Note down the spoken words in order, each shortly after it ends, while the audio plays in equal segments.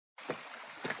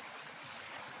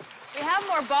have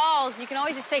more balls, you can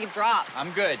always just take a drop.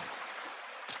 I'm good.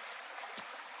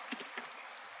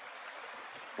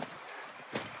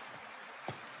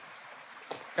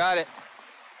 Got it.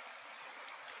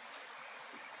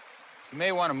 You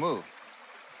may want to move.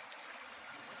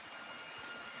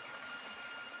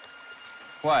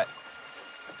 What?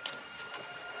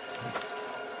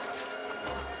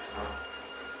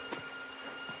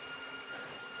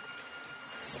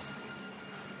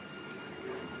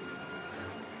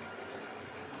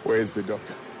 Where's the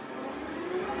doctor?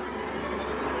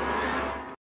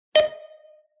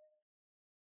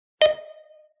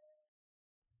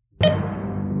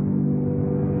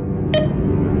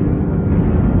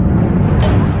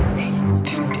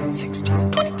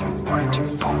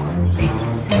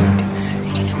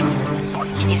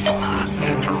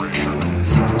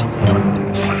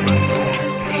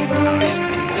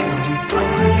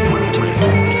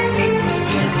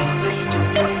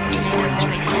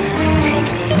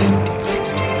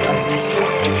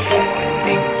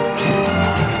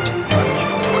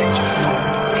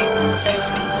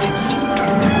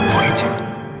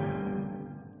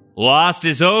 Lost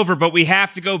is over, but we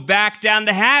have to go back down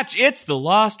the hatch. It's the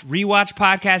Lost Rewatch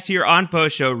Podcast here on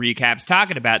Post Show Recaps,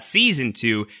 talking about Season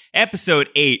 2, Episode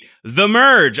 8, The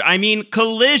Merge.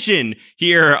 Collision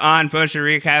here on Post Show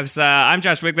Recaps. I'm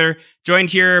Josh Wigler, joined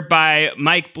here by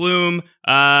Mike Bloom,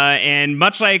 and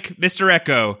much like Mr.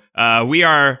 Echo, we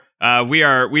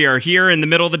are here in the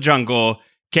middle of the jungle,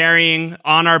 carrying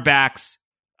on our backs.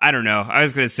 I don't know. I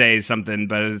was going to say something,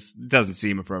 but it doesn't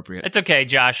seem appropriate. It's okay,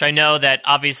 Josh. I know that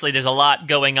obviously there's a lot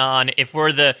going on. If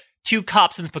we're the two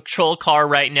cops in the patrol car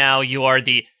right now, you are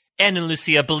the Anna and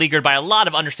Lucia beleaguered by a lot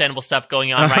of understandable stuff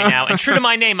going on right now. And true to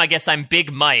my name, I guess I'm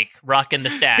Big Mike, rocking the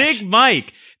stash.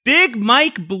 Big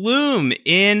Mike Bloom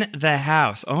in the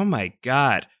house. Oh my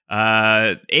God.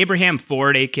 Abraham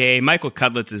Ford, a.k.a. Michael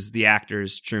Cudlitz is the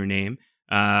actor's true name.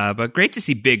 But great to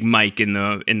see Big Mike in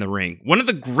the ring. One of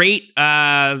the great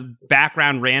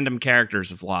background random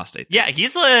characters of Lost, I think. Yeah,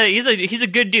 he's a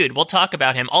good dude. We'll talk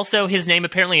about him. Also, his name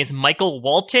apparently is Michael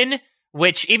Walton,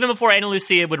 which even before Anna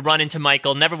Lucia would run into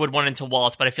Michael, never would run into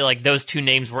Walt, but I feel like those two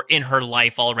names were in her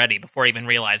life already before even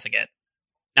realizing it.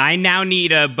 I now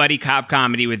need a buddy cop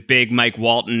comedy with Big Mike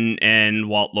Walton and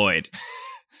Walt Lloyd.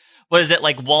 What is it,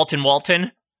 like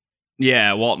Walton?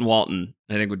 Yeah, Walton,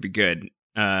 I think would be good.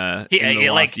 In the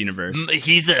Lost universe.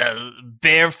 He's a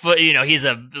barefoot, he's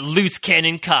a loose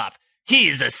cannon cop.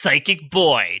 He's a psychic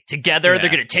boy. Together, They're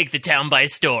going to take the town by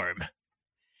storm.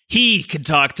 He can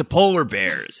talk to polar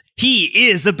bears. He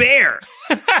is a bear.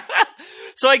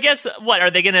 So I guess, what,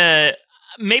 are they going to...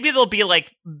 Maybe they'll be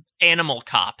like animal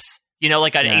cops.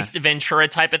 Like an Ace Ventura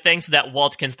type of thing, so that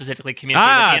Walt can specifically communicate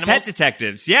with animals. Pet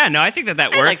detectives. Yeah, no, I think that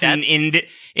works. Like that.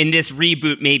 In this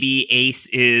reboot, maybe Ace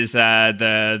is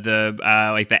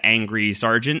the angry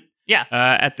sergeant. Yeah.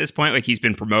 At this point, like he's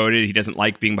been promoted. He doesn't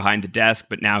like being behind the desk,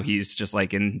 but now he's just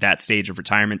like in that stage of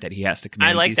retirement that he has to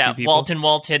command. I like these that. two people.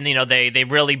 Walton. They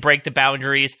really break the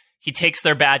boundaries. He takes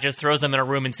their badges, throws them in a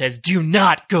room, and says, "Do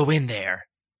not go in there."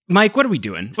 Mike, what are we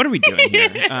doing? What are we doing here?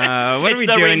 What are we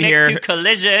doing here? It's the remix to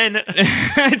Collision.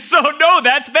 No,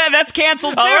 that's bad. That's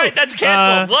canceled too. All right, that's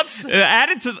canceled. Whoops.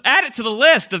 Add it to the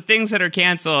list of things that are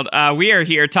canceled. We are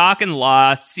here talking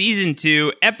Lost, Season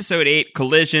 2, Episode 8,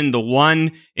 Collision, the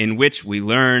one in which we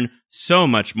learn so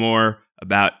much more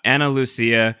about Ana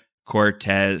Lucia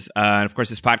Cortez. And of course,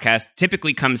 this podcast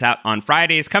typically comes out on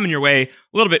Fridays, coming your way a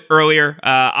little bit earlier.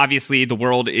 Obviously, the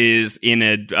world is in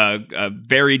a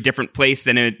very different place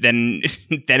than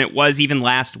it was even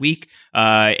last week.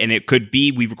 And it could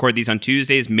be, we record these on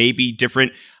Tuesdays, maybe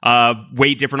different,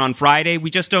 way different on Friday. We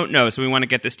just don't know. So we want to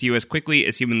get this to you as quickly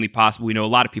as humanly possible. We know a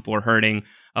lot of people are hurting.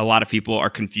 A lot of people are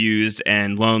confused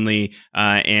and lonely.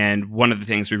 And one of the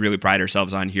things we really pride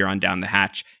ourselves on here on Down the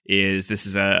Hatch is this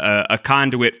is a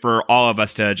conduit for all of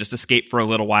us to just escape for a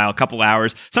little while, a couple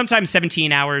hours, sometimes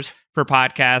 17 hours per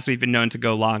podcast. We've been known to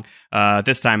go long.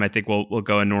 This time, I think we'll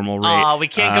go a normal rate. We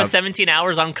can't go 17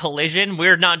 hours on Collision.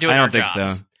 We're not doing our jobs. I don't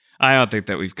think so. I don't think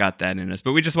that we've got that in us,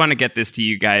 but we just want to get this to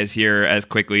you guys here as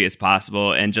quickly as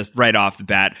possible and just right off the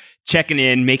bat, checking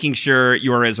in, making sure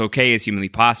you're as okay as humanly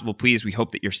possible. Please, we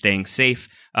hope that you're staying safe,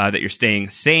 that you're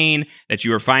staying sane, that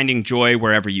you are finding joy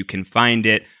wherever you can find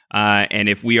it. And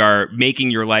if we are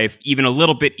making your life even a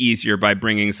little bit easier by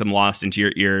bringing some Lost into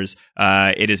your ears,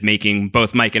 it is making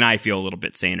both Mike and I feel a little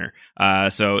bit saner.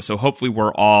 So hopefully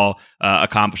we're all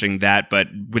accomplishing that, but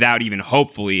without even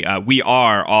hopefully, we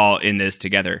are all in this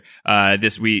together.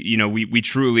 We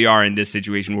truly are in this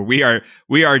situation where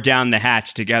we are down the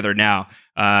hatch together now.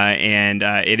 And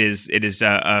it is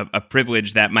a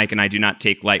privilege that Mike and I do not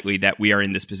take lightly, that we are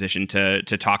in this position to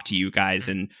talk to you guys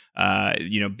and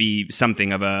be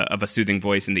something of a soothing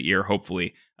voice in the ear,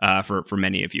 hopefully, for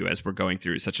many of you as we're going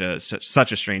through such a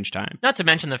strange time. Not to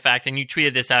mention the fact, and you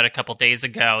tweeted this out a couple days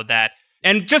ago, that.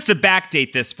 And just to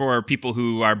backdate this for people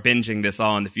who are binging this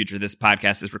all in the future, this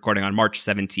podcast is recording on March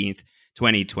 17th,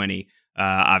 2020.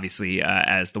 Obviously,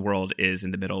 as the world is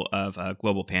in the middle of a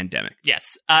global pandemic.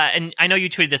 Yes. And I know you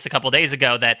tweeted this a couple days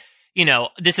ago that,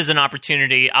 this is an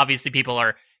opportunity. Obviously, people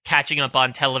are catching up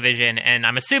on television. And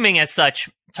I'm assuming as such,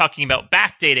 talking about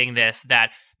backdating this,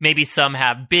 that maybe some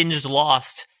have binged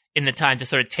Lost in the time to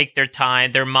sort of take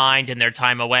their mind and their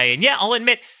time away. And yeah, I'll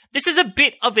admit, this is a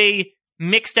bit of a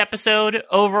mixed episode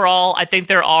overall. I think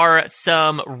there are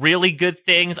some really good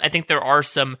things. I think there are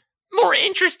some more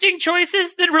interesting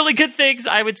choices than really good things,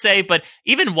 I would say. But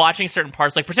even watching certain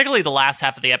parts, like particularly the last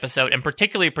half of the episode, and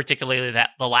particularly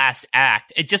the last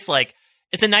act,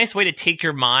 it's a nice way to take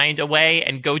your mind away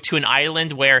and go to an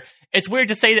island where it's weird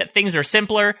to say that things are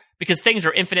simpler because things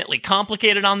are infinitely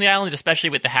complicated on the island,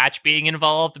 especially with the hatch being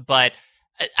involved. But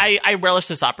I relish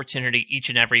this opportunity each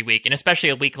and every week, and especially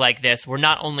a week like this, where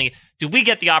not only do we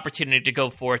get the opportunity to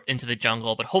go forth into the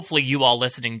jungle, but hopefully you all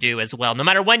listening do as well. No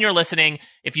matter when you're listening,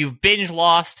 if you've binge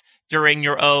Lost during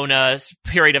your own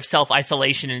period of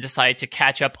self-isolation and decide to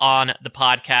catch up on the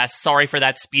podcast, sorry for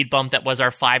that speed bump that was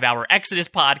our 5-hour Exodus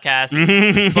podcast,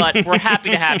 but we're happy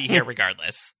to have you here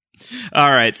regardless. All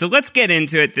right, so let's get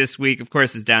into it this week. Of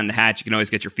course, it's Down the Hatch. You can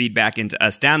always get your feedback into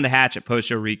us, Down the Hatch at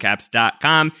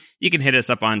postshowrecaps.com. You can hit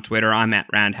us up on Twitter. I'm at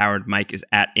Round Howard. Mike is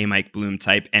at a Mike Bloom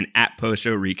type, and at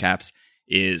postshowrecaps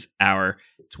is our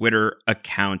Twitter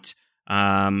account.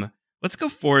 Let's go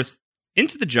forth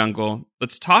into the jungle.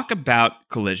 Let's talk about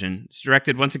Collision. It's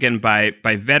directed once again by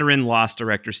veteran Lost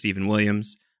director Stephen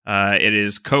Williams. It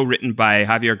is co-written by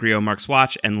Javier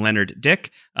Grillo-Marxuach and Leonard Dick.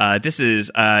 This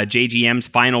is JGM's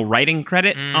final writing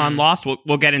credit on Lost.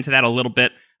 We'll get into that a little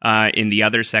bit in the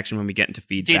other section when we get into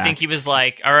feedback. Do you think he was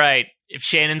like, all right, if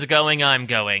Shannon's going, I'm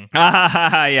going?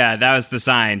 Yeah, that was the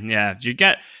sign. Yeah,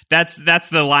 that's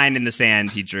the line in the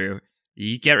sand he drew.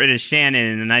 You get rid of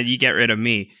Shannon and you get rid of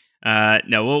me.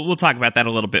 No, we'll talk about that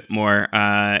a little bit more.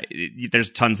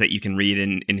 There's tons that you can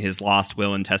read in his Lost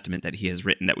Will and Testament that he has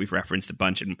written that we've referenced a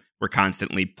bunch, and we're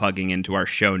constantly plugging into our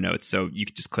show notes. So you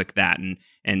could just click that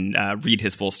and read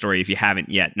his full story if you haven't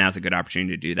yet. Now's a good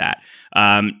opportunity to do that.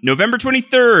 November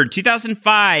 23rd,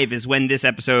 2005 is when this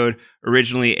episode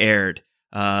originally aired.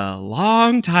 A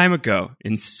long time ago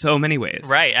in so many ways.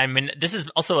 Right. I mean, this is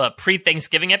also a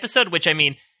pre-Thanksgiving episode, which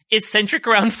is centric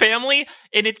around family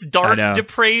in its dark,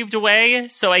 depraved way.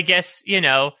 So I guess,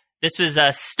 this was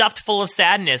stuffed full of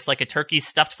sadness, like a turkey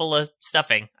stuffed full of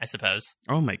stuffing, I suppose.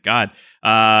 Oh my God.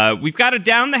 We've got a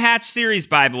Down the Hatch series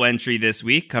Bible entry this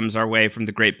week. Comes our way from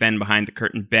the great Ben Behind the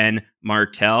Curtain, Ben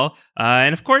Martell.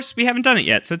 And of course, we haven't done it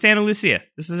yet. So it's Ana Lucia.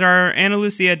 This is our Ana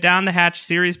Lucia Down the Hatch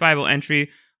series Bible entry.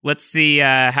 Let's see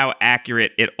how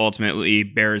accurate it ultimately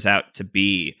bears out to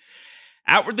be.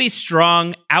 Outwardly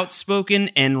strong, outspoken,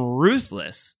 and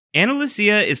ruthless, Ana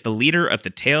Lucia is the leader of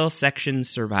the tail section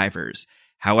survivors.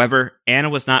 However, Ana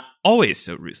was not always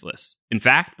so ruthless. In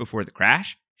fact, before the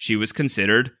crash, she was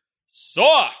considered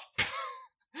soft.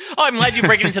 Oh, I'm glad you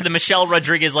break it into the Michelle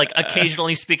Rodriguez,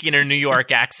 occasionally speaking in her New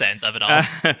York accent of it all.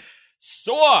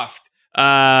 Soft.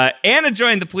 Ana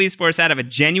joined the police force out of a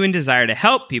genuine desire to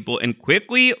help people and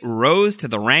quickly rose to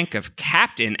the rank of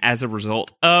captain as a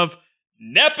result of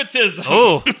nepotism.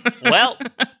 Oh, well.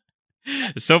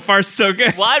 So far, so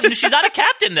good. Why? She's not a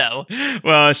captain, though.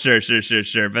 Well, sure.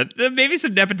 But maybe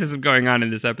some nepotism going on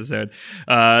in this episode.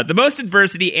 The most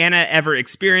adversity Ana ever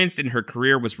experienced in her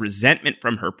career was resentment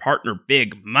from her partner,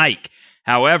 Big Mike.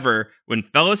 However, when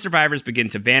fellow survivors begin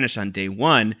to vanish on day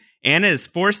one, Ana is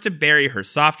forced to bury her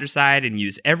softer side and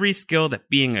use every skill that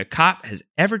being a cop has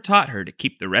ever taught her to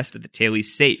keep the rest of the tailies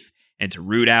safe and to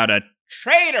root out a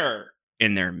traitor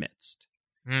in their midst.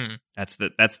 That's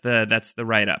the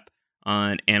write-up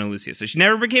on Ana Lucia. So she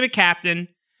never became a captain.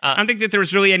 I don't think that there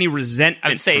was really any resentment. I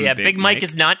would say, Big Mike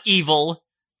is not evil.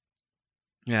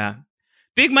 Yeah.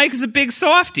 Big Mike is a big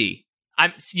softy.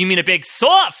 You mean a big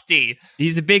softy?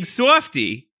 He's a big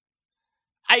softy.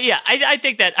 I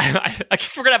think that I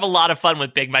guess we're going to have a lot of fun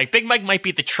with Big Mike. Big Mike might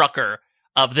be the trucker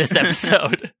of this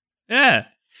episode. Yeah,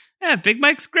 Big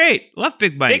Mike's great. Love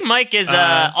Big Mike. Big Mike is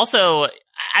also,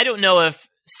 I don't know if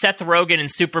Seth Rogen in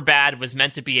Superbad was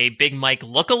meant to be a Big Mike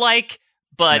lookalike,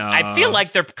 but no. I feel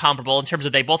like they're comparable in terms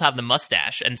of they both have the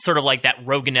mustache and sort of like that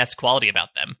Rogen-esque quality about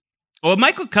them. Well,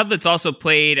 Michael Cudlett's also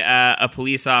played a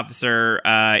police officer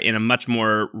in a much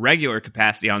more regular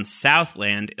capacity on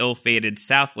Southland, ill-fated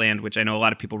Southland, which I know a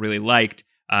lot of people really liked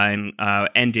and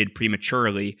ended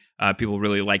prematurely. People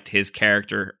really liked his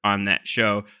character on that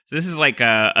show. So this is like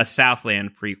a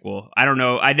Southland prequel. I don't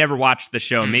know. I never watched the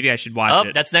show. Maybe I should watch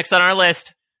it. That's next on our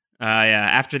list. Yeah,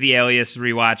 after the Alias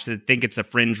rewatch, I think it's a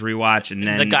Fringe rewatch, and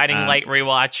then the Guiding Light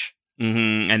rewatch.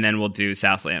 And then we'll do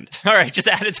Southland. All right, just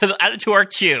add it to our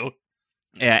queue.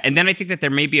 Yeah, and then I think that there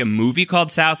may be a movie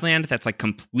called Southland that's like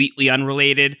completely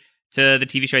unrelated to the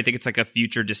TV show. I think it's like a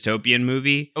future dystopian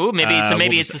movie. Oh,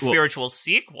 maybe it's the spiritual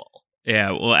sequel.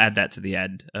 Yeah, we'll add that to the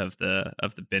end of the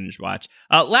binge watch.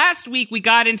 Last week we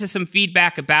got into some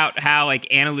feedback about how like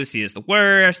Ana Lucia is the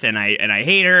worst, and I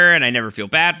hate her, and I never feel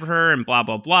bad for her, and blah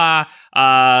blah blah.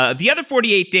 The Other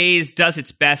 48 Days does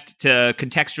its best to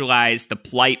contextualize the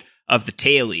plight of the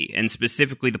Tailie, and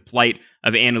specifically the plight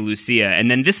of Ana Lucia. And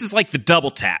then this is like the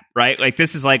double tap, right? Like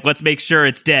this is like, let's make sure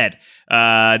it's dead.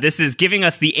 This is giving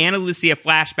us the Ana Lucia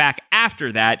flashback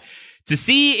after that to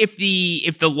see if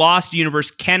the Lost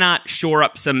universe cannot shore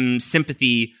up some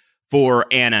sympathy for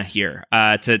Anna here,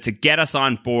 to get us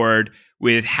on board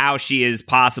with how she is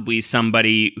possibly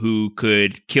somebody who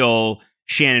could kill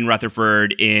Shannon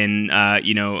Rutherford in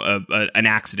an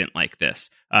accident like this,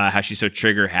 how she's so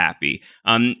trigger happy.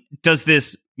 Does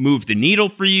this move the needle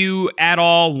for you at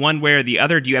all, one way or the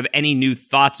other? Do you have any new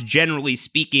thoughts, generally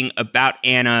speaking, about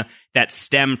Anna that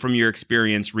stem from your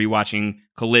experience rewatching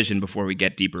Collision before we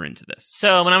get deeper into this?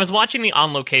 So when I was watching the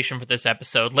On Location for this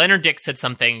episode, Leonard Dick said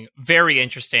something very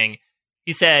interesting.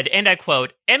 He said, and I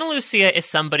quote, "Ana Lucia is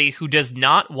somebody who does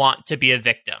not want to be a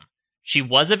victim. She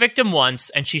was a victim once,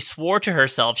 and she swore to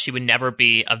herself she would never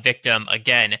be a victim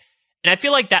again." And I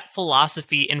feel like that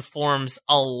philosophy informs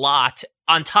a lot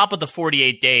on top of the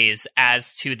 48 days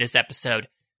as to this episode.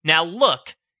 Now,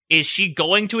 look, is she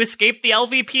going to escape the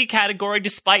LVP category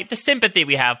despite the sympathy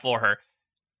we have for her?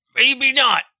 Maybe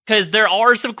not, because there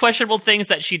are some questionable things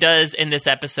that she does in this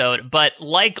episode. But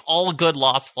like all good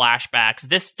Lost flashbacks,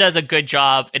 this does a good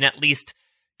job in at least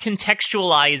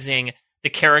contextualizing the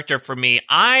character for me.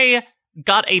 I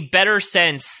got a better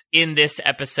sense in this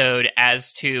episode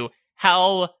as to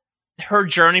how her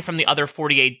journey from the Other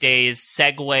 48 Days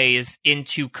segues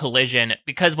into Collision,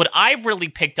 because what I really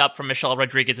picked up from Michelle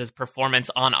Rodriguez's performance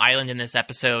on Island in this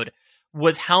episode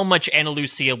was how much Ana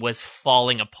Lucia was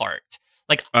falling apart.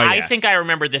 Like, I think I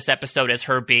remember this episode as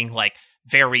her being like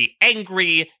very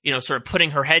angry, sort of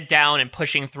putting her head down and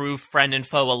pushing through friend and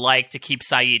foe alike to keep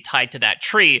Sayid tied to that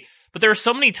tree. But there are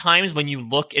so many times when you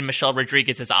look in Michelle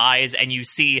Rodriguez's eyes and you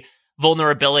see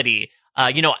vulnerability.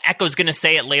 Echo's going to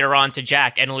say it later on to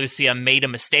Jack, Ana Lucia made a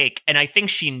mistake. And I think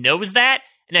she knows that.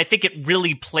 And I think it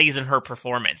really plays in her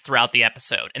performance throughout the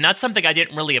episode. And that's something I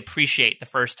didn't really appreciate the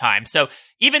first time. So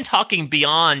even talking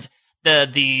beyond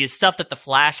the stuff that the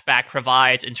flashback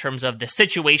provides in terms of the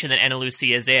situation that Ana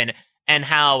Lucia is in, and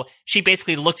how she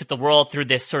basically looks at the world through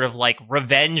this sort of like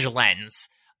revenge lens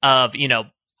of,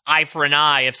 eye for an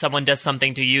eye. If someone does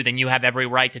something to you, then you have every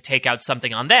right to take out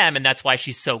something on them. And that's why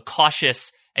she's so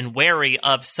cautious and wary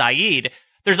of Sayid.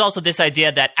 There's also this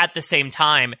idea that at the same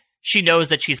time, she knows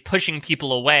that she's pushing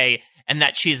people away and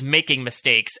that she's making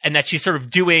mistakes and that she's sort of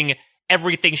doing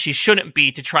everything she shouldn't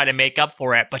be to try to make up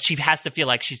for it, but she has to feel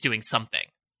like she's doing something.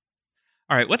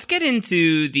 All right, let's get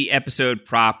into the episode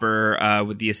proper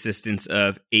with the assistance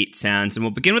of 8 sounds, and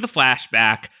we'll begin with a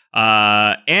flashback.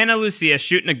 Ana Lucia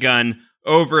shooting a gun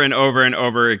over and over and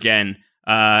over again.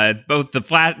 Both the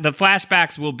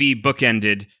flashbacks will be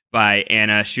bookended by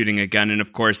Anna shooting a gun, and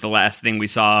of course, the last thing we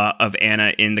saw of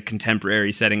Anna in the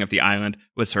contemporary setting of the island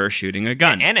was her shooting a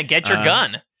gun. Anna, get your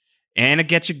gun. Anna,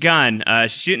 get your gun.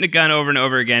 Shooting a gun over and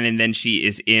over again, and then she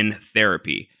is in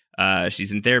therapy.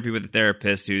 She's in therapy with a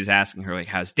therapist who's asking her, like,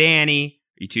 how's Danny?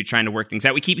 Are you two trying to work things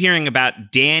out? We keep hearing about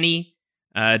Danny.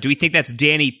 Do we think that's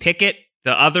Danny Pickett,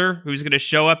 the other, who's going to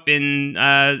show up in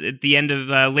at the end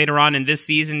of later on in this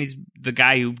season? He's the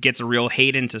guy who gets a real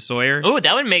hate into Sawyer. Oh,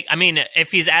 that would make... I mean,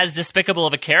 if he's as despicable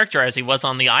of a character as he was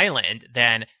on the island,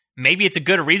 then maybe it's a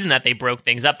good reason that they broke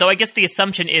things up. Though I guess the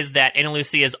assumption is that Ana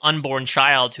Lucia's unborn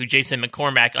child, who Jason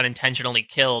McCormack unintentionally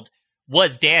killed,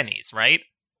 was Danny's, right?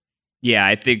 Yeah,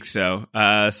 I think so.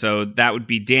 So that would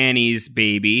be Danny's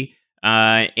baby.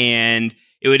 And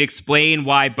it would explain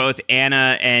why both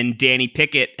Anna and Danny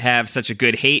Pickett have such a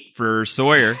good hate for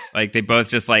Sawyer. Like, they both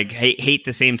just, like, hate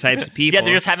the same types of people. Yeah,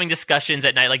 they're just having discussions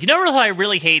at night. Like, who I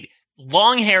really hate?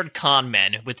 Long-haired con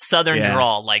men with southern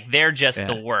drawl. Like, they're just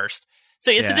the worst.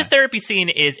 So this therapy scene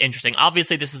is interesting.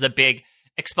 Obviously, this is a big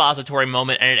expository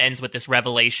moment, and it ends with this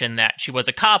revelation that she was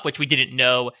a cop, which we didn't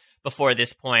know before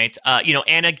this point.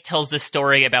 Anna tells this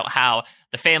story about how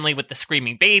the family with the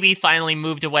screaming baby finally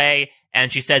moved away,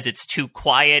 and she says it's too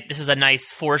quiet. This is a nice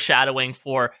foreshadowing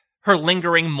for her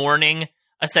lingering mourning,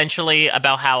 essentially,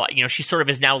 about how, she sort of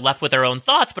is now left with her own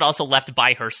thoughts, but also left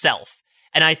by herself.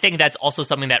 And I think that's also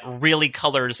something that really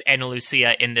colors Ana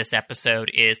Lucia in this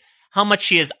episode, is how much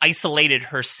she has isolated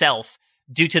herself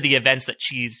due to the events that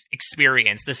she's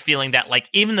experienced. This feeling that, like,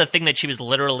 even the thing that she was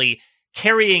literally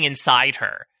carrying inside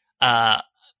her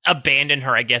abandoned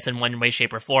her, I guess, in one way,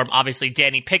 shape, or form. Obviously,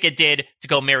 Danny Pickett did, to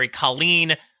go marry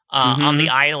Colleen on the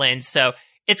island. So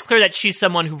it's clear that she's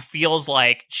someone who feels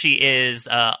like she is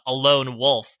a lone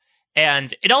wolf.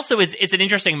 And it also it's an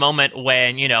interesting moment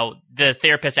when, the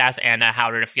therapist asks Anna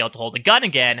how to feel to hold a gun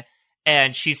again.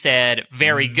 And she said,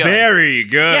 very good. Very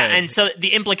good. Yeah, and so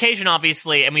the implication,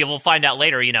 obviously, and we will find out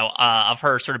later, of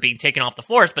her sort of being taken off the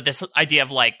force, but this idea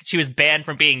of, like, she was banned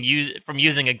from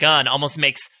using a gun almost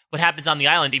makes what happens on the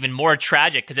island even more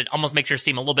tragic, because it almost makes her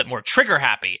seem a little bit more trigger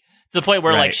happy, to the point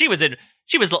where, like, she was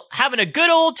having a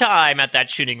good old time at that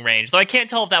shooting range. Though I can't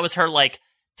tell if that was her, like,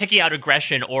 taking out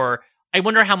aggression, or I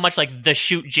wonder how much, like, the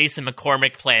shoot Jason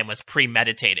McCormick plan was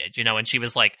premeditated, and she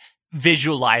was, like,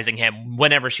 visualizing him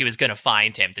whenever she was going to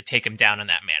find him to take him down in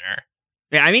that manner.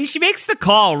 Yeah, I mean, she makes the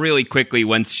call really quickly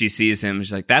once she sees him.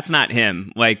 She's like, that's not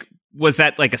him. Like, was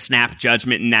that like a snap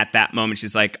judgment? And at that moment,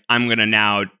 she's like, I'm going to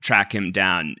now track him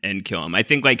down and kill him. I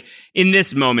think, like, in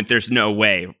this moment, there's no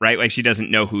way, right? Like, she doesn't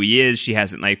know who he is. She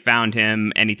hasn't, like, found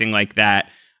him, anything like that.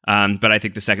 But I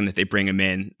think the second that they bring him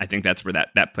in, I think that's where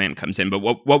that plan comes in. But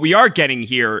what we are getting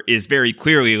here is very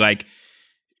clearly, like,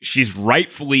 she's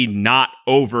rightfully not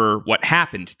over what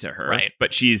happened to her, right,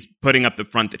 but she's putting up the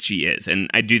front that she is. And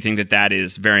I do think that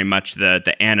is very much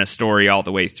the Anna story all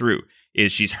the way through,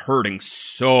 is she's hurting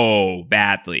so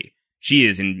badly. She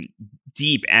is in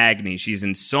deep agony. She's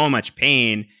in so much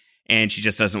pain, and she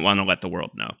just doesn't want to let the world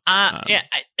know.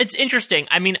 It's interesting.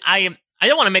 I mean, I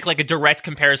don't want to make, like, a direct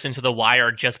comparison to The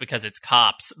Wire just because it's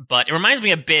cops, but it reminds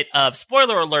me a bit of,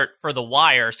 spoiler alert for The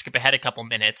Wire, skip ahead a couple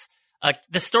minutes,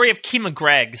 the story of Kima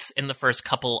Greggs in the first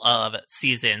couple of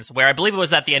seasons, where I believe it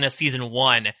was at the end of season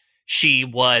 1, she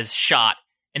was shot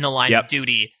in the line of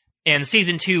duty. And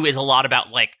season 2 is a lot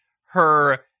about, like,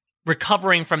 her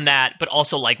recovering from that, but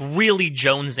also, like, really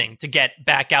jonesing to get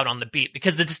back out on the beat,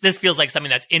 because this feels like something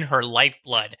that's in her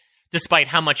lifeblood, despite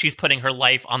how much she's putting her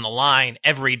life on the line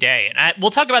every day. And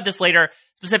we'll talk about this later,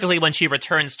 specifically when she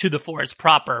returns to the forest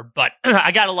proper, but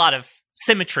I got a lot of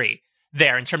symmetry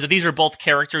there in terms of these are both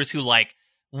characters who, like,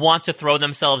 want to throw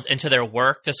themselves into their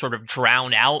work to sort of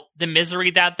drown out the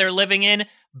misery that they're living in.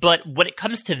 But when it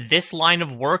comes to this line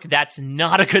of work, that's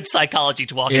not a good psychology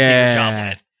to walk into your job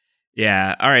with.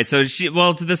 Yeah. All right. So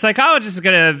the psychologist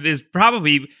is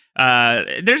probably,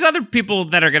 there's other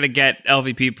people that are going to get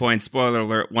LVP points. Spoiler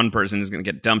alert, one person is going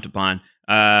to get dumped upon.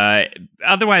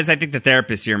 Otherwise, I think the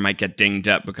therapist here might get dinged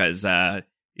up because,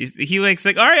 he like,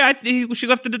 all right, she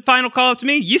left the final call up to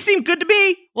me. You seem good to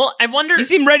me. Well, I wonder. You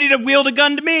seem ready to wield a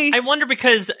gun to me. I wonder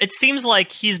because it seems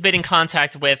like he's been in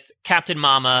contact with Captain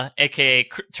Mama, aka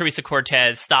Teresa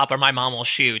Cortez. Stop or my mom will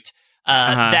shoot.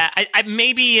 That I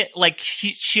maybe, like,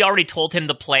 she already told him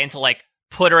the plan to, like,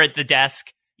 put her at the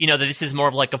desk. That this is more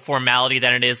of, like, a formality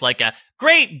than it is like a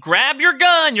great, grab your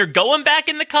gun, you're going back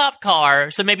in the cop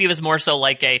car. So maybe it was more so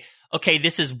like okay,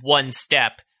 this is one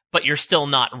step, but you're still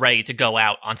not ready to go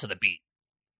out onto the beat.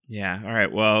 Yeah. All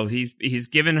right. Well, he's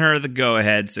given her the go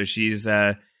ahead, so she's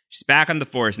back on the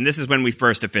force, and this is when we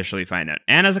first officially find out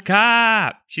Anna's a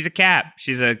cop. She's a cop.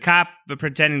 She's a cop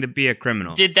pretending to be a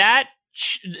criminal. Do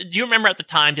you remember at the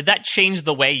time? Did that change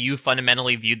the way you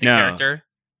fundamentally viewed the character?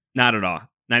 Not at all.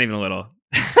 Not even a little.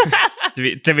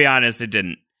 to be honest, it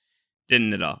didn't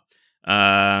at all.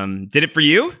 Did it for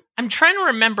you? I'm trying to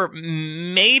remember.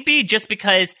 Maybe just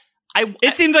because.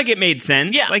 It seemed like it made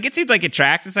sense. Yeah. Like, it seemed like it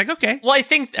tracked. It's like, okay. Well, I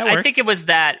think it was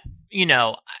that,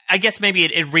 I guess maybe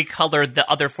it recolored the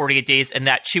other 48 days and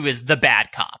that she was the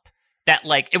bad cop. That,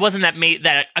 like, it wasn't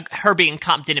that her being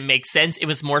cop didn't make sense. It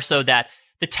was more so that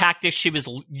the tactics she was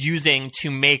using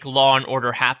to make law and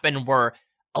order happen were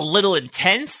a little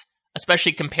intense,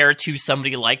 especially compared to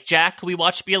somebody like Jack, who we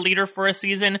watched be a leader for a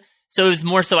season. So it was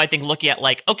more so, I think, looking at,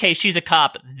 like, okay, she's a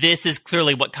cop. This is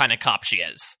clearly what kind of cop she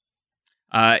is.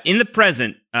 In the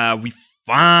present, we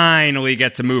finally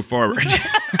get to move forward.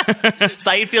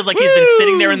 Sayid feels like he's been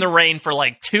sitting there in the rain for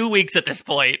like 2 weeks at this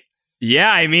point. Yeah,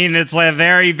 I mean, it's like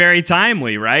very, very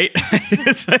timely, right?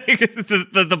 It's like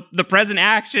the present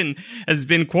action has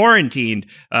been quarantined.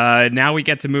 Now we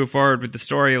get to move forward with the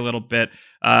story a little bit.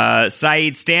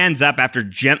 Sayid stands up after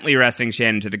gently resting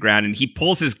Shannon to the ground, and he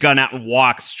pulls his gun out and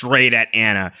walks straight at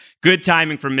Anna. Good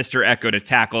timing from Mr. Echo to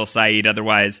tackle Sayid.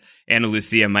 Otherwise, Ana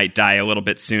Lucia might die a little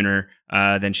bit sooner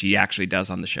than she actually does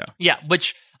on the show. Yeah,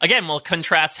 which, again, will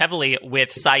contrast heavily with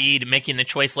Sayid making the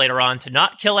choice later on to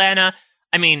not kill Anna.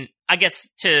 I mean, I guess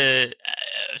to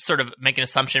sort of make an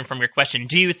assumption from your question,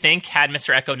 do you think had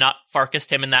Mr. Echo not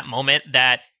Farkased him in that moment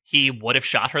that he would have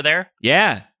shot her there?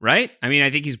 Yeah, right? I mean,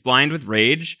 I think he's blind with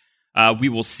rage. We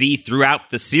will see throughout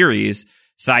the series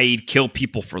Sayid kill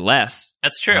people for less.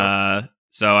 That's true.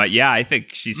 Yeah, I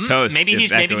think she's toast. Maybe he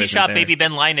shot baby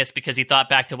Ben Linus because he thought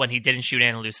back to when he didn't shoot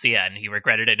Ana Lucia and he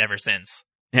regretted it ever since.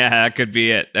 Yeah, that could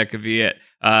be it.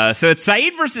 So it's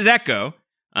Sayid versus Echo.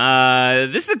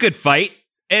 This is a good fight.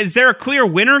 Is there a clear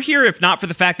winner here, if not for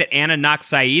the fact that Anna knocks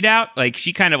Sayid out? Like,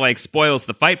 she kind of, like, spoils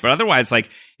the fight, but otherwise, like,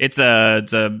 it's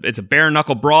a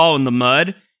bare-knuckle brawl in the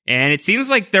mud, and it seems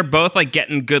like they're both, like,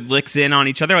 getting good licks in on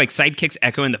each other. Like, Sayid kicks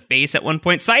Echo in the face at one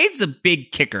point. Sayid's a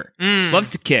big kicker.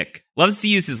 Loves to kick. Loves to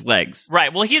use his legs.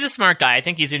 Right. Well, he's a smart guy. I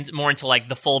think he's more into, like,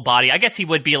 the full body. I guess he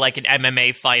would be, like, an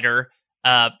MMA fighter.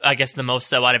 I guess the most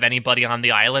so out of anybody on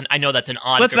the island. I know that's an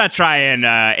odd... Let's not try and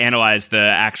analyze the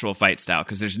actual fight style,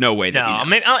 because there's no way that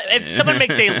maybe, if someone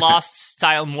makes a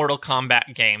Lost-style Mortal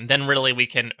Kombat game, then really we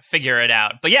can figure it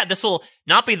out. But yeah, this will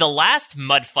not be the last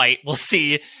mud fight we'll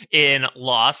see in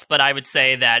Lost, but I would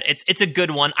say that it's a good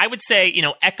one. I would say,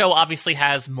 Echo obviously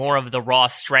has more of the raw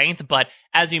strength, but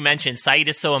as you mentioned, Sayid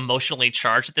is so emotionally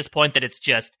charged at this point that it's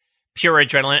just pure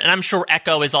adrenaline, and I'm sure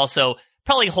Echo is also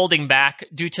probably holding back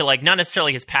due to, like, not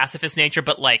necessarily his pacifist nature,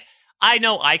 but, like, I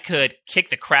know I could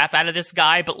kick the crap out of this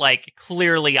guy, but, like,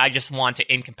 clearly I just want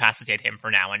to incapacitate him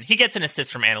for now. And he gets an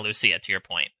assist from Ana Lucia, to your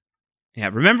point. Yeah,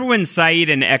 remember when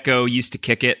Sayid and Echo used to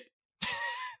kick it?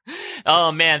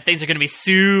 Oh, man, things are going to be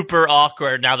super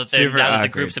awkward now that the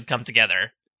groups have come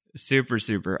together. Super,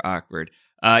 super awkward.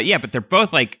 Yeah, but they're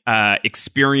both, like,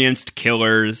 experienced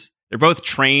killers. They're both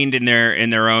trained in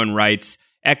their own rights.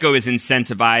 Echo is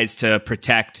incentivized to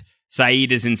protect.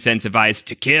 Sayid is incentivized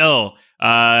to kill.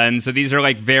 And so these are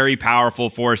like very powerful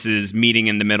forces meeting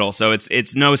in the middle. So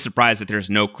it's no surprise that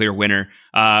there's no clear winner.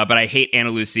 But I hate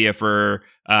Ana Lucia for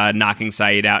knocking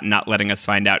Sayid out and not letting us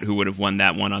find out who would have won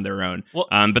that one on their own. Well,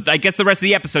 but I guess the rest of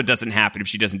the episode doesn't happen if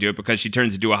she doesn't do it, because she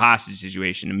turns into a hostage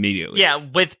situation immediately. Yeah,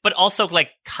 but also like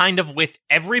kind of with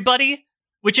everybody,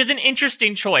 which is an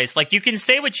interesting choice. Like, you can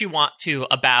say what you want to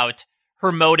about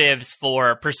her motives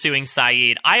for pursuing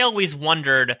Sayid. I always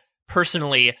wondered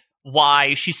personally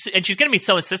why she's going to be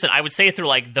so insistent. I would say through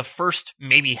like the first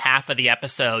maybe half of the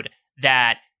episode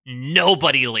that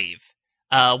nobody leave,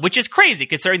 which is crazy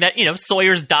considering that,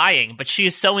 Sawyer's dying, but she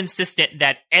is so insistent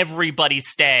that everybody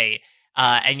stay,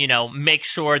 and, make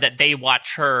sure that they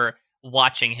watch her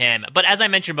watching him. But as I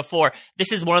mentioned before,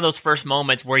 this is one of those first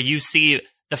moments where you see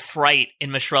the fright in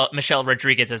Michelle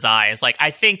Rodriguez's eyes. Like, I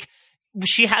think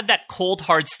she had that cold,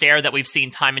 hard stare that we've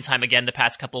seen time and time again the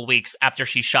past couple of weeks after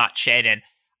she shot Shannon.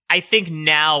 I think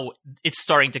now it's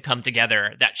starting to come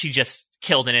together that she just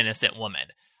killed an innocent woman.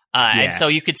 And so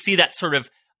you could see that sort of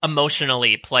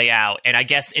emotionally play out. And I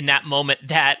guess in that moment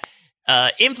that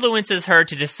influences her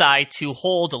to decide to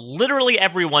hold literally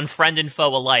everyone, friend and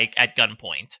foe alike, at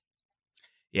gunpoint.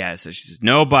 Yeah, so she says,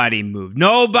 nobody move.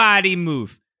 Nobody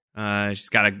move. She's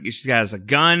got a gun. She has a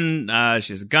gun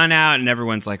out, and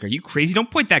everyone's like, "Are you crazy? Don't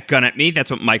point that gun at me."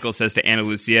 That's what Michael says to Ana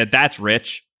Lucia. That's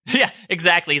Rich. Yeah,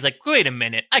 exactly. He's like, "Wait a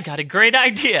minute, I got a great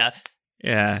idea."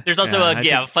 Yeah. There's also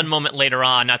a fun moment later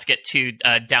on, not to get too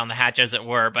down the hatch, as it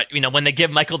were, but when they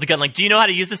give Michael the gun, like, "Do you know how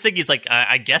to use this thing?" He's like,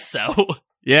 "I guess so."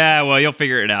 Yeah, well, you'll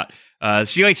figure it out.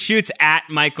 She like shoots at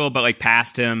Michael, but like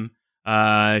past him.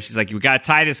 She's like, "We gotta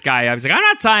tie this guy up." He's like, "I'm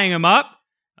not tying him up."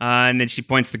 And then she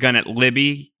points the gun at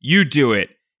Libby. "You do it."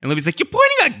 And Libby's like, "You're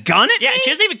pointing a gun at me?" Yeah,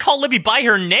 she doesn't even call Libby by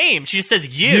her name. She just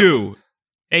says you. You.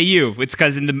 Hey, you. It's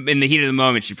because in the heat of the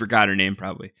moment, she forgot her name,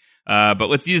 probably. But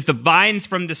let's use the vines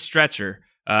from the stretcher.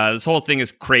 This whole thing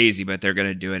is crazy, but they're going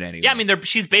to do it anyway. Yeah, I mean,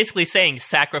 she's basically saying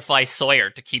sacrifice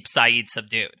Sawyer to keep Sayid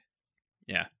subdued.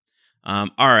 Yeah. All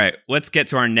right, let's get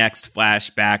to our next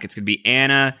flashback. It's going to be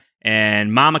Anna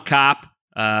and Mama Cop,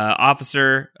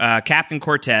 Officer Captain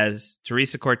Cortez,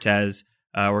 Teresa Cortez.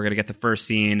 We're going to get the first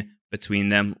scene between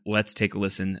them. Let's take a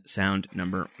listen. Sound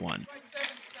number 1.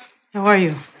 How are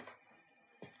you?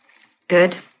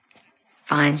 Good.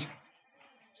 Fine.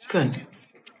 Good.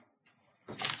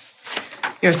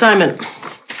 Your assignment.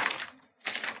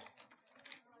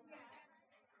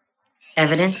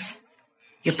 Evidence?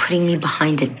 You're putting me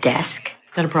behind a desk?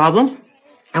 Got a problem?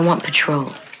 I want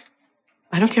patrol.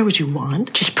 I don't care what you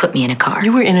want. Just put me in a car.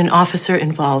 You were in an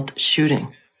officer-involved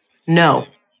shooting. No.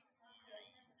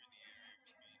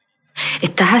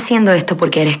 ¿Estás haciendo esto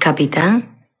porque eres capitán?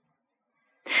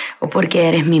 ¿O porque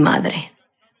eres mi madre?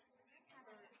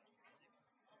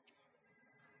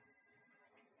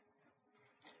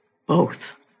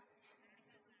 Both.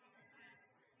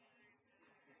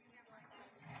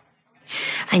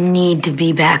 I need to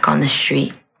be back on the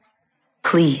street.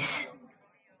 Please.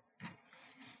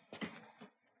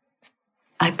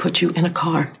 I put you in a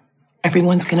car.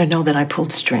 Everyone's gonna know that I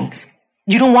pulled strings.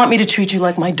 You don't want me to treat you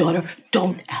like my daughter.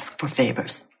 Don't ask for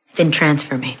favors. Then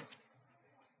transfer me.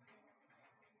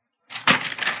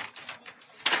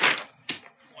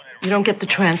 You don't get the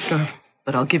transfer,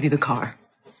 but I'll give you the car.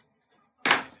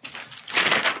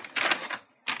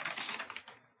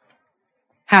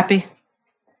 Happy?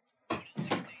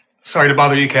 Sorry to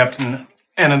bother you, Captain.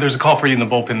 Anna, there's a call for you in the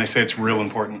bullpen. They say it's real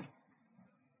important.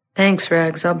 Thanks,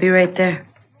 Rags. I'll be right there.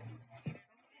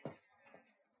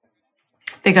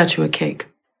 They got you a cake.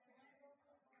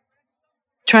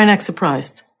 Try and act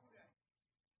surprised.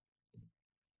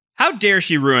 How dare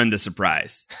she ruin the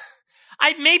surprise?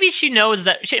 Maybe she knows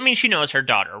that. She knows her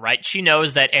daughter, right? She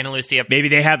knows that Ana Lucia. Maybe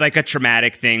they had like a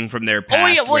traumatic thing from their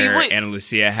past where wait. Ana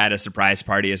Lucia had a surprise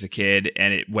party as a kid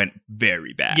and it went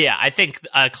very bad. Yeah, I think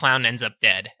a clown ends up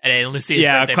dead at Ana Lucia's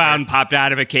Yeah, a birthday clown party. popped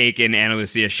out of a cake and Ana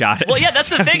Lucia shot it. Well, yeah, that's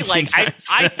the thing. Like, 17 times.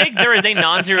 I think there is a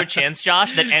non-zero chance,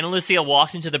 Josh, that Ana Lucia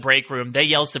walks into the break room, they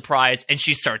yell surprise, and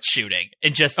she starts shooting.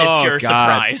 And just in Oh, pure God.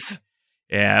 surprise.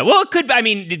 Yeah, well, it could. I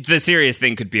mean, the serious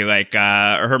thing could be like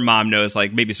her mom knows,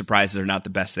 like maybe surprises are not the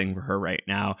best thing for her right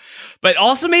now, but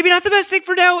also maybe not the best thing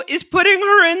for now is putting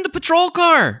her in the patrol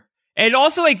car, and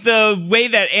also like the way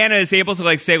that Anna is able to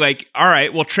like say like, all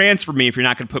right, well, transfer me if you're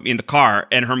not going to put me in the car,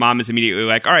 and her mom is immediately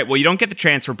like, all right, well, you don't get the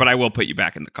transfer, but I will put you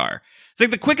back in the car. It's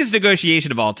like the quickest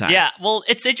negotiation of all time. Yeah, well,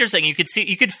 it's interesting. You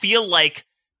could feel like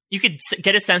you could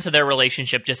get a sense of their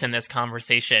relationship just in this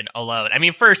conversation alone. I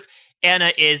mean, first,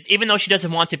 Anna is, even though she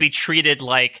doesn't want to be treated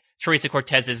like Teresa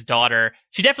Cortez's daughter,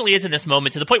 she definitely is in this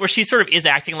moment to the point where she sort of is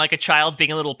acting like a child,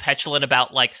 being a little petulant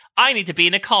about like, I need to be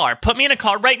in a car. Put me in a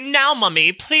car right now,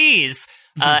 mummy, please.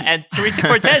 And Teresa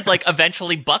Cortez like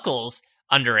eventually buckles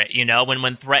under it, you know,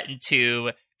 when threatened to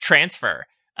transfer.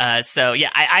 So yeah,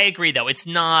 I agree though. It's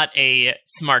not a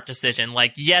smart decision.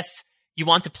 Like, yes, you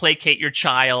want to placate your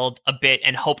child a bit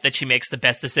and hope that she makes the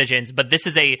best decisions, but this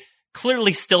is a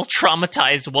clearly still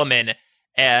traumatized woman,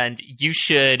 and you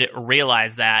should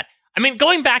realize that. I mean,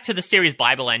 going back to the series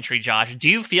Bible entry, Josh, do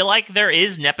you feel like there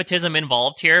is nepotism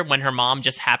involved here when her mom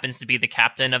just happens to be the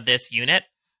captain of this unit?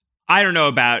 I don't know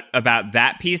about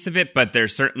that piece of it, but they're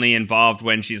certainly involved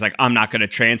when she's like, I'm not going to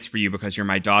transfer you because you're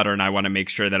my daughter and I want to make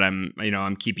sure that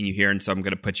I'm keeping you here, and so I'm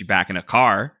going to put you back in a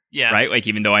car. Yeah. Right? Like,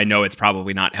 even though I know it's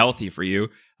probably not healthy for you,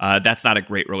 that's not a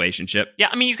great relationship. Yeah,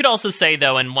 I mean, you could also say,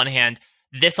 though, on one hand,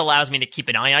 this allows me to keep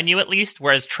an eye on you at least,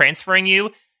 whereas transferring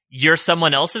you're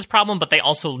someone else's problem, but they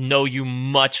also know you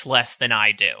much less than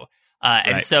I do.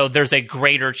 And Right. so there's a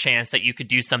greater chance that you could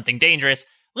do something dangerous.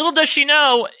 Little does she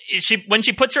know, when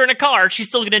she puts her in a car, she's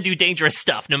still going to do dangerous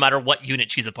stuff, no matter what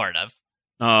unit she's a part of.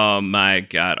 Oh, my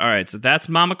God. All right, so that's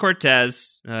Mama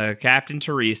Cortez, Captain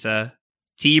Teresa,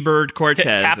 T-Bird Cortez.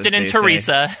 Captain as and they say.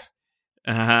 Teresa.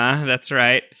 Uh-huh, that's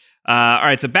right. All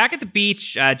right, so back at the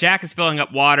beach, Jack is filling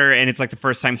up water, and it's like the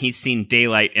first time he's seen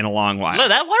daylight in a long while. Look,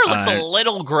 that water looks a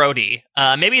little grody.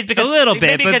 Maybe it's because a little bit,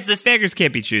 maybe but because this. beggars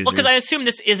can't be choosers. Well, because I assume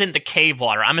this isn't the cave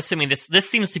water. I'm assuming this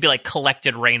seems to be like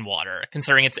collected rainwater,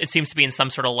 considering it seems to be in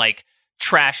some sort of like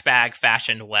trash bag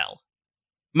fashioned well.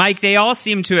 Mike, they all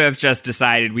seem to have just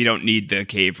decided we don't need the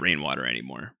cave rainwater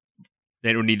anymore.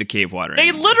 They don't need the cave water They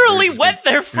anymore. literally went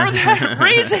there for that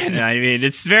reason. I mean,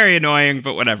 it's very annoying,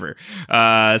 but whatever.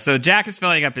 So Jack is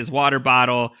filling up his water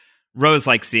bottle. Rose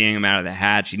likes seeing him out of the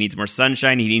hatch. He needs more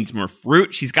sunshine. He needs more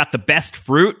fruit. She's got the best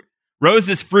fruit.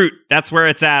 Rose's fruit. That's where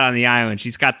it's at on the island.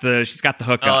 She's got the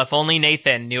hookup. Oh, if only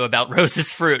Nathan knew about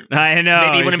Rose's fruit. I know.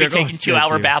 Maybe he wouldn't be taking Thank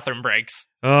 2-hour you. bathroom breaks.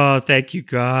 Oh, thank you,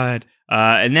 God.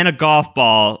 And then a golf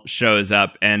ball shows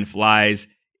up and flies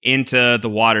into the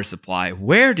water supply.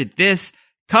 Where did this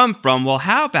come from? Well,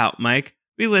 how about, Mike,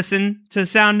 we listen to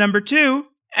sound number 2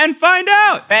 and find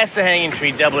out. Pass the hanging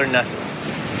tree, double or nothing.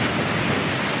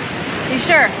 You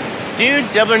sure?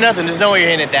 Dude, double or nothing. There's no way you're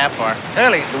hitting it that far.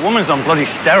 Early, the woman's on bloody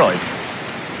steroids.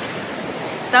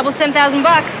 Double's $10,000.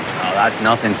 Oh, that's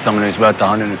nothing. Someone who's worth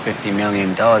 $150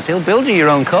 million. He'll build you your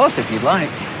own course if you'd like.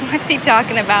 What's he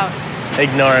talking about?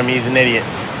 Ignore him. He's an idiot.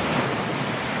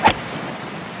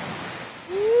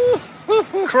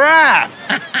 Crap!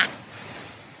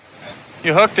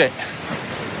 You hooked it.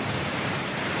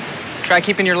 Try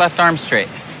keeping your left arm straight.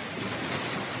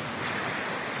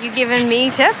 You giving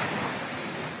me tips?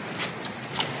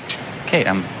 Kate,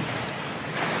 I'm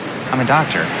a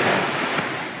doctor.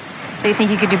 So you think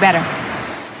you could do better?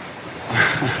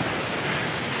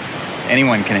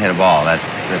 Anyone can hit a ball.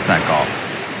 That's not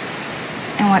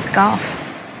golf. And what's golf?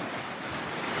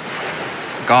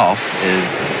 Golf is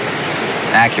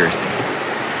accuracy.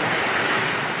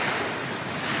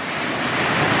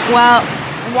 Well,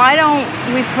 why don't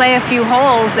we play a few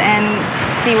holes and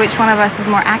see which one of us is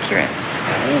more accurate?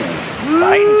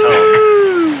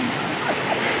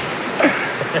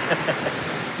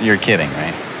 You're kidding,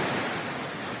 right?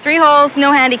 3 holes,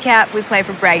 no handicap. We play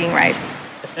for bragging rights.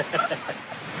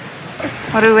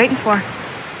 What are we waiting for?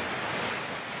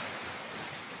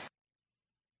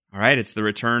 All right, it's the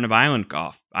return of Island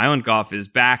Golf. Island Golf is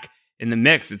back in the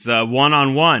mix. It's a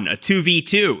 1-on-1, a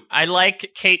 2v2. I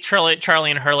like Kate,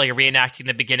 Charlie, and Hurley reenacting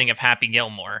the beginning of Happy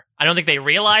Gilmore. I don't think they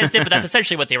realized it, but that's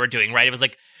essentially what they were doing, right? It was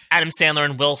like Adam Sandler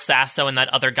and Will Sasso and that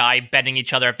other guy betting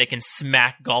each other if they can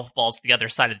smack golf balls to the other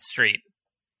side of the street.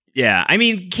 Yeah, I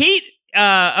mean, Kate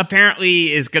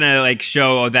apparently is going to like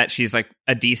show that she's like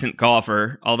a decent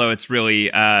golfer, although it's really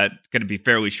going to be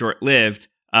fairly short-lived.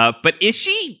 But is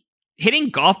she hitting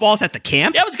golf balls at the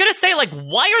camp? Yeah, I was going to say, like,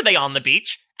 why are they on the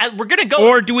beach? And we're going to go...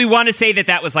 Or do we want to say that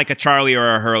that was like a Charlie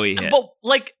or a Hurley hit? But,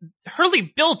 like,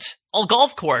 Hurley built a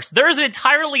golf course. There is an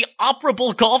entirely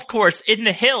operable golf course in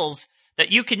the hills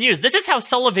that you can use. This is how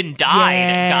Sullivan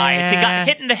died, guys. He got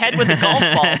hit in the head with a golf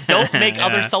ball. Don't make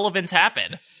other Sullivans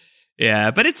happen.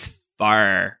 Yeah, but it's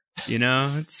far, you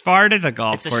know? It's far to the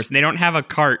golf course, and they don't have a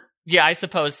cart. Yeah, I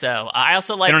suppose so. I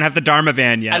also like... They don't have the Dharma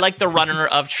van yet. I like the runner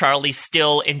of Charlie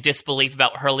still in disbelief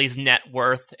about Hurley's net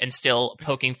worth and still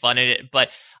poking fun at it. But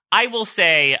I will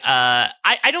say,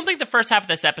 I don't think the first half of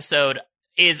this episode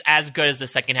is as good as the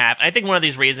second half. And I think one of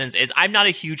these reasons is I'm not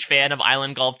a huge fan of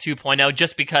Island Golf 2.0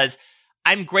 just because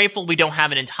I'm grateful we don't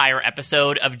have an entire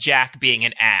episode of Jack being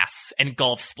an ass and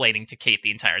golf splaining to Kate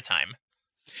the entire time.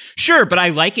 Sure, but I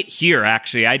like it here,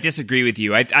 actually. I disagree with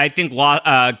you. I think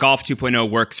Golf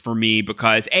 2.0 works for me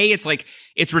because, A,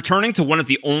 it's returning to one of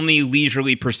the only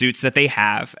leisurely pursuits that they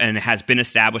have and has been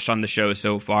established on the show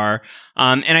so far.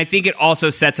 And I think it also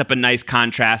sets up a nice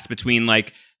contrast between,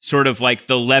 like, sort of like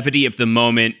the levity of the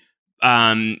moment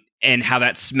and how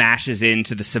that smashes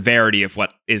into the severity of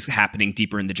what is happening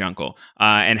deeper in the jungle,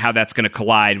 and how that's going to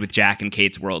collide with Jack and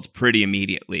Kate's worlds pretty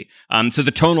immediately. So the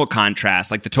tonal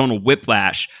contrast, like the tonal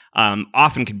whiplash,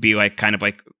 often can be like kind of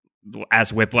like,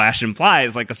 as whiplash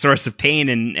implies, like a source of pain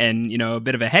and you know, a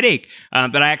bit of a headache.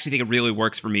 But I actually think it really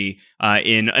works for me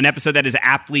in an episode that is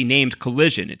aptly named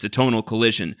Collision. It's a tonal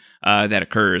collision that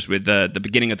occurs with the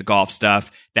beginning of the golf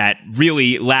stuff that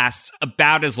really lasts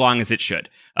about as long as it should.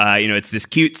 You know, it's this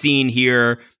cute scene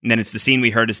here, and then it's the scene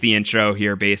we heard as the intro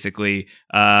here, basically,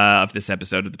 of this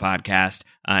episode of the podcast.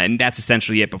 And that's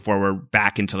essentially it before we're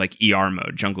back into like ER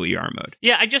mode, jungle ER mode.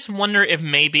 Yeah, I just wonder if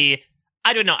maybe,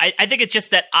 I don't know. I think it's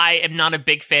just that I am not a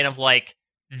big fan of like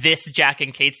this Jack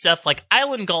and Kate stuff. Like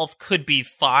Island Golf could be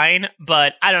fine,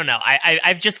 but I don't know.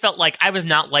 I've just felt like I was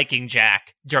not liking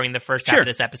Jack during the first half of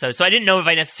this episode. So I didn't know if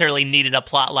I necessarily needed a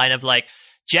plot line of like,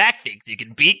 Jack thinks he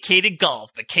can beat Kate at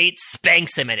golf, but Kate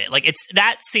spanks him in it. Like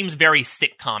that seems very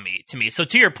sitcom-y to me. So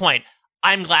to your point,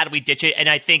 I'm glad we ditch it, and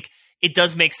I think it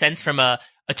does make sense from a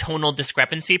tonal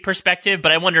discrepancy perspective,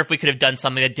 but I wonder if we could have done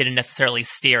something that didn't necessarily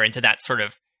steer into that sort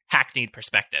of hackneyed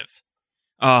perspective.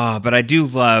 Oh, but I do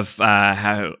love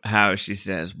how she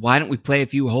says, "Why don't we play a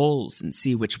few holes and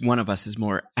see which one of us is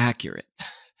more accurate?"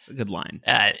 A good line.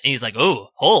 And he's like, "Oh,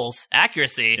 holes,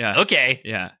 accuracy. Yeah. Okay,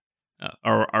 yeah.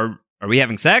 Are we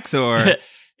having sex, or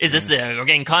is this we're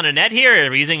getting caught in a net here? Are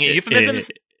we using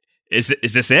euphemisms? Is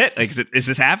this it? Like, is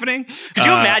this happening? Could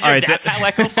you imagine right, that's how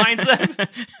Echo finds them?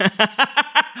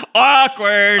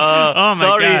 Awkward. Oh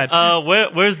my God.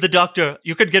 Where's the doctor?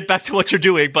 You could get back to what you're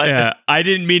doing, but yeah, I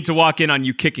didn't mean to walk in on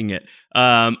you kicking it.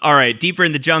 All right, deeper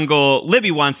in the jungle,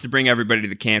 Libby wants to bring everybody to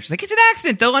the camp. She's like, it's an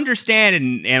accident. They'll understand.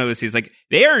 And Ana Lucia's like,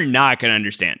 they are not going to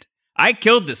understand. I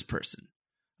killed this person.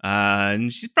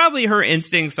 And she's probably, her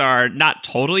instincts are not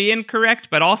totally incorrect,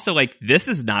 but also like, this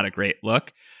is not a great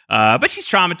look. But she's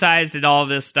traumatized and all of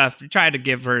this stuff. You try to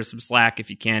give her some slack if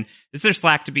you can. Is there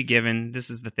slack to be given? This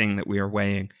is the thing that we are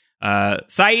weighing.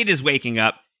 Saeed is waking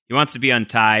up. He wants to be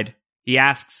untied. He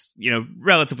asks,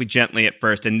 relatively gently at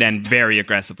first and then very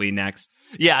aggressively next.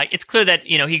 Yeah, it's clear that,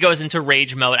 he goes into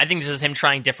rage mode. I think this is him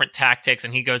trying different tactics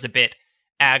and he goes a bit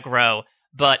aggro.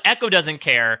 But Echo doesn't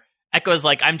care. Echo's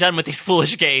like, I'm done with these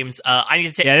foolish games. I need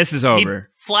to take... Yeah, this is over.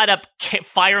 He flat up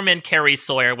fireman Carrie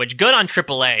Sawyer, which good on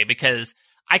AAA because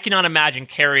I cannot imagine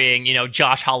carrying,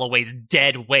 Josh Holloway's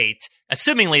dead weight,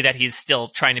 assumingly that he's still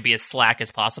trying to be as slack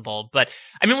as possible. But,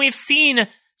 I mean, we've seen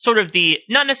sort of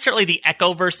not necessarily the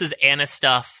Echo versus Anna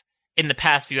stuff in the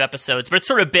past few episodes, but it's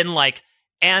sort of been like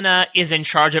Anna is in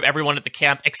charge of everyone at the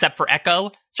camp except for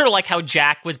Echo. Sort of like how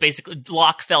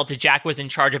Locke felt Jack was in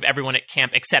charge of everyone at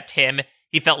camp except him.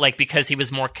 He felt like because he was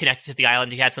more connected to the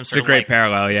island, he had some sort of great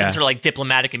parallel, yeah. Some sort of like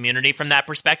diplomatic immunity from that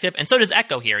perspective. And so does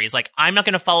Echo here. He's like, I'm not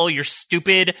going to follow your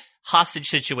stupid hostage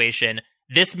situation.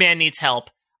 This man needs help.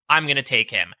 I'm going to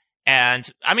take him. And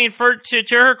I mean, to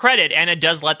her credit, Anna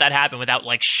does let that happen without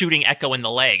like shooting Echo in the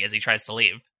leg as he tries to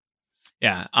leave.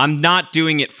 Yeah, I'm not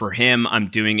doing it for him. I'm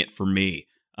doing it for me.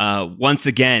 Once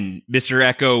again, Mr.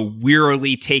 Echo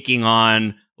wearily taking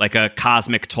on like a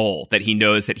cosmic toll that he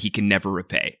knows that he can never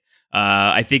repay.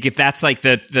 I think if that's like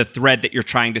the thread that you're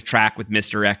trying to track with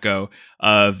Mr. Echo,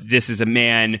 of this is a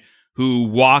man who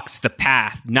walks the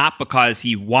path, not because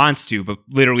he wants to, but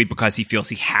literally because he feels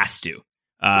he has to.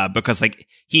 Because like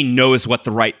he knows what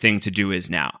the right thing to do is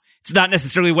now. It's not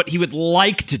necessarily what he would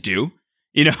like to do.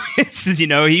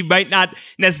 He might not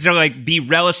necessarily like be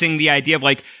relishing the idea of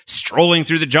like strolling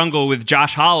through the jungle with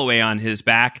Josh Holloway on his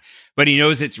back, but he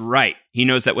knows it's right. He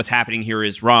knows that what's happening here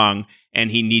is wrong, and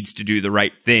he needs to do the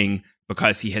right thing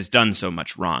because he has done so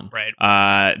much wrong. Right.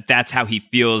 That's how he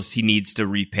feels he needs to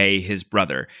repay his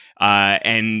brother.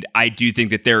 And I do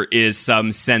think that there is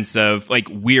some sense of like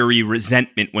weary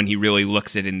resentment when he really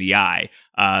looks it in the eye.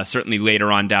 Certainly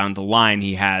later on down the line,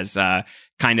 he has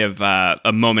kind of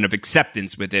a moment of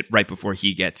acceptance with it right before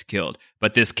he gets killed.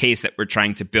 But this case that we're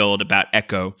trying to build about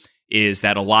Echo is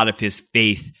that a lot of his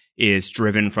faith is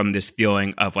driven from this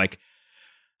feeling of like,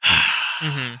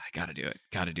 I gotta do it.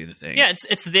 Gotta do the thing. Yeah,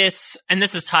 it's this, and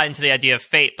this is tied into the idea of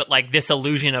fate, but like this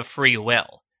illusion of free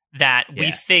will, that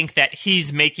we think that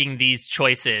he's making these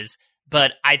choices,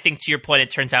 but I think to your point, it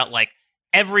turns out like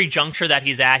every juncture that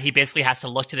he's at, he basically has to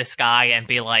look to the sky and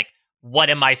be like,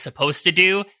 what am I supposed to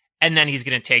do? And then he's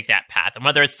going to take that path. And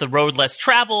whether it's the road less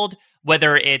traveled,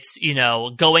 whether it's,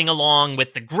 going along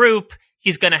with the group,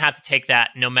 he's going to have to take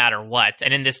that no matter what.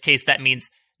 And in this case, that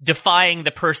means defying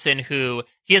the person who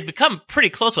he has become pretty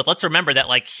close with. Let's remember that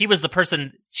like she was the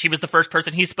first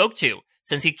person he spoke to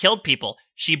since he killed people.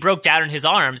 She broke down in his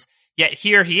arms, yet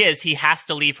here he is. He has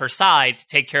to leave her side to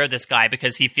take care of this guy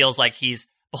because he feels like he's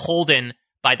beholden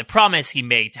by the promise he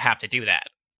made to have to do that.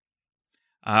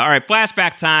 All right,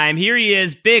 flashback time. Here he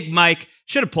is, Big Mike.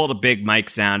 Should have pulled a Big Mike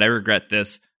sound. I regret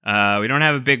this. We don't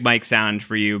have a Big Mike sound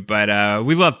for you, but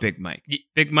we love Big Mike.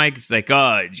 Big Mike's like,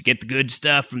 oh, did you get the good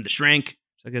stuff from the shrink?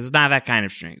 It's like, it's not that kind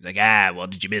of shrink. It's like, well,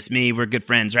 did you miss me? We're good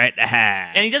friends, right?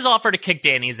 Aha. And he does offer to kick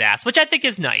Danny's ass, which I think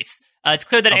is nice. It's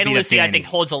clear that Ana Lucia, I think,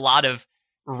 holds a lot of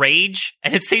rage,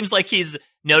 and it seems like he's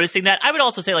noticing that. I would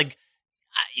also say, like,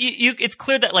 it's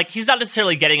clear that, like, he's not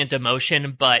necessarily getting a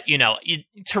demotion, but,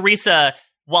 Teresa,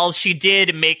 while she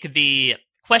did make the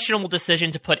questionable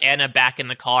decision to put Anna back in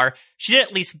the car, she did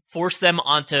at least force them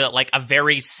onto, like, a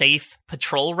very safe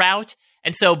patrol route.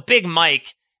 And so Big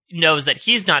Mike knows that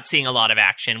he's not seeing a lot of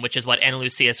action, which is what Ana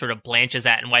Lucia sort of blanches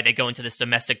at and why they go into this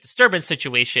domestic disturbance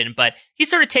situation. But he's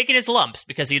sort of taking his lumps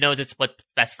because he knows it's what's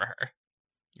best for her.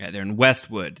 Yeah, they're in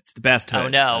Westwood. It's the best hood. Oh,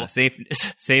 no. Safe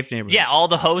neighborhood. Yeah, all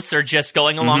the hosts are just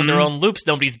going along their own loops.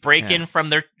 Nobody's breaking from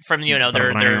their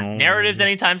narratives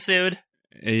anytime soon.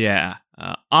 Yeah.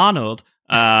 Arnold.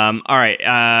 All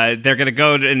right. They're going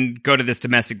to go to this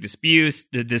domestic dispute.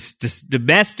 This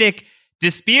domestic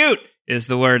dispute is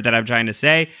the word that I'm trying to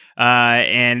say.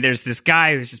 And there's this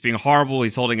guy who's just being horrible.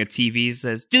 He's holding a TV. He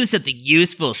says, "Do something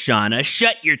useful, Shauna.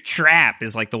 Shut your trap,"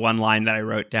 is like the one line that I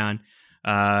wrote down.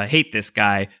 Hate this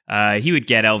guy. He would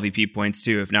get LVP points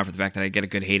too, if not for the fact that I get a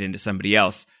good hate into somebody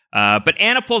else. But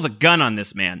Anna pulls a gun on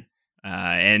this man.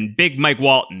 And Big Mike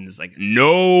Walton is like,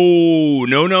 no.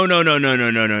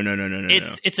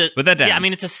 It's a put that down. Yeah, I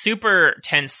mean, it's a super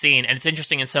tense scene, and it's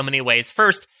interesting in so many ways.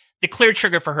 First, the clear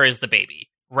trigger for her is the baby,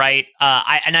 right?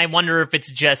 I wonder if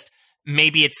it's just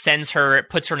maybe it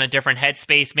puts her in a different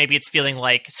headspace. Maybe it's feeling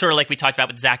like sort of like we talked about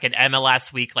with Zach and Emma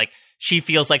last week. Like she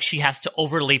feels like she has to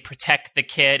overly protect the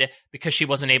kid because she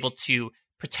wasn't able to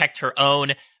protect her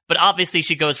own. But obviously,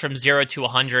 she goes from 0 to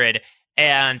 100.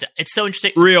 And it's so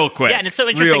interesting. Real quick. Yeah, and it's so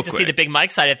interesting to see the Big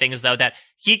Mike side of things, though, that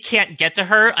he can't get to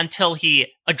her until he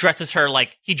addresses her,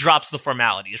 like, he drops the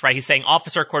formalities, right? He's saying,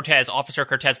 Officer Cortez.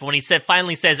 But when he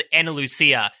finally says Ana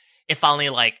Lucia, it finally,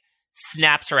 like,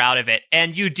 snaps her out of it.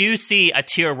 And you do see a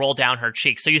tear roll down her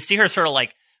cheek. So you see her sort of,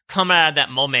 like, come out of that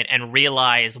moment and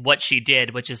realize what she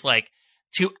did, which is, like,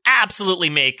 to absolutely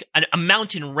make a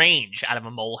mountain range out of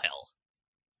a molehill.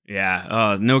 Yeah.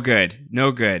 Oh, no good.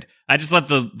 I just love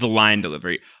the line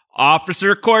delivery.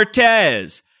 Officer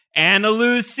Cortez, Ana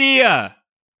Lucia,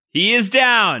 he is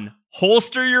down.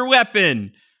 Holster your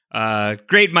weapon.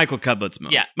 Great Michael Cudlitz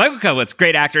moment. Yeah. Michael Cudlitz,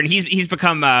 great actor, and he's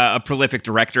become a prolific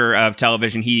director of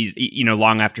television. He's,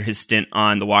 long after his stint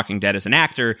on The Walking Dead as an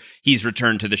actor, he's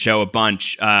returned to the show a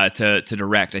bunch to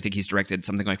direct. I think he's directed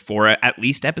something like 4 at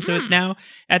least episodes now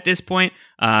at this point.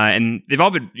 And they've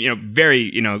all been,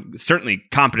 very, certainly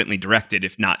competently directed,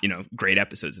 if not, great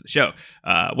episodes of the show.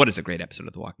 What is a great episode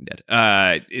of The Walking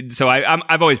Dead? So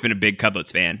I've always been a big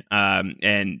Cudlitz fan,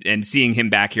 and seeing him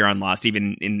back here on Lost,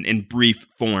 even in brief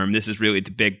form. This is really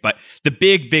the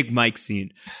big Mike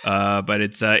scene. But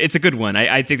it's a good one.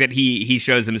 I think that he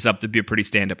shows himself to be a pretty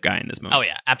stand-up guy in this moment. Oh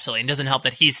yeah, absolutely. And it doesn't help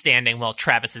that he's standing while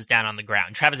Travis is down on the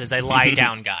ground. Travis is a lie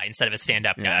down guy instead of a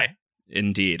stand-up guy.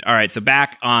 Indeed. All right, so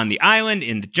back on the island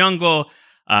in the jungle,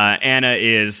 Anna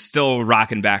is still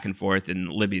rocking back and forth, and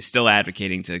Libby's still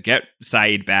advocating to get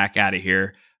Saeed back out of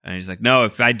here. And he's like, no,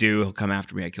 if I do, he'll come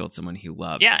after me. I killed someone he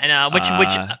loved. Yeah, and which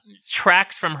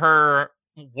tracks from her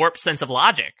warped sense of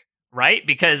logic, right?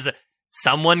 Because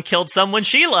someone killed someone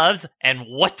she loves, and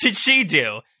what did she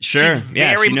do? Sure,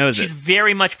 she knows she's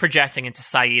very much projecting into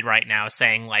Saeed right now,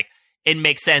 saying, like, it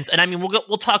makes sense. And I mean,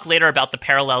 we'll talk later about the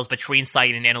parallels between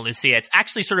Saeed and Ana Lucia. It's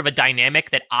actually sort of a dynamic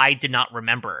that I did not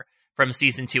remember from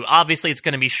season 2. Obviously, it's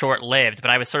going to be short-lived, but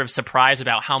I was sort of surprised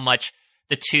about how much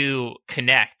the two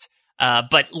connect.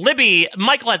 But Libby,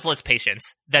 Michael has less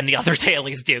patience than the other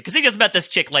dailies do, because he just met this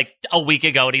chick like a week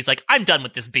ago, and he's like, I'm done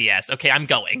with this BS. Okay, I'm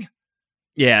going.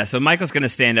 Yeah, so Michael's going to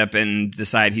stand up and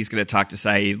decide he's going to talk to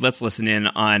Saeed. Let's listen in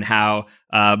on how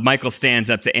Michael stands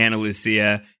up to Ana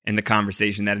Lucia and the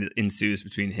conversation that ensues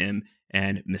between him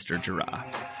and Mr. Jarrah.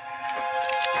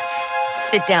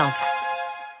 Sit down.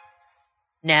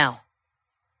 Now.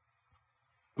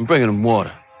 I'm bringing him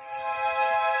water.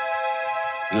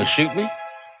 You gonna shoot me?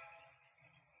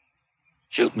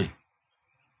 Shoot me.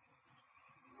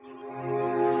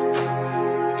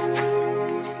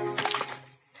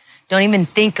 Don't even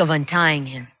think of untying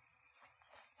him.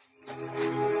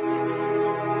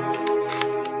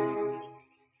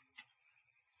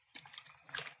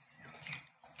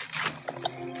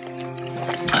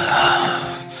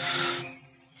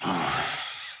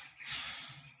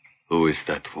 Who is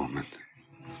that woman?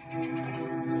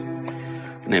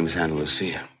 Her name is Ana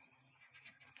Lucia.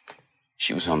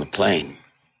 She was on the plane.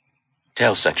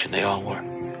 Tail section, they all were.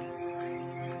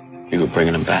 We were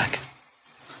bringing him back.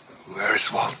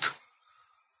 Where's Walt?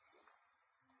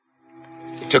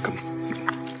 They took him.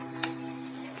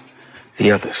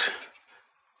 The others.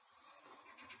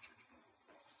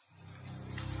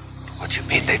 What do you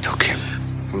mean they took him?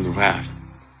 From the raft.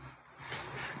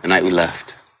 The night we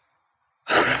left.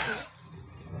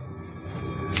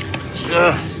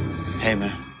 Hey,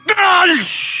 man.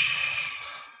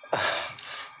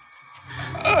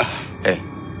 Hey,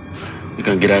 you're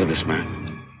gonna get out of this, man.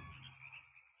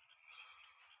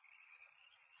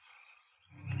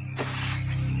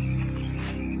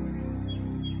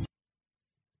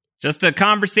 Just a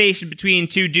conversation between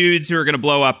two dudes who are going to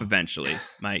blow up eventually,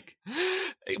 Mike.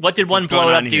 What did one blow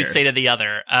up dude say to the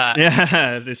other?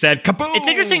 Yeah, they said kaboom! It's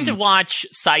interesting to watch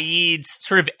Saeed's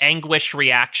sort of anguished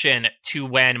reaction to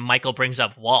when Michael brings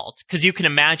up Walt, because you can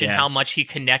imagine how much he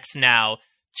connects now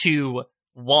to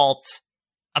Walt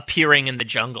appearing in the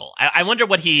jungle. I wonder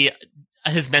what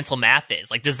his mental math is.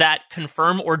 Like, does that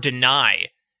confirm or deny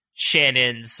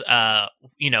Shannon's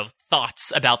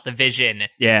thoughts about the vision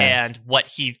and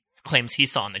what he claims he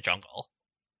saw in the jungle?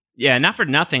 Yeah, not for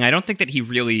nothing. I don't think that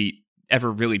he ever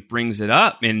really brings it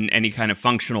up in any kind of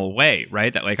functional way,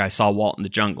 right? That, like, I saw Walt in the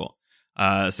jungle.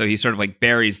 So he sort of like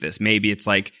buries this. Maybe it's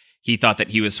like he thought that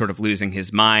he was sort of losing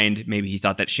his mind. Maybe he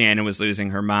thought that Shannon was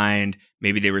losing her mind.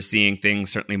 Maybe they were seeing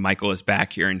things. Certainly Michael is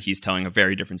back here and he's telling a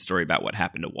very different story about what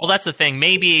happened to Walt. Well, that's the thing.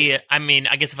 Maybe,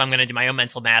 I guess if I'm going to do my own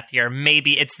mental math here,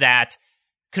 maybe it's that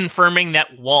confirming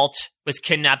that Walt was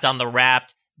kidnapped on the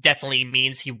raft definitely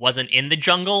means he wasn't in the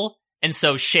jungle. And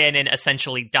so Shannon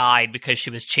essentially died because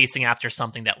she was chasing after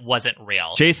something that wasn't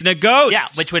real. Chasing a ghost! Yeah,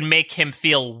 which would make him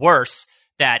feel worse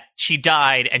that she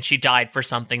died, and she died for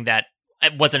something that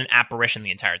wasn't an apparition the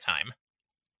entire time.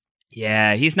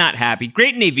 Yeah, he's not happy.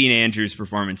 Great Naveen Andrews'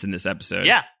 performance in this episode.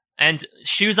 Yeah, and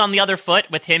shoes on the other foot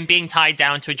with him being tied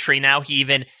down to a tree now. He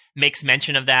even makes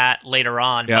mention of that later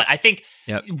on. Yep. But I think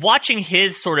watching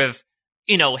his sort of,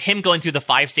 him going through the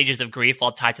 5 stages of grief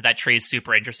while tied to that tree is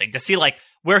super interesting. To see, like,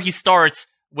 where he starts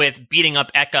with beating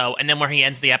up Echo, and then where he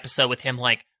ends the episode with him,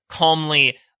 like,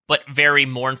 calmly but very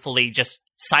mournfully just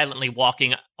silently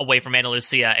walking away from Ana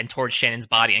Lucia and towards Shannon's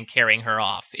body and carrying her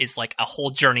off is, like, a whole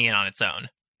journey in on its own.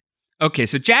 Okay,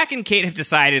 so Jack and Kate have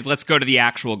decided, let's go to the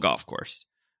actual golf course.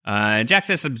 Jack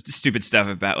says some stupid stuff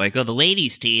about like, oh, the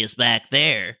ladies' tea is back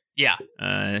there. Yeah.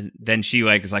 Then she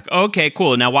like is like, oh, okay,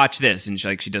 cool. Now watch this, and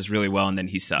she does really well, and then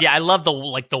he sucks. Yeah, I love the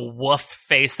woof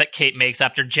face that Kate makes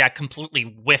after Jack completely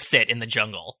whiffs it in the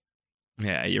jungle.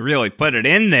 Yeah, you really put it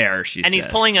in there, she says. And he's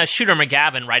pulling a Shooter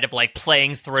McGavin, right, of like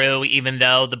playing through, even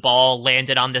though the ball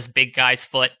landed on this big guy's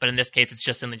foot, but in this case, it's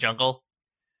just in the jungle.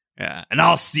 Yeah, and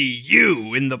I'll see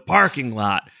you in the parking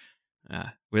lot.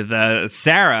 With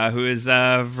Sarah, who is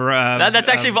that's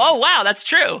actually oh wow, that's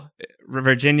true.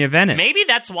 Virginia Venom. Maybe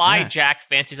that's why Jack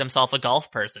fancies himself a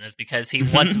golf person, is because he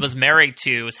once was married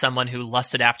to someone who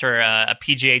lusted after a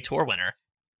PGA Tour winner.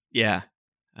 Yeah,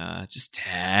 just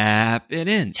tap it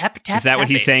in. Tap. Is that what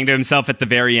he's saying to himself at the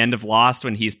very end of Lost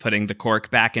when he's putting the cork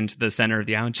back into the center of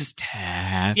the island? Just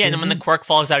tap. Yeah, and then when the cork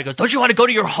falls out, he goes, "Don't you want to go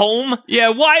to your home?" Yeah,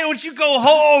 why don't you go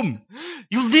home?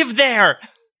 You live there.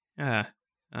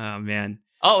 Oh man.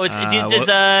 Oh,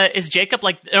 is Jacob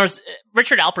like, or is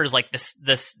Richard Alpers like this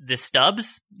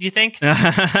Stubbs, do you think? Or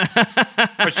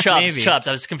Chubbs? Maybe. Chubbs.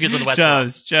 I was confused with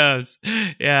Westworld. Chubbs.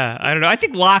 Yeah, I don't know. I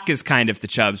think Locke is kind of the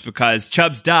Chubbs because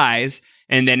Chubbs dies,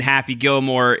 and then Happy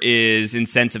Gilmore is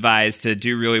incentivized to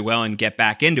do really well and get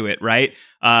back into it, right?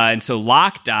 And so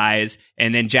Locke dies,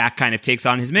 and then Jack kind of takes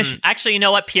on his mission. Actually, you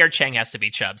know what? Pierre Chang has to be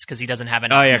Chubbs because he doesn't have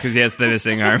an army. Oh, yeah, because he has the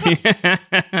missing army.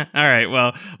 All right,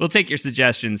 well, we'll take your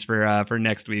suggestions for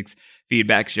next week's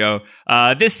feedback show.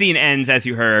 This scene ends, as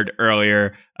you heard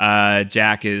earlier.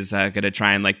 Jack is going to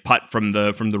try and like putt from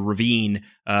the ravine,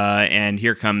 and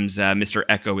here comes Mr.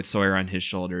 Echo with Sawyer on his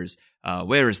shoulders.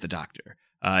 Where is the doctor?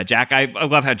 Jack, I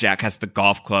love how Jack has the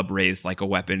golf club raised like a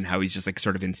weapon, how he's just like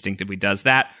sort of instinctively does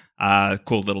that.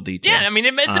 Cool little detail. Yeah, I mean,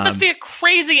 it must be a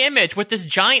crazy image with this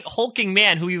giant hulking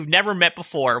man who you've never met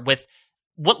before with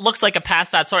what looks like a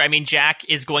passed out Sawyer. I mean, Jack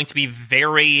is going to be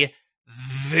very,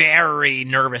 very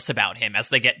nervous about him as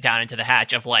they get down into the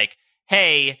hatch of like,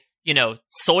 hey, you know,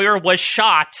 Sawyer was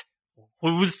shot.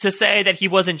 Who's to say that he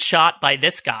wasn't shot by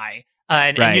this guy?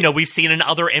 And, you know, we've seen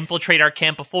another infiltrate our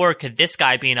camp before. Could this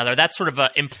guy be another? That's sort of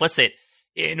implicit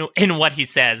in what he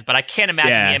says. But I can't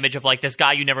imagine the image of like this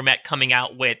guy you never met coming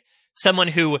out with someone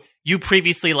who you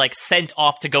previously like sent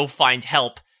off to go find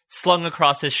help, slung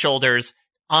across his shoulders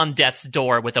on death's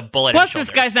door with a bullet. Plus,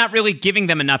 this guy's not really giving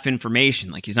them enough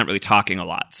information. Like he's not really talking a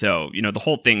lot. So you know, the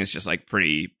whole thing is just like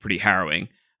pretty harrowing.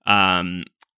 All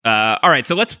right,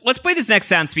 so let's play this next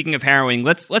sound. Speaking of harrowing,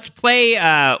 let's play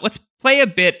a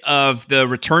bit of the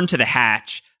return to the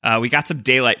hatch. We got some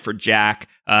daylight for Jack.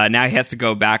 Now he has to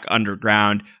go back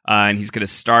underground, and he's going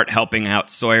to start helping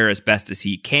out Sawyer as best as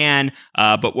he can.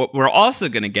 But what we're also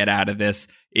going to get out of this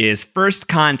is first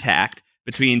contact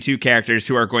between two characters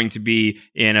who are going to be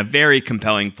in a very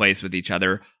compelling place with each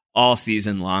other all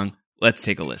season long. Let's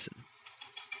take a listen.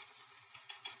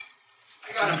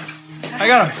 I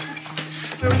got him.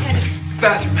 Where are we headed?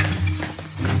 Bathroom.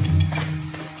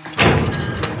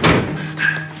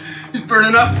 He's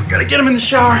burning up. We gotta get him in the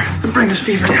shower and bring his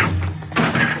fever down.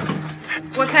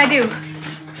 What can I do?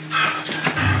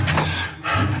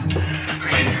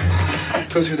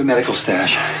 Go through the medical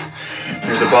stash.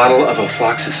 There's a bottle of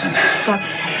ofloxacin.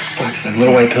 Ofloxacin,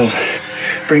 little white pills.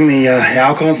 Bring the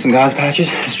alcohol and some gauze patches.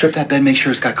 Strip that bed, make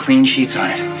sure it's got clean sheets on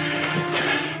it.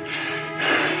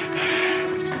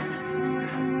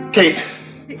 Kate.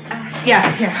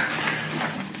 Yeah, here.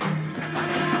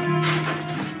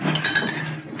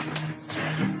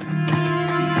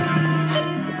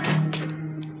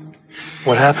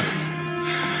 What happened?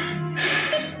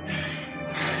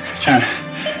 John,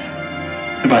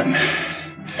 the button.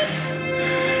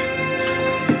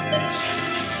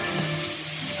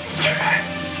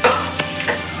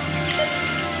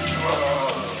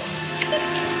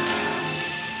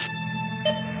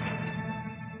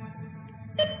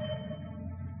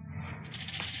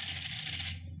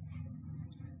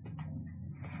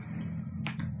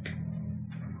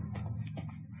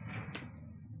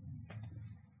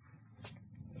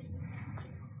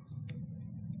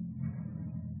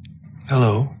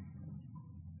 Hello.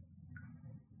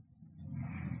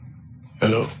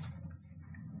 Hello.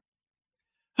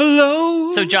 Hello.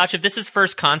 So, Josh, if this is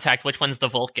first contact, which one's the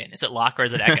Vulcan? Is it Locke or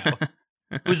is it Echo?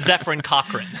 Who's Zephyrin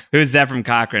Cochrane? Who's Zephyrin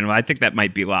Cochrane? Well, I think that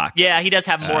might be Locke. Yeah, he does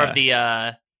have more of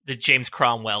the James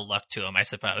Cromwell look to him, I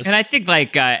suppose. And I think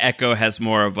like Echo has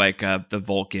more of like the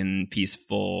Vulcan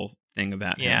peaceful thing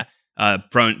about him.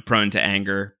 Prone to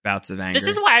anger, bouts of anger. This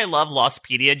is why I love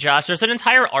Lostpedia, Josh. There's an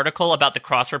entire article about the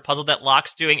crossword puzzle that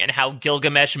Locke's doing and how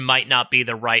Gilgamesh might not be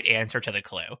the right answer to the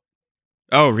clue.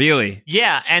 Oh, really?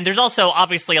 Yeah, and there's also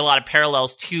obviously a lot of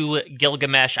parallels to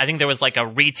Gilgamesh. I think there was like a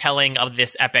retelling of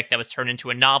this epic that was turned into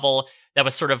a novel that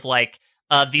was sort of like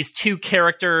these two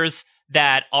characters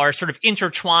that are sort of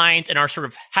intertwined and are sort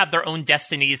of have their own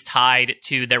destinies tied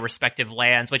to their respective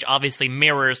lands, which obviously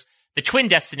mirrors the twin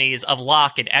destinies of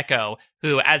Locke and Echo,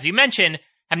 who, as you mentioned,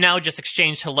 have now just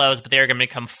exchanged hellos, but they're going to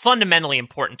become fundamentally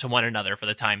important to one another for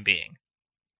the time being.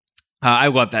 I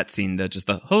love that scene, though. Just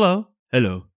the hello.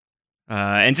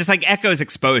 And just like Echo's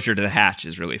exposure to the hatch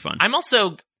is really fun. I'm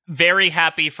also very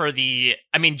happy for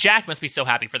Jack must be so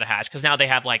happy for the hatch, because now they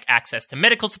have like access to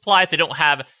medical supplies.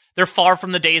 They're far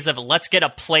from the days of let's get a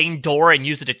plain door and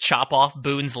use it to chop off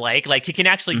Boone's leg. Like, he can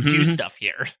actually do stuff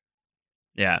here.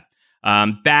 Yeah.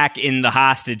 Back in the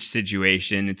hostage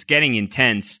situation, it's getting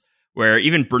intense, where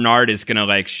even Bernard is going to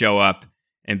like show up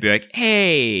and be like,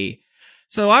 hey,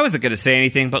 so I wasn't going to say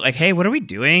anything, but like, hey, what are we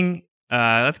doing?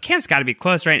 The camp's got to be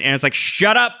close, right? And it's like,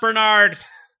 shut up, Bernard.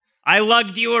 I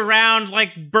lugged you around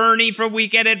like Bernie from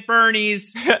Weekend at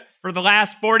Bernie's for the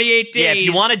last 48 days. Yeah, if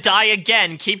you want to die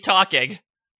again, keep talking.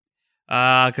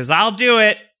 Because I'll do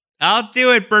it.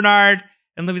 Bernard.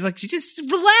 And Libby's like, just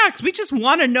relax. We just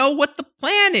want to know what the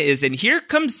plan is. And here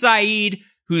comes Saeed,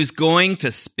 who's going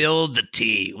to spill the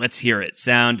tea. Let's hear it.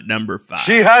 Sound number 5.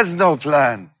 She has no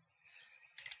plan.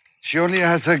 She only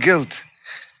has her guilt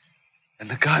and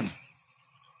the gun.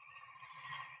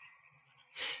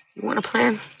 You want a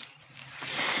plan?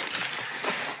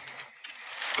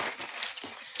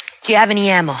 Do you have any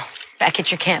ammo back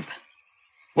at your camp?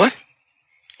 What?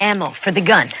 Ammo for the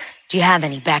gun. Do you have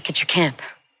any back at your camp?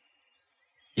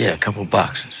 Yeah, a couple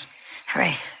boxes. All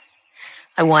right.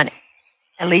 I want it.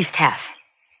 At least half.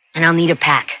 And I'll need a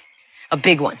pack. A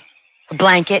big one. A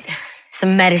blanket,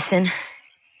 some medicine,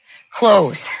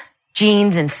 clothes,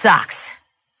 jeans, and socks.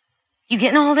 You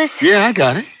getting all this? Yeah, I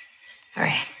got it. All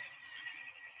right.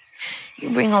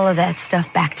 You bring all of that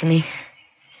stuff back to me,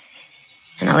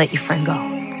 and I'll let your friend go.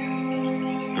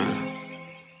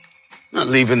 Not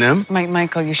leaving them.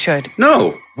 Michael, you should.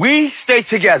 No, we stay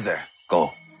together.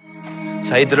 Go.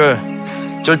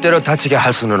 사이들을 절대로 다치게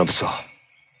할 수는 없어.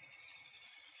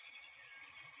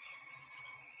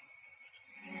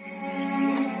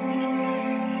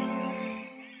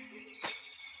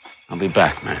 I'll be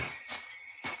back, man.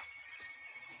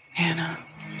 Anna,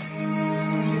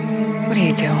 what are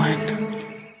you doing?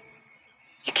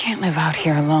 You can't live out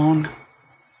here alone.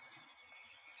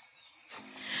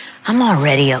 I'm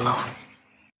already alone.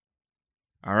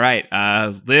 All right.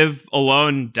 Live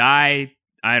alone, die.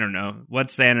 I don't know.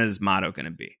 What's Anna's motto going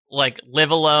to be? Like, live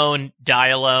alone, die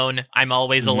alone, I'm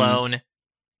always alone,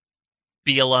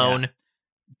 be alone. Yeah.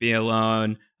 Be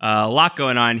alone. A lot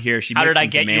going on here. How did I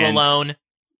get you alone?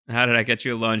 How did I get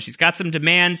you alone? She's got some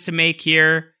demands to make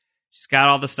here. She's got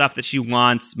all the stuff that she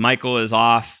wants. Michael is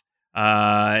off.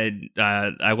 I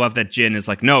love that Jin is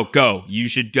like, no, go. You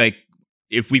should, like,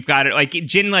 if we've got it, like,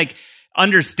 Jin, like,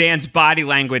 understands body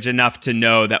language enough to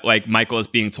know that, like, Michael is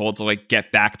being told to, like,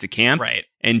 get back to camp. Right.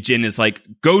 And Jin is like,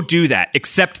 go do that.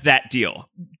 Accept that deal.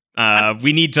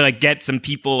 We need to, like, get some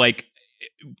people, like,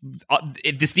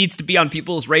 this needs to be on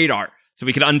people's radar so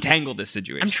we can untangle this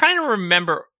situation. I'm trying to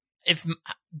remember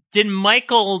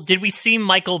did we see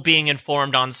Michael being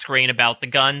informed on screen about the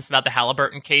guns, about the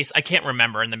Halliburton case? I can't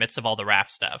remember in the midst of all the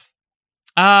Raft stuff.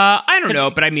 I don't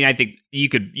know, but I mean, I think you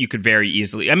could very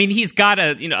easily. I mean, he's got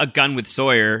a gun with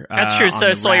Sawyer. That's true.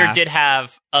 So Sawyer raft. did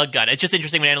have a gun. It's just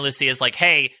interesting when Ana Lucia is like,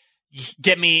 "Hey,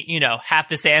 get me, half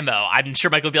this ammo." I'm sure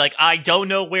Michael would be like, "I don't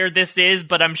know where this is,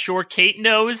 but I'm sure Kate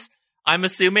knows." I'm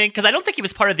assuming, because I don't think he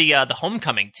was part of the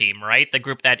homecoming team, right? The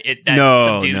group that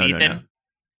subdued Ethan.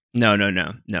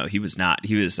 No, he was not.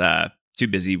 He was too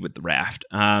busy with the raft.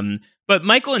 But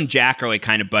Michael and Jack are like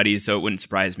kind of buddies, so it wouldn't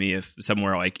surprise me if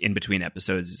somewhere like in between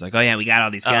episodes, it's like, oh yeah, we got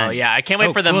all these guys. Oh yeah, I can't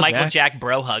wait for the cool, Michael Jack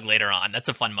bro hug later on. That's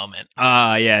a fun moment.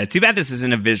 Yeah. Too bad this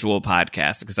isn't a visual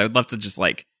podcast because I would love to just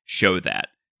like show that.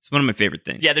 It's one of my favorite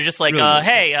things. Yeah, they're just like, really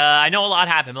hey, I know a lot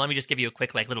happened, but let me just give you a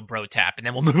quick like little bro tap, and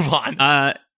then we'll move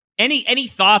on. Any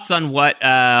thoughts on what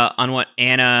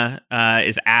Anna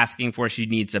is asking for? She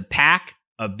needs a pack,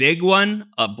 a big one,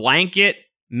 a blanket,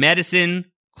 medicine,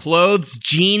 clothes,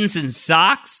 jeans, and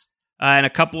socks, and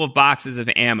a couple of boxes of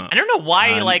ammo. I don't know why,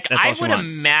 I would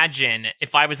wants. imagine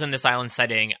if I was in this island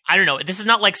setting, I don't know, this is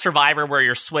not like Survivor where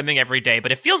you're swimming every day,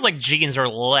 but it feels like jeans are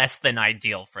less than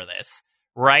ideal for this,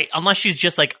 right? Unless she's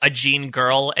just like a jean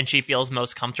girl and she feels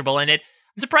most comfortable in it.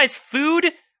 I'm surprised food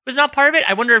was not part of it.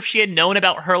 I wonder if she had known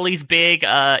about Hurley's big,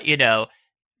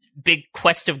 big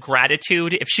quest of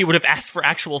gratitude, if she would have asked for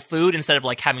actual food instead of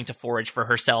like having to forage for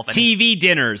herself. And TV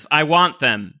dinners, I want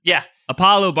them. Yeah.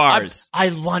 Apollo bars.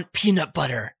 I want peanut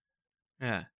butter.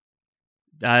 Yeah.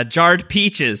 Jarred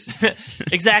peaches.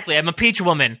 Exactly. I'm a peach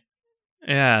woman.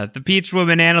 Yeah, the peach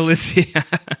woman, Ana Lucia.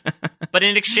 But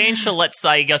in exchange, she'll let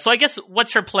Sayid go. So I guess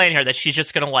what's her plan here? That she's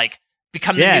just going to like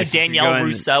become the new Danielle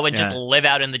Rousseau and just live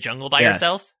out in the jungle by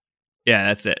herself? Yeah,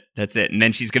 that's it. And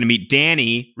then she's going to meet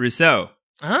Danny Rousseau.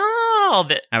 Oh,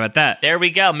 how about that? There we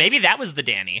go. Maybe that was the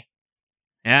Danny.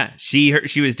 Yeah, she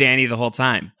was Danny the whole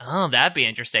time. Oh, that'd be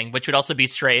interesting. Which would also be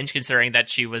strange considering that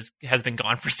she has been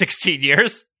gone for 16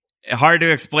 years. Hard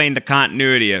to explain the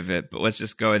continuity of it, but let's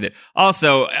just go with it.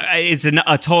 Also, it's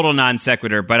a total non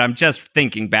sequitur, but I'm just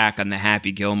thinking back on the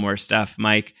Happy Gilmore stuff,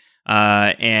 Mike,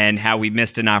 and how we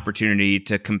missed an opportunity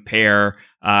to compare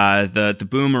the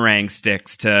boomerang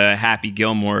sticks to Happy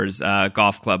Gilmore's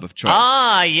golf club of choice.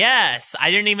 Ah, yes. I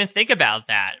didn't even think about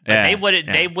that. But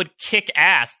they would kick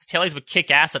ass. The Tailies would kick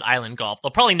ass at Island Golf.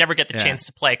 They'll probably never get the chance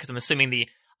to play because I'm assuming the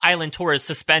Island Tour is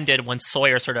suspended when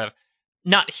Sawyer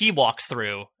he walks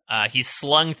through. He's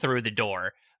slung through the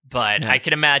door. But I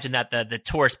can imagine that the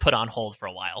tour's put on hold for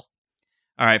a while.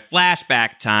 All right,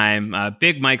 flashback time.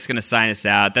 Big Mike's going to sign us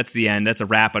out. That's the end. That's a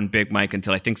wrap on Big Mike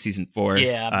until I think season 4.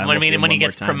 Yeah, when he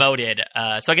gets promoted.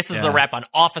 So I guess this is a wrap on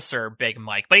Officer Big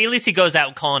Mike. But at least he goes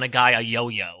out calling a guy a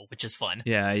yo-yo, which is fun.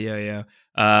 Yeah, yo-yo.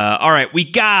 All right, we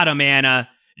got him, Anna.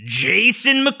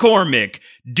 Jason McCormick.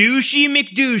 Douchey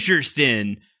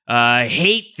McDoucherston.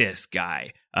 Hate this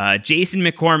guy. Jason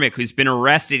McCormick, who's been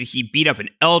arrested. He beat up an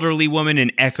elderly woman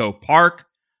in Echo Park.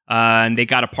 And they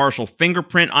got a partial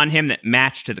fingerprint on him that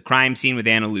matched to the crime scene with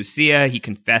Ana Lucia. He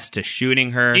confessed to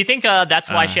shooting her. Do you think that's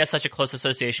why she has such a close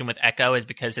association with Echo, is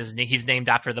because he's named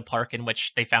after the park in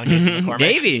which they found Jason McCormick?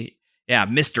 Maybe. Yeah,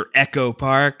 Mr. Echo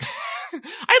Park.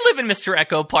 I live in Mr.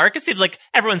 Echo Park. It seems like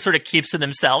everyone sort of keeps to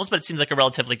themselves, but it seems like a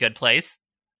relatively good place.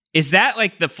 Is that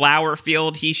like the flower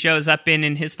field he shows up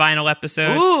in his final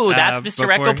episode? Ooh, that's Mr.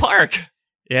 Echo Park.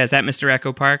 Yeah, is that Mr.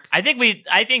 Echo Park? I think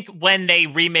when they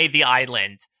remade the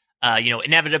island,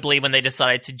 inevitably when they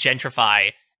decided to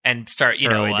gentrify and start,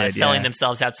 selling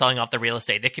themselves out, selling off the real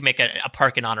estate, they can make a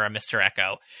park in honor of Mr.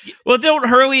 Echo. Well, don't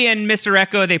Hurley and Mr.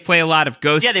 Echo, they play a lot of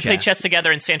ghost Yeah, they play chess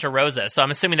together in Santa Rosa. So I'm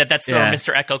assuming that's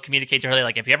Mr. Echo communicated to Hurley,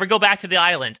 like, if you ever go back to the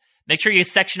island, make sure you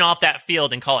section off that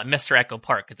field and call it Mr. Echo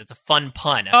Park, because it's a fun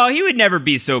pun. Oh, he would never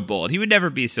be so bold. He would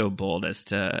never be so bold as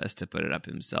to put it up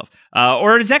himself.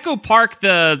 Or is Echo Park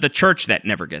the church that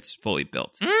never gets fully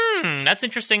built? That's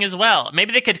interesting as well.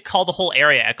 Maybe they could call the whole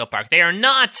area Echo Park. They are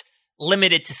not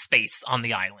limited to space on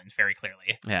the island, very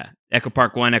clearly. Yeah. Echo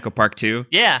Park 1, Echo Park 2.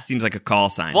 Yeah. Seems like a call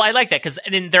sign. Well, I like that, because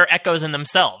then they're echoes in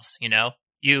themselves, Echo.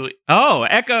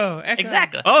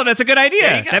 Exactly. Oh, that's a good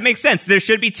idea. That makes sense. There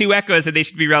should be two echoes and they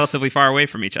should be relatively far away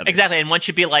from each other. Exactly, and one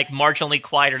should be like marginally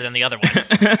quieter than the other one.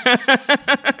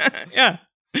 Yeah.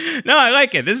 No, I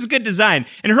like it. This is good design.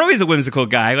 And Hurley's a whimsical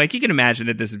guy. Like, you can imagine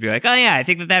that this would be like, oh yeah, I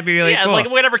think that'd be really cool. Yeah, like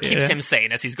whatever keeps him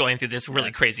sane as he's going through this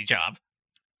really crazy job.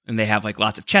 And they have like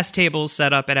lots of chess tables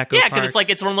set up at Echo Park. Yeah, because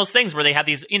it's one of those things where they have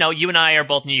these, you and I are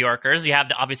both New Yorkers. You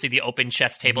have obviously the open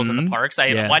chess tables in the parks.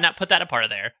 Why not put that a part of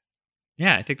there?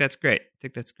 Yeah, I think that's great.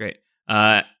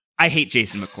 I hate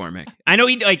Jason McCormick. I know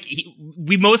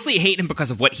we mostly hate him because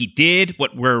of what he did,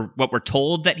 what we're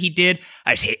told that he did.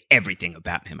 I just hate everything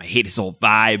about him. I hate his whole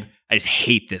vibe. I just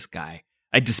hate this guy.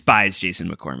 I despise Jason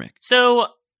McCormick. So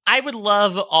I would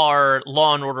love our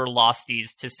Law and Order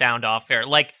Losties to sound off here.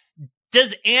 Like,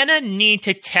 does Anna need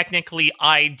to technically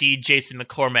ID Jason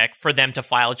McCormick for them to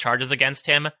file charges against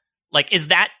him? Like, is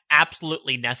that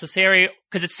absolutely necessary?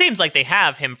 Because it seems like they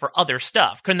have him for other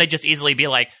stuff. Couldn't they just easily be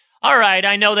like, all right,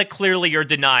 I know that clearly you're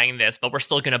denying this, but we're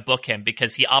still going to book him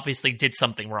because he obviously did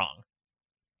something wrong?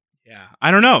 Yeah,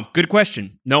 I don't know. Good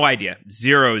question. No idea.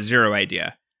 Zero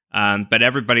idea. But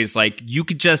everybody's like, you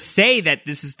could just say that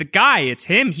this is the guy. It's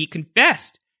him. He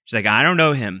confessed. She's like, I don't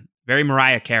know him. Very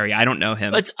Mariah Carey. I don't know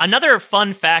him. It's another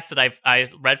fun fact that I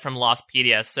read from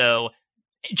Lostpedia. So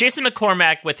Jason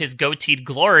McCormick, with his goateed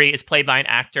glory, is played by an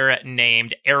actor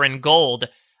named Aaron Gold.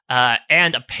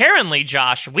 And apparently,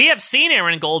 Josh, we have seen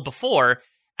Aaron Gold before.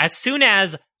 As soon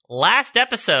as last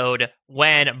episode,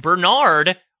 when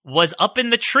Bernard was up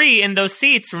in the tree in those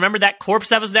seats, remember that corpse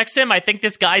that was next to him? I think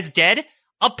this guy's dead.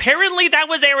 Apparently, that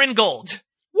was Aaron Gold.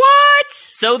 What?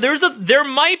 So there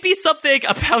might be something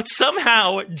about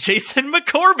somehow Jason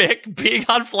McCormick being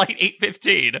on Flight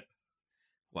 815.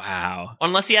 Wow.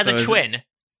 Unless he has a twin.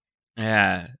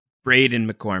 Yeah. Braden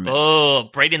McCormick. Oh,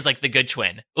 Braden's like the good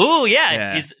twin. Oh,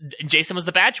 yeah. Jason was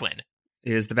the bad twin.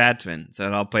 He was the bad twin, so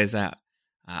it all plays out.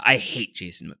 I hate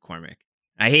Jason McCormick.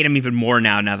 I hate him even more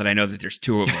now that I know that there's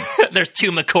two of them. There's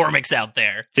two McCormicks out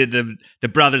there. The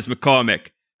brothers McCormick.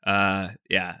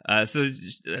 So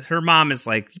her mom is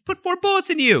like, "You put 4 bullets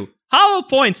in you. Hollow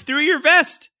points through your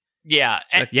vest." Yeah.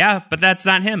 Yeah, but that's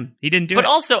not him. He didn't do it. But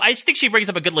also, I think she brings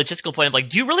up a good logistical point of like,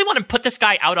 do you really want to put this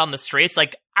guy out on the streets?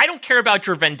 Like, I don't care about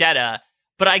your vendetta,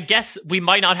 but I guess we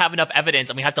might not have enough evidence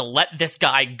and we have to let this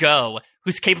guy go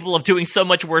who's capable of doing so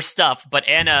much worse stuff. But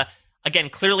Anna, again,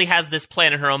 clearly has this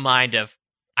plan in her own mind of,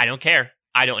 I don't care.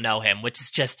 I don't know him, which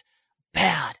is just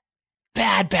bad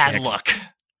look.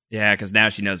 Yeah, because now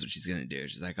she knows what she's going to do.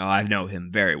 She's like, oh, I know him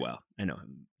very well. I know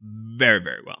him very,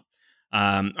 very well.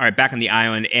 All right, back on the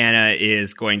island, Anna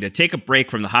is going to take a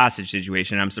break from the hostage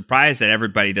situation. I'm surprised that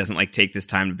everybody doesn't like take this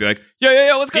time to be like,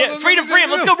 yeah, let's go. Yeah, freedom,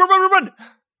 let's go, run.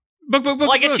 Book,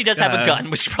 well, I guess she does have a gun,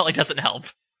 which probably doesn't help.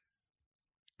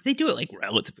 They do it like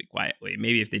relatively quietly.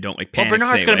 Maybe if they don't like panic. Well,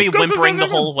 Bernard's going to be whimpering the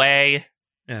whole way.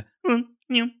 Yeah.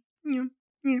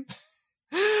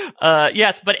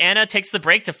 Yes, but Anna takes the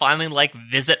break to finally like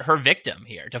visit her victim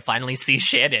here, to finally see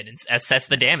Shannon and assess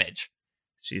the damage.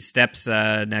 She steps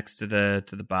next to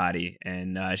the body,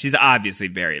 and she's obviously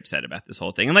very upset about this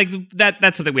whole thing. And like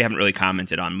that's something we haven't really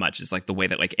commented on much, is like the way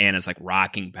that like Anna's like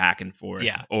rocking back and forth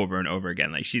over and over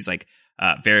again. Like she's like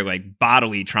very like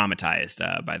bodily traumatized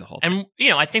by the whole thing.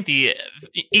 And I think the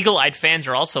eagle-eyed fans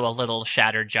are also a little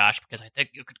shattered, Josh, because I think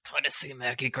you could kind of see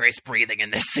Maggie Grace breathing in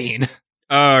this scene.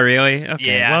 Oh, really?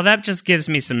 Okay. Yeah. Well, that just gives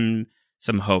me some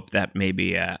hope that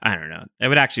maybe, I don't know. It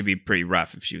would actually be pretty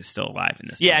rough if she was still alive in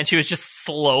this. Yeah, and she was just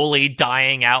slowly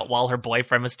dying out while her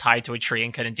boyfriend was tied to a tree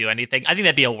and couldn't do anything. I think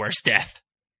that'd be a worse death.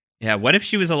 Yeah, what if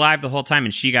she was alive the whole time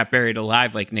and she got buried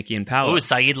alive like Nikki and Paolo? Ooh,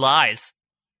 Saeed lies.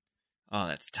 Oh,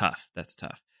 that's tough. Let's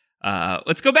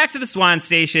go back to the Swan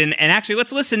Station, and actually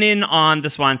let's listen in on the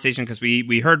Swan Station, because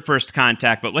we heard First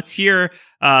Contact, but let's hear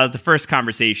the first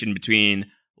conversation between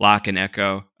Locke and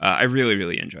Echo. I really,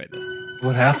 really enjoyed this.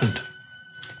 What happened?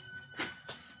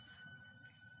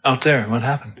 Out there, what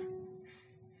happened?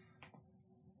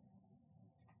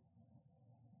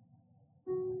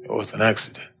 It was an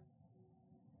accident.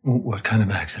 What kind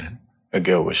of accident? A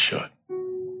girl was shot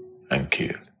and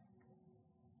killed.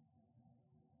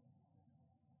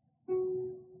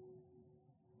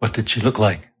 What did she look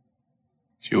like?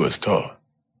 She was tall,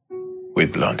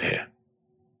 with blonde hair.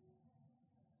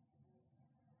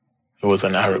 It was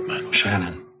an Arab man.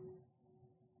 Shannon.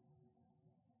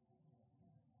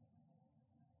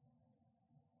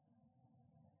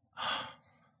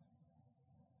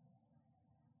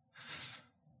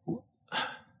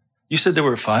 You said there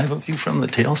were 5 of you from the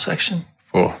tail section?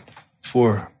 4.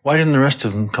 4. Why didn't the rest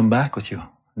of them come back with you?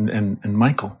 And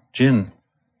Michael, Jin?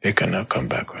 They cannot come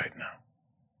back right now.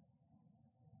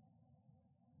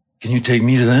 Can you take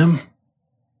me to them?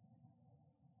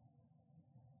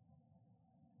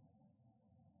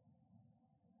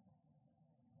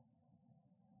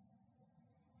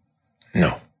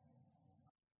 No.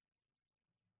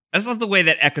 I just love the way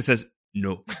that Echo says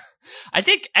no. I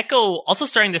think Echo also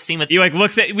starting the scene with he like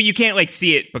looks at, you can't like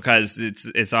see it because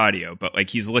it's audio, but like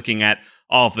he's looking at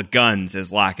all of the guns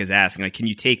as Locke is asking, like, can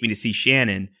you take me to see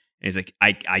Shannon? And he's like,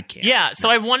 I can't. Yeah, so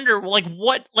I wonder, like,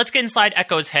 let's get inside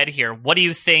Echo's head here. What do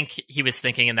you think he was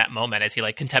thinking in that moment as he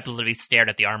like contemplatively stared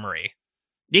at the armory?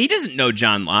 Yeah, he doesn't know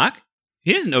John Locke.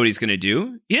 He doesn't know what he's going to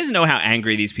do. He doesn't know how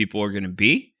angry these people are going to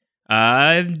be.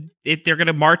 If they're going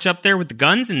to march up there with the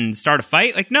guns and start a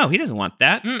fight, like, no, he doesn't want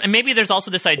that. And maybe there's also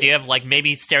this idea of, like,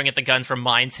 maybe staring at the guns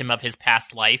reminds him of his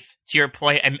past life. To your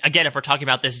point, and again, if we're talking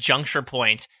about this juncture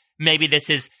point, maybe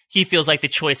he feels like the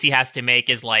choice he has to make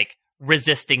is, like,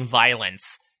 resisting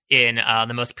violence in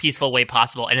the most peaceful way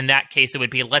possible. And in that case, it would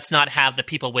be, let's not have the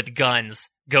people with guns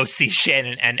go see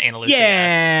Shannon and Ana Lucia.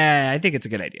 Yeah, I think it's a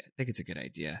good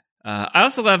idea. I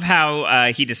also love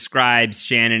how he describes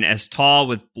Shannon as tall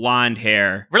with blonde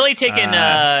hair. Really taking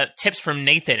tips from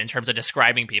Nathan in terms of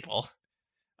describing people.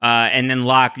 And then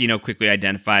Locke, quickly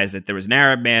identifies that there was an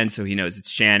Arab man, so he knows it's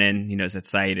Shannon. He knows that's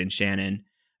Saeed and Shannon.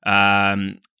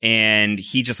 And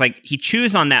he just he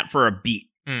chews on that for a beat.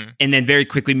 And then very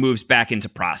quickly moves back into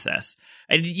process.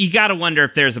 And you got to wonder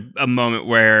if there's a moment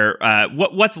where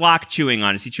what's Locke chewing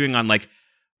on? Is he chewing on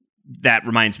that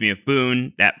reminds me of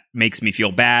Boone? That makes me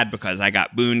feel bad because I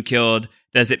got Boone killed.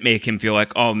 Does it make him feel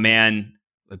like, oh man,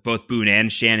 both Boone and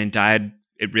Shannon died?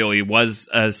 It really was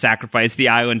a sacrifice the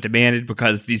island demanded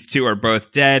because these two are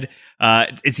both dead.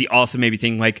 Is he also maybe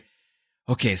thinking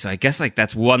okay, so I guess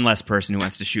that's one less person who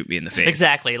wants to shoot me in the face.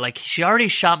 Exactly. She already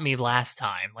shot me last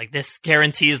time. This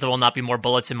guarantees there will not be more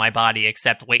bullets in my body,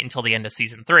 except wait until the end of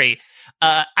season 3.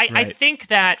 Right. I think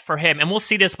that for him, and we'll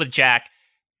see this with Jack,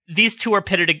 these two are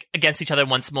pitted against each other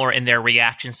once more in their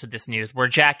reactions to this news, where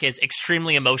Jack is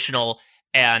extremely emotional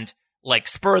and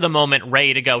spur of the moment,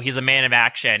 ready to go. He's a man of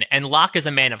action, and Locke is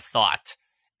a man of thought.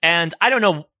 And I don't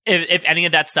know if any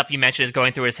of that stuff you mentioned is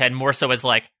going through his head more so as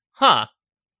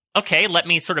okay, let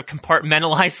me sort of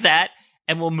compartmentalize that,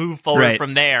 and we'll move forward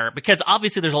from there. Because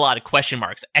obviously there's a lot of question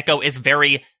marks. Echo is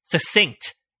very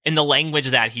succinct in the language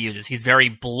that he uses. He's very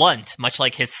blunt, much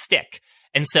like his stick.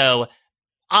 And so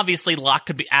obviously Locke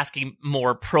could be asking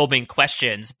more probing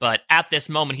questions, but at this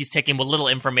moment he's taking what little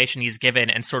information he's given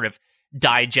and sort of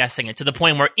digesting it to the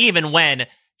point where even when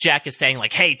Jack is saying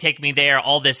like, hey, take me there,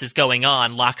 all this is going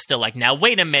on, Locke's still like, now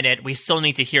wait a minute, we still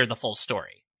need to hear the full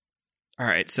story. All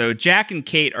right, so Jack and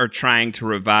Kate are trying to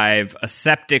revive a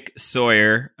septic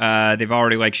Sawyer. They've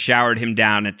already like showered him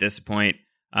down at this point.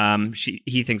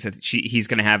 He thinks that he's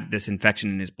going to have this infection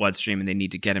in his bloodstream, and they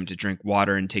need to get him to drink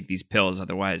water and take these pills.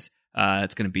 Otherwise,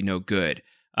 it's going to be no good.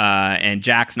 And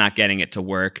Jack's not getting it to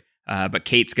work, but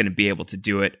Kate's going to be able to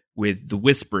do it with the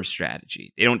whisper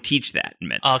strategy. They don't teach that in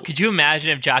med school. Could you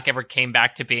imagine if Jack ever came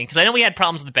back to being? Because I know we had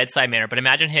problems with the bedside manner, but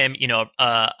imagine him,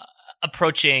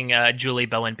 approaching Julie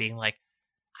Bowen, being like,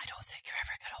 "I don't think you're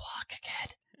ever going to walk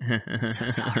again. I'm so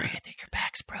sorry. I think your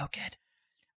back's broken.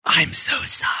 I'm so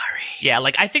sorry." Yeah,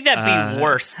 like I think that'd be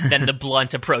worse than the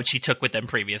blunt approach he took with them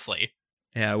previously.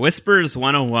 Yeah, Whispers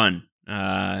 101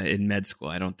 in med school.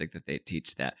 I don't think that they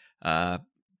teach that.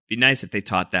 Be nice if they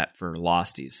taught that for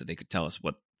Losties, so they could tell us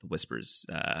what the Whispers.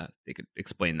 They could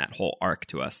explain that whole arc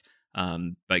to us.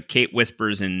 But Kate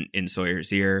whispers in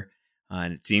Sawyer's ear,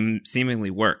 and it seemingly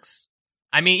works.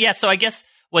 I mean, yeah. So I guess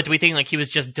what do we think? Like he was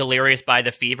just delirious by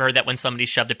the fever. That when somebody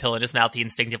shoved a pill in his mouth, he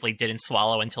instinctively didn't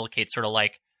swallow until Kate sort of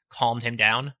like calmed him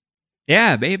down.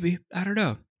 Yeah, maybe. I don't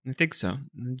know. I think so.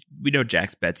 We know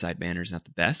Jack's bedside manner is not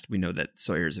the best. We know that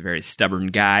Sawyer is a very stubborn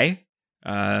guy.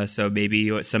 So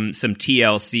maybe some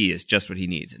TLC is just what he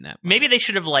needs in that moment. Maybe they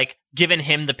should have like given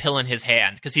him the pill in his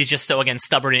hand because he's just so again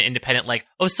stubborn and independent. Like,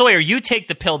 oh Sawyer, you take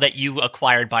the pill that you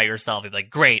acquired by yourself. He'd be like,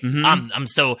 great, I'm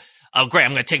so great.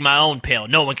 I'm going to take my own pill.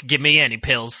 No one can give me any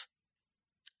pills.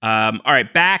 All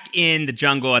right, back in the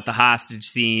jungle at the hostage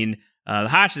scene. The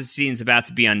hostage scene is about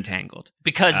to be untangled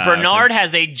because Bernard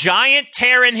has a giant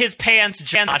tear in his pants.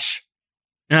 Josh,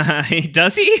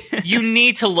 does he? You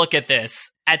need to look at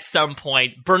this. At some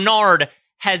point, Bernard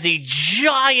has a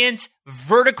giant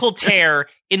vertical tear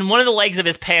in one of the legs of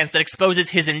his pants that exposes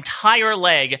his entire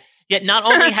leg. Yet not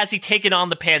only has he taken on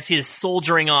the pants, he is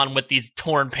soldiering on with these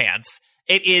torn pants.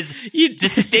 It is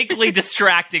distinctly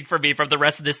distracting for me from the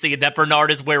rest of the scene that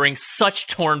Bernard is wearing such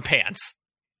torn pants.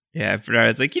 Yeah,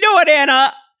 Bernard's like, you know what,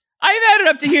 Anna? I've had it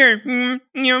up to here.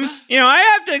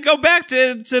 I have to go back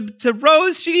to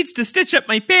Rose. She needs to stitch up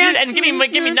my pants and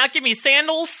give me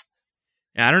sandals.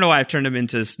 Yeah, I don't know why I've turned him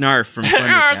into Snarf from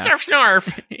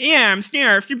Snarf. Yeah, I'm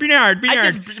Snarf. You're Bernard.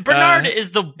 Bernard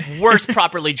is the worst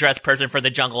properly dressed person for the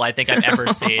jungle I think I've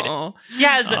ever seen. He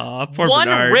has one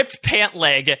ripped pant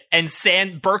leg and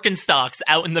Birkenstocks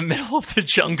out in the middle of the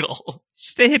jungle.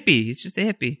 He's just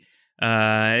a hippie.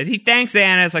 He thanks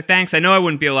Anna. It's like, thanks. I know I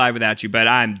wouldn't be alive without you, but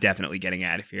I'm definitely getting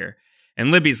out of here.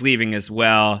 And Libby's leaving as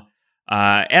well.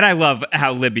 And I love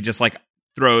how Libby just like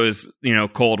throws,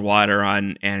 cold water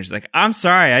on Anna. She's like, I'm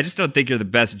sorry. I just don't think you're the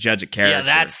best judge of character.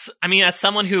 Yeah, as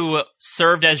someone who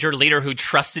served as your leader who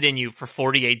trusted in you for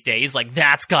 48 days, like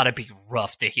that's got to be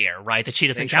rough to hear, right? That she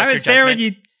doesn't trust your judgment. I was there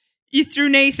when you threw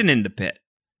Nathan in the pit.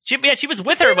 She was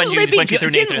with her when you threw Nathan in the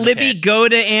pit. Didn't Libby go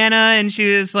to Anna and she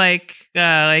was like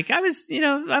I was,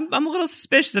 I'm a little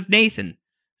suspicious of Nathan.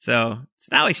 So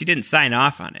it's not like she didn't sign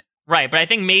off on it. Right, but I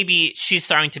think maybe she's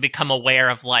starting to become aware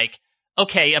of like,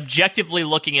 okay, objectively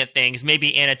looking at things,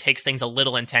 maybe Anna takes things a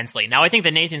little intensely. Now, I think the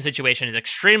Nathan situation is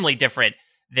extremely different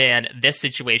than this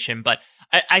situation, but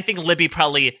I think Libby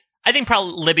probably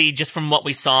Libby, just from what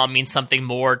we saw, means something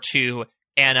more to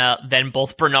Anna than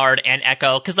both Bernard and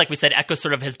Echo, because like we said, Echo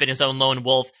sort of has been his own lone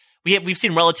wolf. We've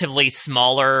seen relatively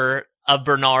smaller of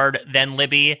Bernard than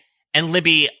Libby, and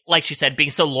Libby, like she said, being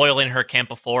so loyal in her camp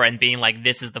before and being like,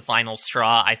 this is the final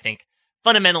straw, I think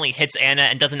fundamentally hits Anna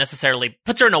and doesn't necessarily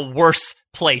puts her in a worse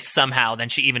place somehow than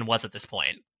she even was at this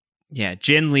point. Yeah,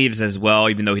 Jin leaves as well,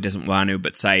 even though he doesn't want to,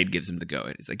 but Saeed gives him the go.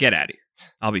 He's like, get out of here.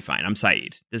 I'll be fine. I'm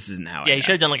Saeed. This isn't how I Yeah, he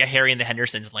should have done like a Harry and the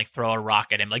Hendersons and like throw a rock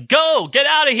at him. Like, go! Get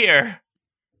out of here!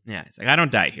 Yeah, he's like, I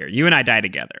don't die here. You and I die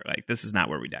together. Like, this is not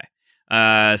where we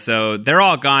die. So they're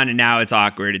all gone, and now it's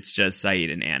awkward. It's just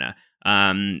Saeed and Anna.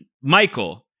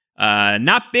 Michael,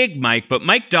 not Big Mike, but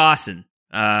Mike Dawson.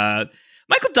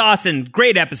 Michael Dawson,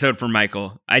 great episode for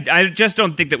Michael. I just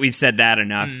don't think that we've said that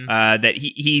enough. That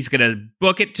he's going to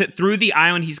book it through the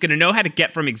island. He's going to know how to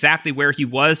get from exactly where he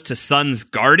was to Sun's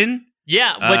garden.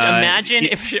 Yeah, which imagine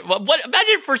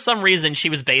if for some reason she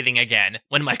was bathing again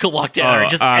when Michael walked in her.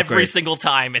 Just every single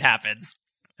time it happens.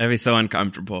 That'd be so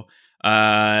uncomfortable.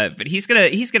 But he's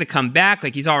gonna come back.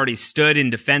 Like he's already stood in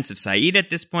defense of Saeed at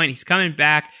this point. He's coming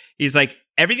back. He's like,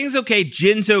 everything's okay.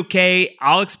 Jin's okay.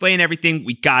 I'll explain everything.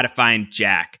 We got to find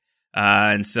Jack.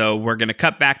 And so we're going to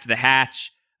cut back to the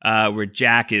hatch where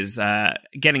Jack is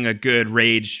getting a good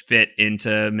rage fit into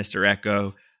Mr.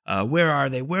 Echo. Where are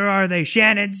they? Where are they?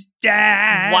 Shannon's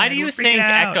dad. Why do you think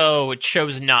Echo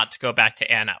chose not to go back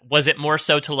to Anna? Was it more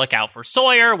so to look out for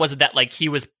Sawyer? Was it that like he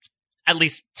was at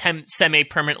least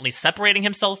semi-permanently separating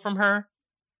himself from her?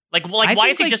 Like why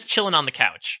is he just chilling on the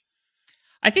couch?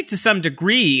 I think to some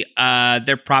degree,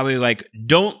 they're probably like,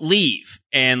 don't leave.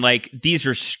 And like, these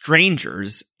are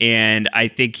strangers. And I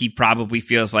think he probably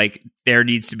feels like there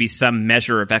needs to be some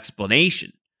measure of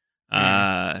explanation.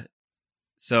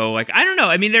 So like, I don't know.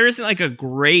 I mean, there isn't like a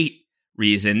great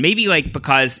reason. Maybe like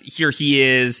because here he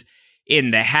is in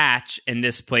the hatch and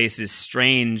this place is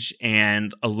strange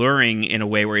and alluring in a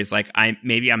way where he's like, I'm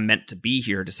meant to be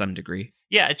here to some degree.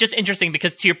 Yeah, it's just interesting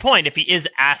because to your point, if he is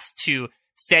asked to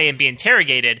stay and be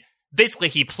interrogated, basically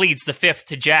he pleads the fifth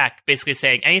to Jack, basically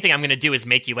saying, anything I'm going to do is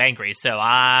make you angry, so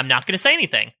I'm not going to say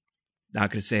anything.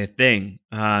 Not going to say a thing.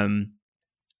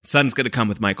 Sun's going to come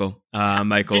with Michael.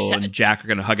 Michael and Jack are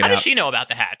going to hug it out. How does she know about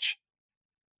the hatch?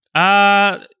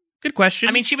 Good question.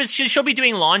 I mean, she'll be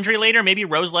doing laundry later. Maybe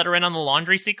Rose let her in on the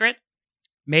laundry secret?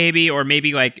 Maybe, or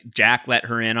maybe like Jack let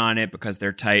her in on it because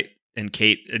they're tight and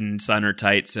Kate and Sun are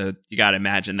tight, so you got to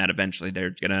imagine that eventually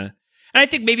they're going to... And I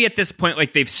think maybe at this point,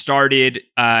 like they've started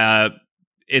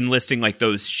enlisting like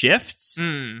those shifts.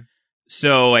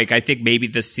 So like I think maybe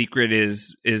the secret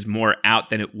is more out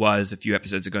than it was a few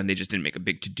episodes ago, and they just didn't make a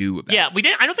big to-do about it. Yeah, we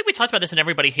didn't. I don't think we talked about this in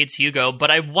Everybody Hates Hugo, but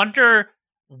I wonder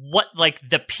what like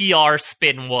the PR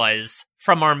spin was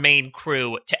from our main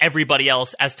crew to everybody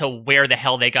else as to where the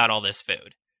hell they got all this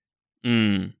food.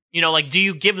 You know, like, do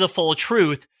you give the full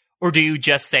truth, or do you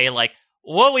just say like,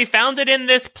 well, we found it in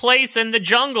this place in the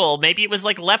jungle. Maybe it was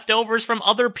like leftovers from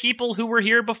other people who were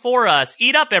here before us.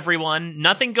 Eat up, everyone.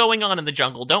 Nothing going on in the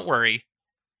jungle. Don't worry.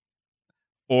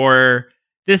 Or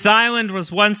this island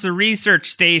was once a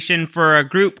research station for a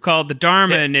group called the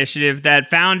Dharma Initiative that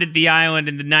founded the island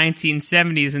in the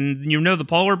 1970s. And you know the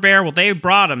polar bear? Well, they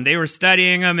brought them. They were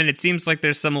studying them, and it seems like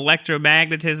there's some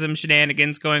electromagnetism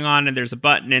shenanigans going on, and there's a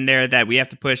button in there that we have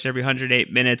to push every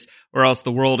 108 minutes or else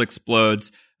the world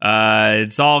explodes.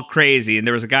 It's all crazy. And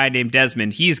there was a guy named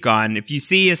Desmond. He's gone. If you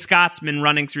see a Scotsman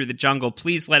running through the jungle,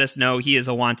 please let us know. He is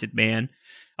a wanted man.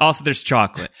 Also, there's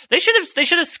chocolate. They should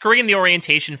have screened the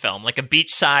orientation film, like a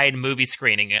beachside movie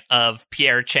screening of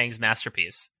Pierre Chang's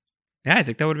masterpiece. Yeah, I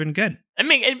think that would have been good. I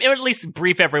mean, it would at least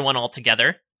brief everyone all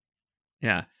together.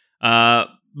 Yeah.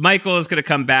 Michael is going to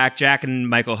come back. Jack and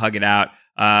Michael hug it out.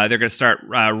 They're going to start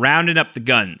rounding up the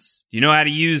guns. Do you know how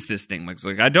to use this thing? Michael's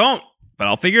like, I don't, but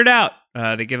I'll figure it out.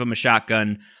 They give him a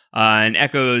shotgun, and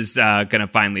Echo's going to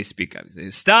finally speak up. He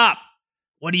says, stop!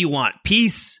 What do you want?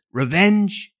 Peace?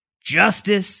 Revenge?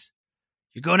 Justice?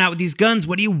 You're going out with these guns.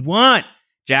 What do you want?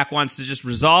 Jack wants to just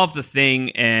resolve the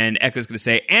thing, and Echo's going to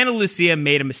say, Ana Lucia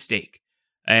made a mistake.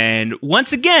 And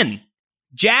once again,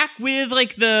 Jack with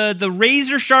like the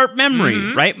razor sharp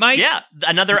memory, right, Mike? Yeah,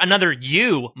 another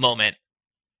you moment.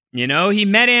 You know, he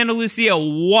met Ana Lucia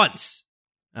once.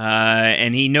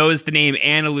 And he knows the name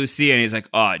Ana Lucia, and he's like,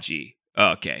 oh, gee,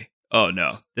 okay. Oh, no,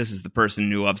 this is the person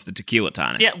who loves the tequila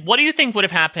tonic. Yeah, what do you think would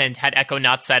have happened had Echo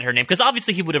not said her name? Because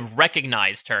obviously he would have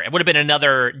recognized her. It would have been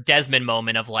another Desmond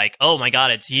moment of like, oh my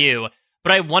God, it's you.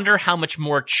 But I wonder how much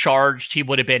more charged he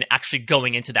would have been actually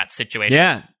going into that situation.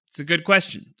 Yeah, it's a good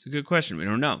question. We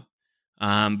don't know.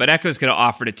 But Echo's going to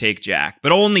offer to take Jack,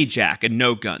 but only Jack and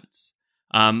no guns.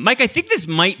 Mike, I think this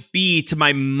might be, to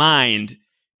my mind,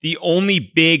 the only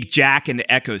big Jack and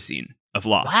Echo scene of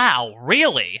Lost. Wow,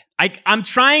 really? I'm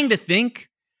trying to think.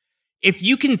 If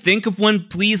you can think of one,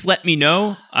 please let me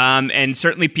know. And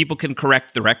certainly people can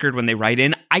correct the record when they write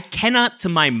in. I cannot, to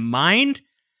my mind.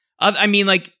 I mean,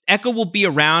 like, Echo will be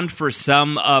around for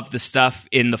some of the stuff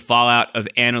in the fallout of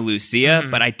Ana Lucia,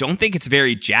 but I don't think it's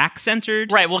very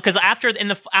Jack-centered. Right, well, because after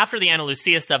the Ana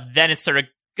Lucia stuff, then it's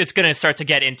going to start to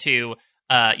get into,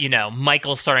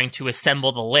 Michael starting to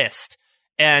assemble the list.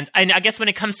 And I guess when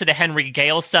it comes to the Henry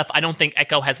Gale stuff, I don't think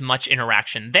Echo has much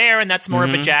interaction there, and that's more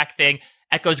of a Jack thing.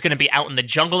 Echo's going to be out in the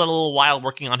jungle in a little while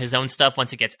working on his own stuff once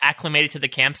he gets acclimated to the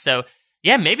camp. So,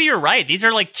 yeah, maybe you're right. These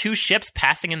are like two ships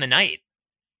passing in the night.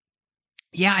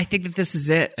 Yeah, I think that this is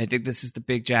it. I think this is the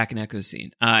big Jack and Echo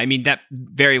scene. I mean, that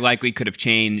very likely could have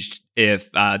changed if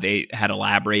they had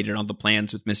elaborated on the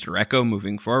plans with Mr. Echo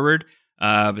moving forward.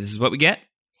 But this is what we get.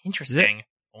 Interesting.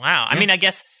 Wow. I mean, I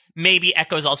guess maybe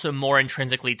Echo's also more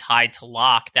intrinsically tied to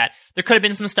Locke, that there could have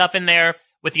been some stuff in there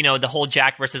with, the whole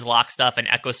Jack versus Locke stuff and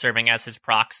Echo serving as his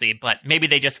proxy, but maybe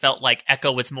they just felt like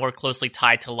Echo was more closely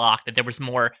tied to Locke, that there was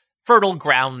more fertile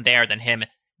ground there than him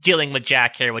dealing with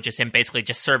Jack here, which is him basically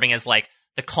just serving as like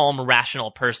the calm,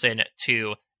 rational person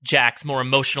to Jack's more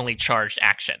emotionally charged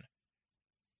action.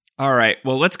 All right,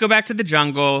 well, let's go back to the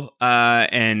jungle,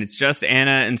 and it's just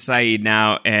Anna and Saeed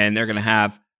now, and they're going to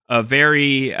have a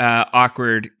very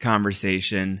awkward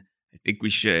conversation. I think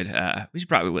we should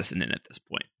probably listen in at this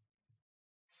point.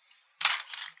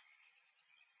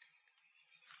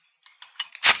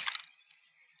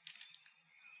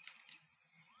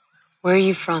 Where are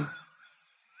you from?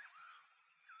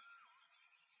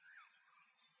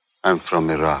 I'm from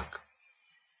Iraq.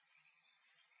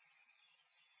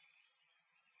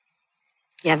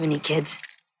 You have any kids?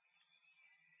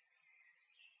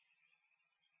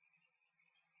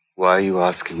 Why are you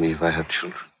asking me if I have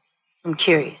children? I'm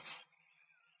curious.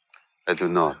 I do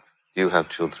not. Do you have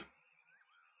children?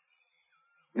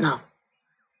 No.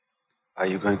 Are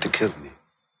you going to kill me?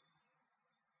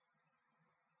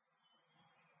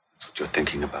 That's what you're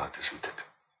thinking about, isn't it?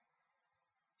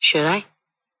 Should I?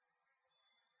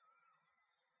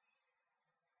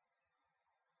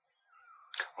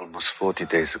 Almost 40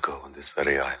 days ago on this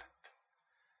very island,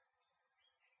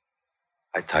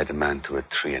 I tied a man to a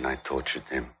tree and I tortured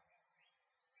him.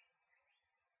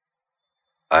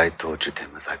 I tortured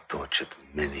him as I've tortured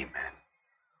many men.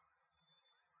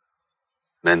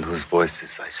 Men whose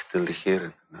voices I still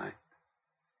hear at night.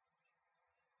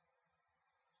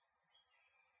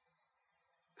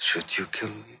 Should you kill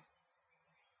me?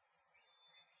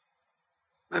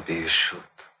 Maybe you should.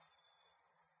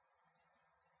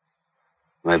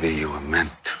 Maybe you were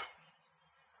meant to.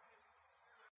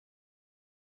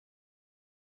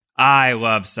 I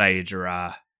love Saeed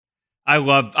Jarrah. I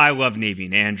love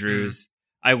Naveen Andrews.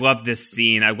 I love this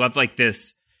scene. I love like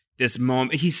this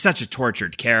moment. He's such a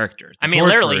tortured character. I mean,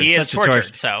 literally, he is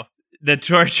tortured. So the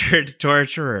tortured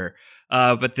torturer.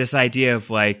 But this idea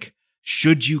of like,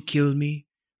 should you kill me?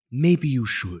 Maybe you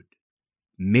should.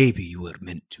 Maybe you were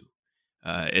meant to.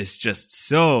 It's just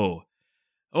so.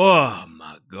 Oh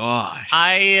my gosh.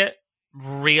 I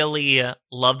really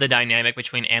love the dynamic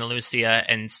between Ana Lucia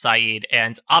and Saeed.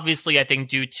 And obviously, I think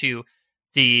due to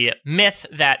the myth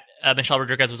that Michelle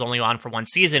Rodriguez was only on for one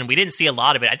season, we didn't see a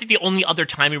lot of it. I think the only other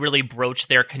time we really broached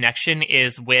their connection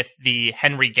is with the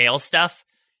Henry Gale stuff.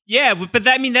 Yeah, but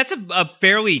that's a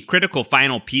fairly critical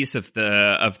final piece of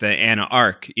the Anna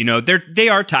arc. You know, they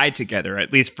are tied together,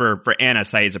 at least for Anna.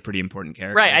 Saeed's a pretty important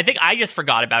character. Right. I think I just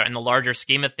forgot about it in the larger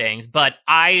scheme of things, but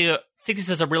I think this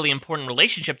is a really important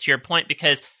relationship to your point,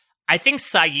 because I think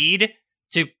Saeed,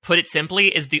 to put it simply,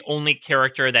 is the only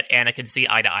character that Anna can see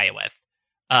eye to eye with.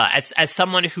 As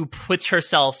someone who puts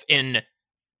herself in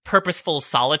purposeful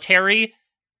solitary,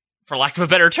 for lack of a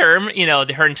better term, you know,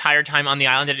 her entire time on the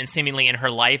island and seemingly in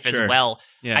her life as well.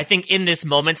 Yeah. I think in this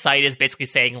moment, Saeed is basically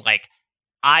saying, like,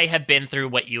 I have been through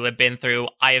what you have been through.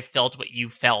 I have felt what you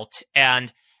felt.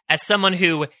 And as someone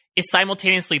who is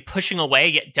simultaneously pushing away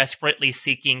yet desperately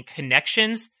seeking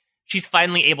connections, she's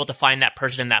finally able to find that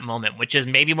person in that moment, which is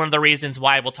maybe one of the reasons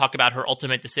why we'll talk about her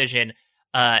ultimate decision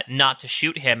not to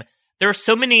shoot him. There are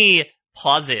so many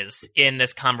pauses in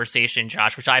this conversation,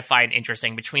 Josh, which I find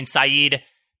interesting, between Saeed,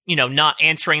 you know, not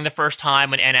answering the first time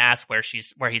when Anna asks where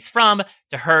he's from,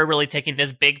 to her really taking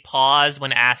this big pause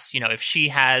when asked, you know, if she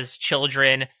has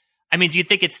children. I mean, do you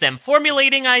think it's them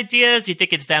formulating ideas? Do you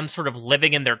think it's them sort of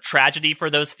living in their tragedy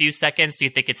for those few seconds? Do you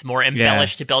think it's more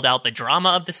embellished to build out the drama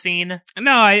of the scene?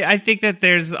 No, I think that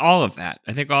there's all of that.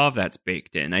 I think all of that's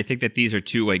baked in. I think that these are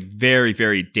two like very,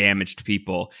 very damaged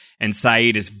people, and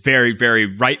Saeed is very, very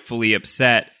rightfully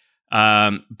upset.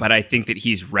 But I think that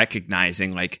he's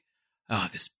recognizing like, oh,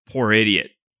 this poor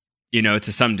idiot, you know,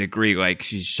 to some degree, like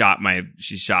she shot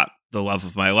the love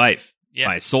of my life,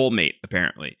 my soulmate,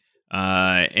 apparently.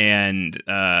 But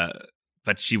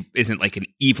she isn't like an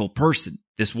evil person.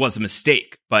 This was a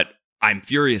mistake, but I'm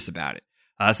furious about it.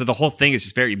 So the whole thing is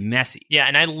just very messy. Yeah,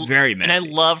 and very messy. And I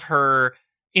love her,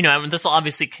 you know, I mean, this will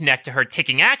obviously connect to her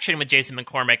taking action with Jason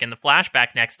McCormick in the flashback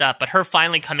next up, but her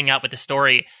finally coming out with the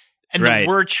story, and the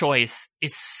word choice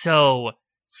is so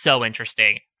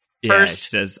interesting. First, she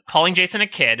says, calling Jason a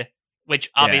kid, which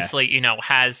obviously, you know,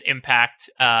 has impact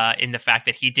in the fact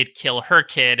that he did kill her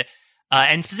kid.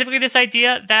 And specifically this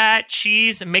idea that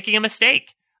she's making a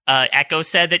mistake. Echo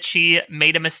said that she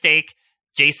made a mistake.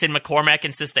 Jason McCormick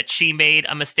insists that she made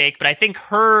a mistake. But I think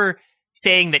her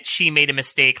saying that she made a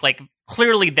mistake, like,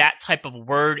 clearly that type of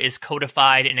word is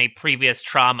codified in a previous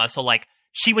trauma. So, like,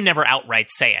 she would never outright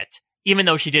say it. Even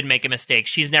though she did make a mistake,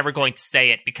 she's never going to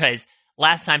say it, because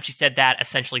last time she said that,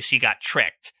 essentially she got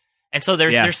tricked. And so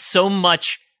there's so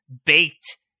much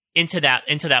baked into that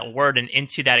word and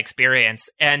into that experience.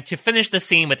 And to finish the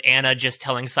scene with Anna just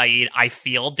telling Saeed, I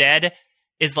feel dead,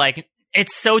 is like,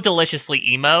 it's so deliciously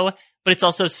emo, but it's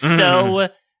also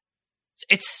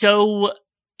it's so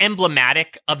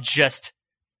emblematic of just,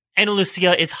 Ana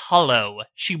Lucia is hollow.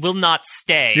 She will not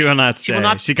stay. She will not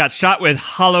stay. She got shot with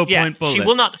hollow point bullets. She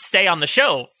will not stay on the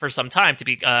show for some time, to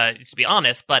be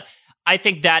honest. But I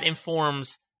think that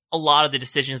informs a lot of the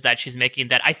decisions that she's making,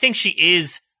 that I think she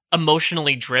is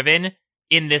emotionally driven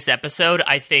in this episode.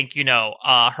 I think,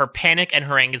 her panic and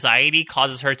her anxiety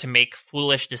causes her to make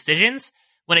foolish decisions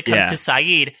when it comes to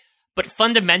Saeed. But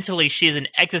fundamentally, she is an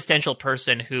existential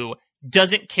person who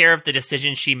doesn't care if the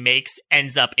decision she makes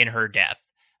ends up in her death.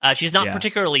 She's not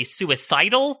particularly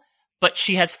suicidal, but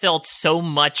she has felt so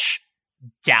much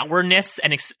dourness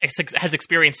and has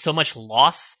experienced so much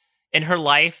loss in her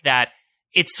life that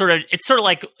it's sort of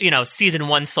like, season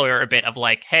 1 Sawyer a bit of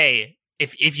like, hey,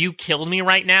 if you killed me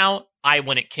right now, I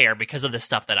wouldn't care because of the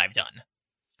stuff that I've done.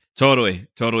 Totally.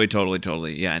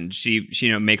 Yeah, and she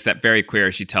makes that very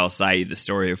clear. She tells Saeed the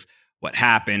story of what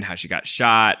happened, how she got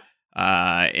shot,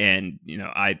 and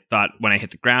I thought when I hit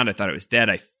the ground, I thought it was dead.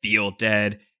 I feel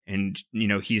dead. And,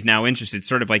 he's now interested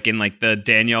sort of like in like the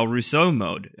Danielle Rousseau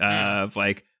mode of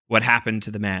like, what happened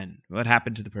to the man? What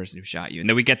happened to the person who shot you? And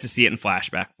then we get to see it in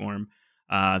flashback form.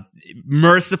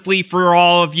 Mercifully for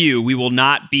all of you, we will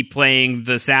not be playing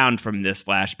the sound from this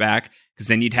flashback because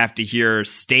then you'd have to hear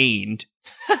Stained.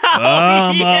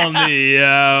 I'm on the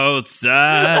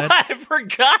outside. I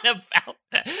forgot about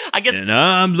that. I guess, and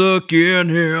I'm looking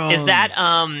here. Is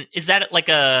that like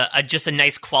a just a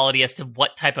nice quality as to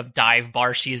what type of dive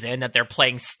bar she's in, that they're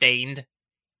playing Stained?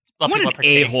 What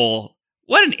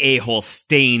an a-hole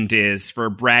Stained is for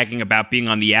bragging about being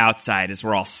on the outside as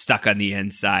we're all stuck on the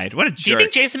inside. What a jerk. Do you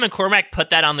think Jason McCormack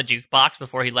put that on the jukebox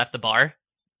before he left the bar?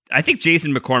 I think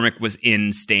Jason McCormack was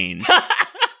in Stained.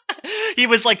 He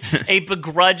was like a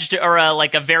begrudged or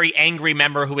a very angry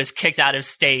member who was kicked out of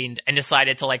Stained and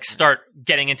decided to like start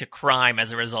getting into crime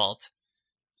as a result.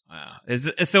 Wow.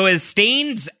 Is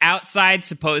Stained's outside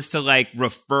supposed to like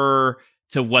refer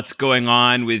to what's going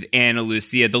on with Ana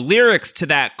Lucia? The lyrics to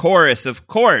that chorus, of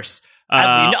course,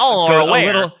 as we all are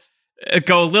aware,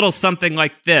 go a little something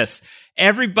like this.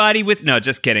 Everybody with... No,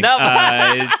 just kidding. No.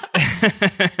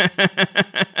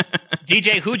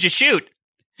 DJ, who'd you shoot?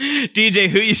 DJ,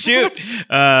 who you shoot?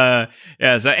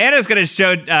 So Anna's gonna she's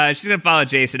gonna follow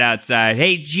Jason outside.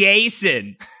 Hey,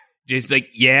 Jason. Jason's like,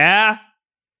 yeah?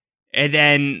 And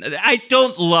then, I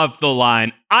don't love the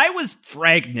line, I was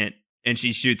pregnant. And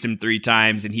she shoots him 3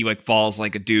 times, and he like falls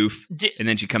like a doof. And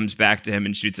then she comes back to him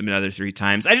and shoots him another 3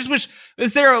 times. I just wish,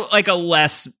 is there like a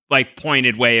less like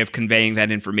pointed way of conveying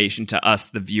that information to us,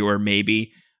 the viewer,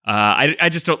 maybe? I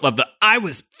just don't love the, I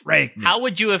was pregnant. How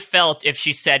would you have felt if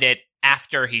she said it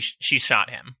after she shot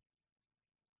him?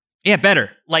 Yeah, better.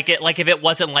 Like if it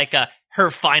wasn't like her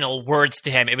final words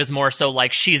to him, it was more so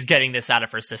like she's getting this out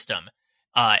of her system.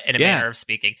 In a manner of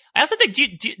speaking. I also think,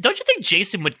 don't you think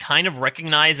Jason would kind of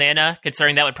recognize Anna,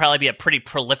 considering that would probably be a pretty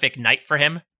prolific night for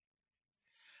him?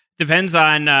 Depends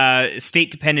on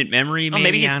state-dependent memory, maybe. Oh,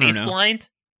 maybe he's face blind?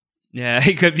 Yeah,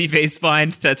 he could be face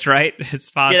blind. That's right. It's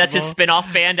possible. Yeah, that's his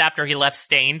spin-off band after he left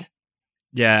Stained.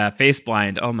 Yeah, face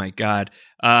blind. Oh, my God.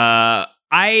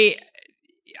 I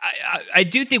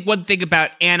do think one thing about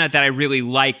Anna that I really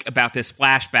like about this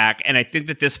flashback, and I think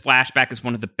that this flashback is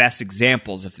one of the best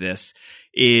examples of this,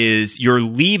 is you're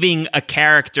leaving a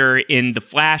character in the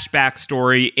flashback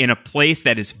story in a place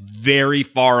that is very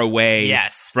far away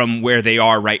from where they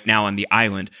are right now on the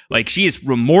island. Like, she is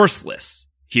remorseless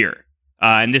here.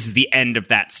 And this is the end of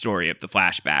that story of the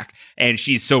flashback. And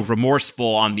she's so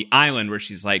remorseful on the island where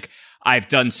she's like, I've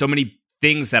done so many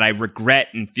things that I regret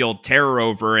and feel terror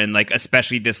over, and like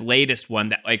especially this latest one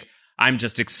that like I'm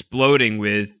just exploding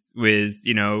with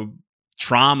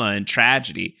trauma and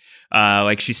tragedy.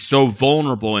 Like she's so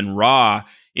vulnerable and raw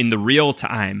in the real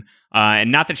time,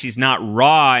 and not that she's not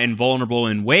raw and vulnerable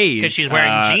in ways, because she's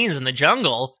wearing jeans in the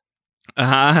jungle.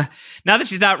 Not that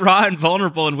she's not raw and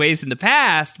vulnerable in ways in the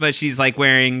past, but she's like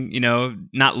wearing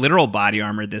not literal body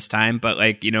armor this time, but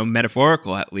like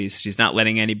metaphorical at least. She's not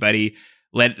letting anybody.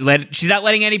 She's not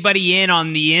letting anybody in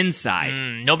on the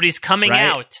inside. Nobody's coming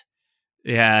out.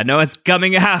 Yeah, no one's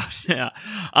coming out.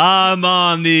 I'm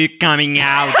on the coming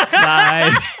out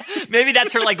side. Maybe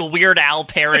that's her like Weird Al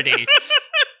parody.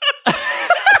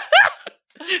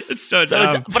 It's so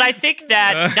dumb. But I think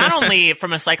that not only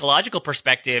from a psychological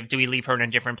perspective do we leave her in a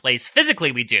different place,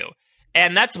 physically we do.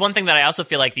 And that's one thing that I also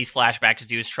feel like these flashbacks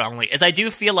do strongly, is I do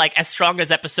feel like as strong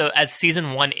as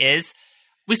season 1 is,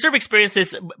 we sort of experience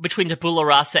this between Tabula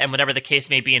Rasa and whatever the case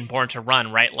may be in Born to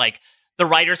Run, right? Like, the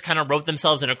writers kind of wrote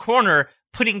themselves in a corner,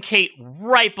 putting Kate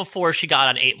right before she got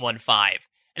on 815.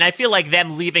 And I feel like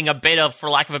them leaving a bit of, for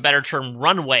lack of a better term,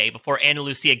 runway before Ana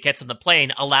Lucia gets on the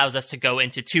plane allows us to go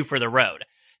into Two for the Road.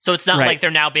 So it's not like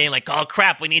they're now being like, oh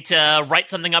crap, we need to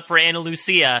write something up for Ana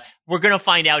Lucia. We're going to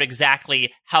find out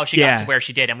exactly how she got to where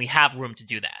she did, and we have room to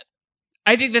do that.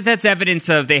 I think that that's evidence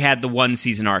of they had the one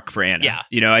season arc for Anna. Yeah.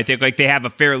 You know, I think like they have a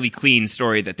fairly clean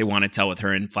story that they want to tell with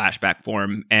her in flashback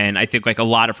form. And I think like a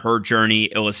lot of her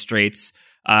journey illustrates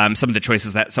some of the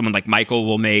choices that someone like Michael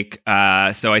will make.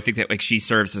 So I think that like she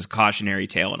serves as a cautionary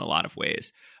tale in a lot of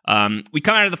ways. We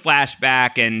come out of the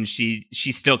flashback and she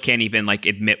still can't even like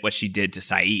admit what she did to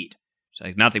Saeed. She's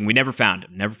like, nothing. We never found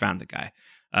him. Never found the guy.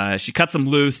 She cuts him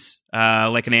loose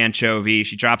like an anchovy.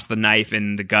 She drops the knife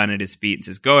and the gun at his feet and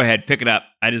says, go ahead, pick it up.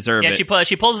 I deserve it. Yeah,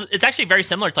 she pulls. It's actually very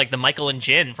similar to like the Michael and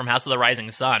Jin from House of the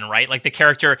Rising Sun, right? Like the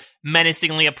character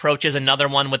menacingly approaches another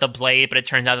one with a blade, but it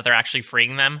turns out that they're actually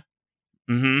freeing them.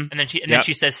 Mm-hmm. And then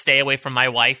she says, stay away from my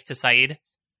wife to Saeed.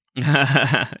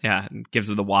 Yeah, gives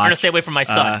him the watch. I'm going to stay away from my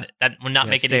son. That would not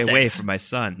make any sense. Stay away from my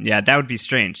son. Yeah, that would be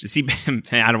strange. See,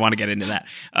 I don't want to get into that.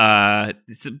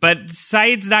 But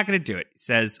Saeed's not going to do it. He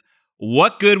says,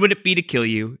 what good would it be to kill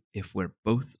you if we're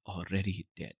both already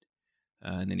dead?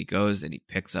 And then he goes and he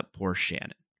picks up poor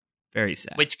Shannon. Very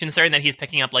sad. Which, considering that he's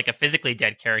picking up like a physically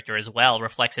dead character as well,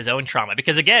 reflects his own trauma.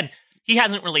 Because again, he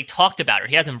hasn't really talked about her.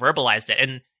 He hasn't verbalized it.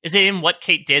 And is it in What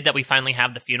Kate Did that we finally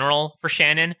have the funeral for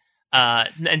Shannon?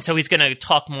 And so he's going to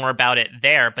talk more about it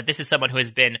there. But this is someone who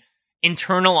has been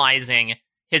internalizing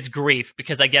his grief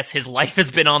because I guess his life has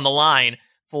been on the line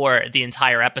for the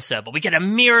entire episode. But we get a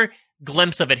mere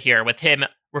glimpse of it here with him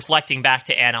reflecting back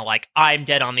to Anna like, I'm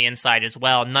dead on the inside as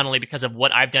well, not only because of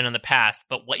what I've done in the past,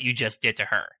 but what you just did to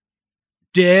her.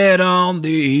 Dead on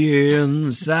the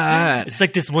inside. It's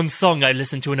like this one song I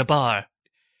listened to in a bar.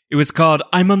 It was called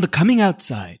I'm on the Coming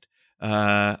Outside.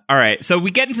 All right, so we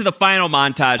get into the final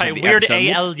montage of the Weird episode.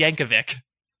 A.L. Yankovic.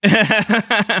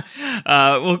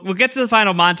 We'll get to the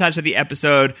final montage of the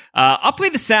episode. I'll play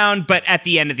the sound, but at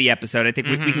the end of the episode, I think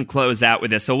we can close out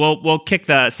with this. So we'll kick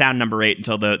the sound number 8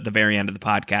 until the very end of the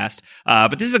podcast.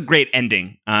 But this is a great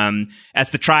ending.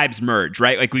 As the tribes merge,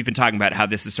 right? Like we've been talking about how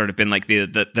this has sort of been like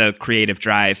the creative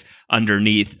drive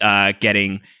underneath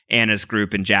getting Anna's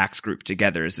group and Jack's group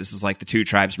together. This is like the two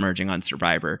tribes merging on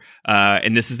Survivor.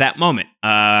 And this is that moment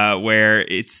where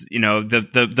it's, you know, the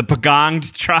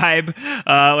Pagonged tribe,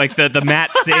 like the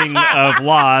Matt Singh of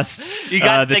Lost. They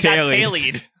got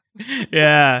Tailied.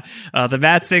 Yeah. The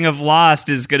Matt Singh of Lost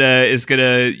is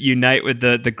gonna unite with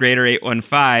the greater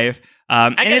 815.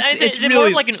 Is it really, more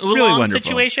of like an oolong really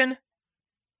situation?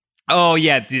 Oh,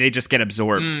 yeah. Do they just get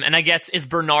absorbed? And I guess, is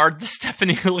Bernard the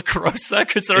Stephanie LaCrosa?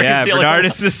 Considering yeah, he's the Bernard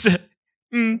only is the...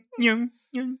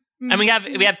 And we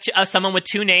have someone with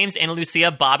two names, Ana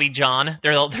Lucia, Bobby John.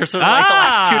 They're sort of like the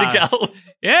last two to go.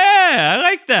 Yeah, I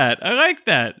like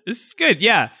that. This is good.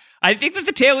 Yeah. I think that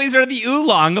the Tailies are the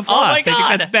oolong of Lost. Oh my God. I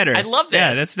think that's better. I love this.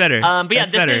 Yeah, that's better. But yeah,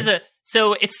 that's better.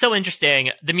 So it's so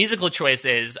interesting. The musical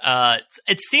choices,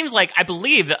 it seems like, I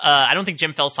believe, I don't think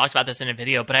Jim Fells talks about this in a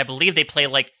video, but I believe they play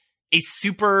like a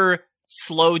super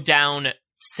slowed down,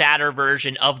 sadder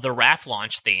version of the Raft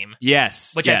launch theme.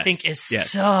 Yes. Which I think is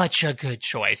such a good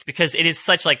choice because it is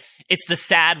such like, it's the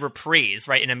sad reprise,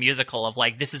 right, in a musical of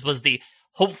like, this was the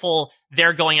hopeful,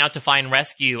 they're going out to find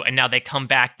rescue and now they come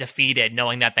back defeated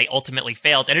knowing that they ultimately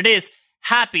failed. And it is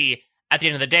happy at the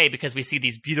end of the day because we see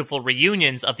these beautiful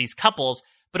reunions of these couples,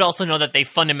 but also know that they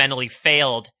fundamentally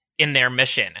failed in their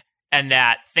mission and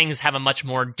that things have a much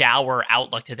more dour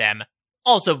outlook to them.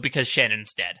 Also because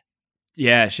Shannon's dead.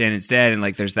 Yeah, Shannon's dead, and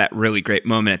like there's that really great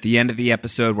moment at the end of the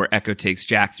episode where Echo takes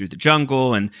Jack through the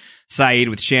jungle, and Saeed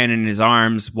with Shannon in his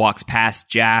arms walks past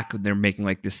Jack. They're making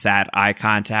like this sad eye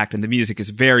contact, and the music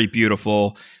is very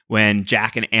beautiful when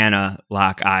Jack and Anna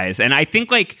lock eyes. And I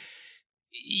think like,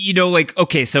 you know, like,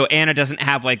 okay, so Anna doesn't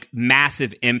have like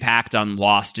massive impact on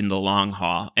Lost in the long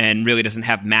haul and really doesn't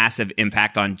have massive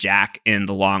impact on Jack in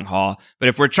the long haul. But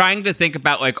if we're trying to think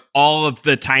about like all of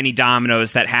the tiny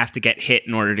dominoes that have to get hit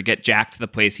in order to get Jack to the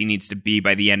place he needs to be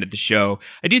by the end of the show,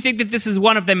 I do think that this is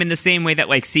one of them in the same way that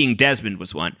like seeing Desmond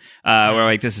was one, where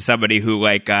like this is somebody who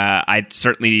like I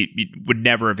certainly would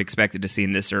never have expected to see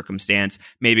in this circumstance.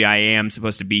 Maybe I am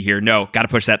supposed to be here. No, got to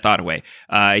push that thought away.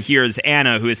 Here's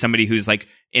Anna, who is somebody who's like like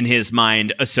in his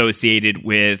mind associated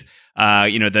with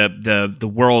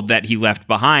the world that he left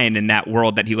behind, and that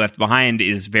world that he left behind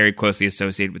is very closely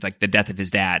associated with like the death of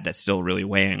his dad. That's still really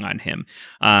weighing on him.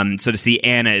 So to see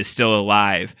Anna is still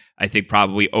alive, I think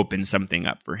probably opens something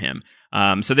up for him.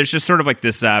 So there's just sort of like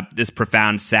this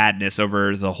profound sadness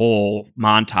over the whole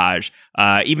montage.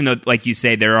 Even though, like you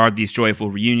say, there are these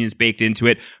joyful reunions baked into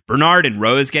it. Bernard and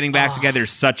Rose getting back together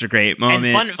is such a great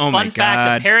moment. And fun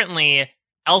fact, apparently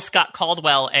L. Scott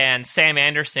Caldwell and Sam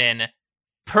Anderson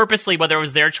purposely, whether it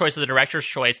was their choice or the director's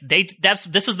choice,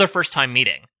 this was their first time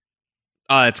meeting.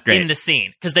 Oh, that's great. In the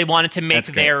scene, because they wanted to make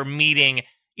their meeting,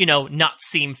 not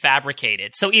seem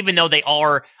fabricated. So even though they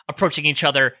are approaching each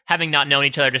other, having not known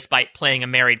each other despite playing a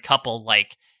married couple,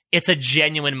 like, it's a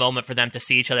genuine moment for them to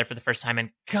see each other for the first time.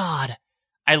 And God,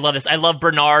 I love this. I love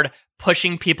Bernard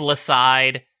pushing people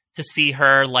aside to see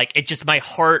her. Like, my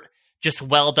heart just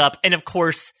welled up. And of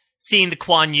course, seeing the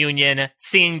Kwan Union,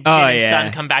 seeing Jin and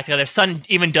Sun come back together. Sun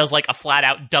even does like a flat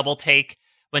out double take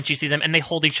when she sees him, and they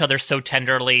hold each other so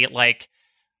tenderly. Like,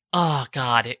 oh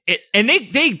God! And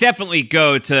they definitely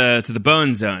go to the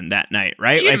Bone Zone that night,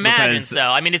 right? You imagine so.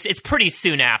 I mean, it's pretty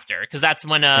soon after, because that's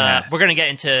when we're gonna get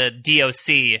into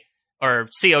DOC or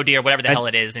COD or whatever the hell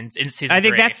it is in season 3. I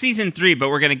think that's season 3, but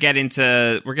we're gonna get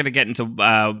into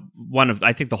one of,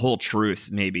 I think, The Whole Truth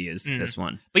maybe is this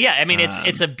one. But yeah, I mean,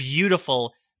 it's a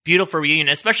beautiful reunion,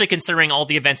 especially considering all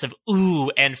the events of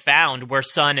Ooh and Found, where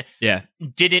Sun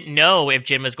didn't know if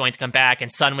Jin was going to come back,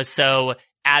 and Sun was so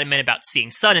adamant about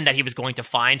seeing Sun and that he was going to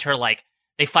find her. Like,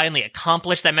 they finally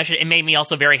accomplished that mission. It made me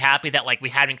also very happy that, like, we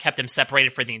hadn't kept him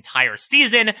separated for the entire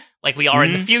season, like we are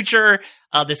in the future.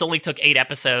 This only took 8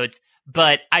 episodes,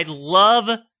 but I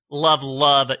love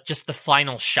just the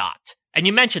final shot. And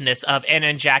you mentioned this, of Anna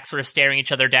and Jack sort of staring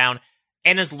each other down.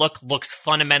 Anna's look looks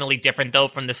fundamentally different, though,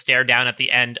 from the stare down at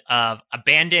the end of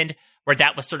Abandoned, where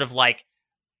that was sort of like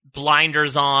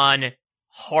blinders on,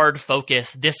 hard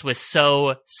focus. This was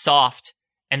so soft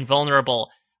and vulnerable.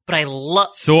 But I love...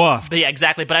 Soft. Yeah,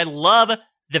 exactly. But I love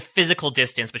the physical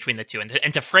distance between the two,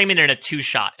 and to frame it in a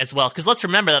 2-shot as well. Because let's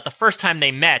remember that the first time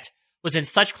they met was in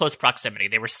such close proximity.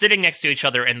 They were sitting next to each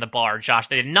other in the bar. Josh,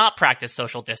 they did not practice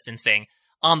social distancing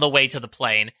on the way to the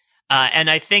plane. And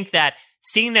I think that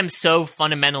seeing them so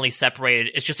fundamentally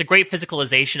separated is just a great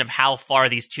physicalization of how far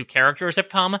these two characters have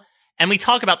come. And we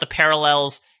talk about the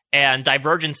parallels and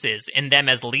divergences in them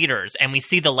as leaders, and we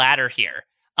see the latter here.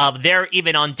 They're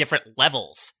even on different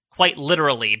levels, quite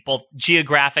literally, both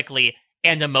geographically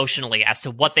and emotionally, as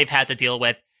to what they've had to deal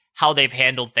with, how they've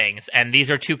handled things. And these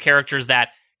are two characters that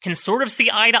can sort of see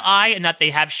eye to eye, and that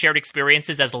they have shared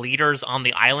experiences as leaders on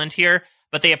the island here,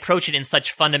 but they approach it in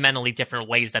such fundamentally different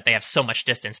ways that they have so much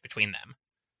distance between them.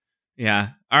 Yeah.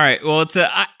 All right. Well,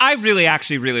 I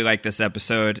really like this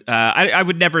episode. I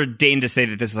would never deign to say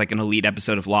that this is like an elite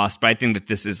episode of Lost, but I think that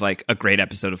this is like a great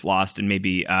episode of Lost, and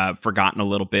maybe forgotten a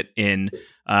little bit in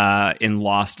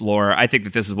Lost lore. I think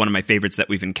that this is one of my favorites that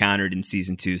we've encountered in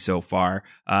season 2 so far.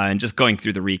 And just going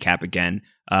through the recap again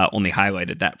only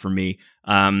highlighted that for me.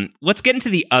 Let's get into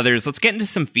the others. Let's get into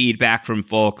some feedback from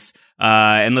folks.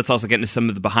 And let's also get into some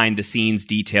of the behind-the-scenes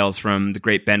details from the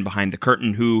great Ben Behind the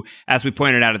Curtain, who, as we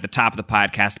pointed out at the top of the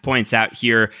podcast, points out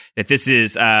here that this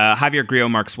is Javier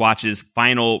Grillo-Marxuach's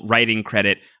final writing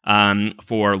credit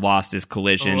for Lost as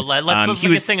Collision.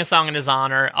 Let's sing a song in his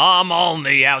honor. I'm on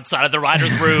the outside of the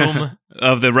writer's room.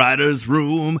 Of the writer's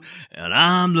room, and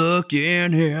I'm looking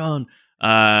in.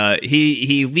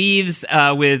 He leaves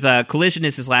with Collision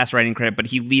as his last writing credit, but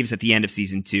he leaves at the end of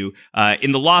season 2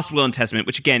 in The Lost Will and Testament,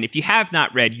 which, again, if you have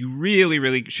not read, you really,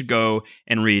 really should go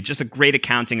and read. Just a great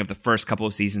accounting of the first couple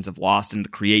of seasons of Lost and the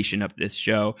creation of this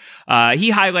show.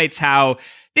 He highlights how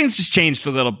things just changed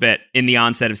a little bit in the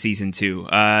onset of season 2.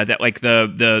 That like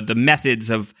the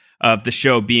methods of the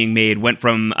show being made went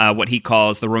from what he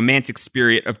calls the romantic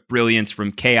spirit of brilliance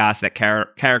from chaos that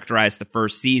characterized the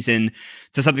first season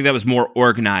to something that was more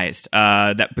organized,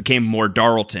 that became more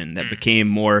Darlton, that became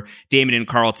more Damon and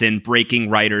Carlton breaking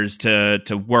writers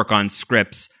to work on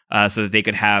scripts so that they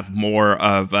could have more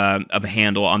of a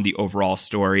handle on the overall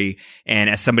story. And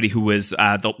as somebody who was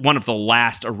one of the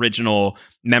last original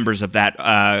members of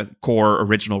that core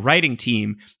original writing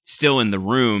team still in the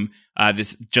room,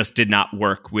 this just did not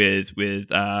work with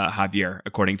Javier,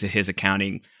 according to his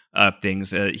accounting of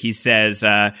things. He says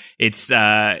I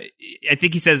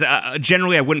think he says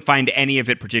generally I wouldn't find any of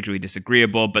it particularly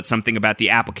disagreeable, but something about the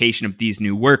application of these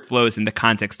new workflows in the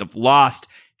context of Lost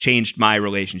changed my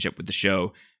relationship with the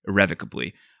show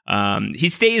irrevocably. He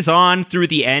stays on through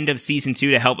the end of season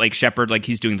 2 to help like shepherd, like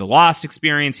he's doing the Lost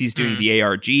experience, he's doing the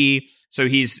ARG, so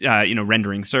he's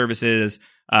rendering services.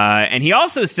 And he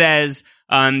also says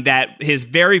that his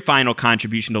very final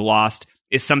contribution to Lost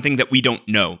is something that we don't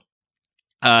know.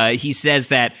 He says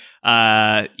that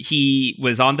he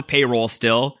was on the payroll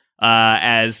still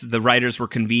as the writers were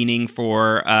convening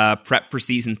for prep for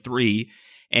season 3,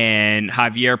 and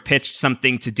Javier pitched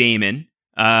something to Damon.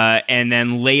 And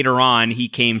then later on, he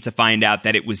came to find out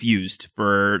that it was used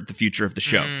for the future of the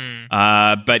show.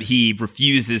 But he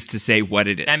refuses to say what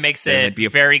it is. That makes it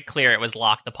very clear it was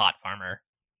Locke the pot farmer.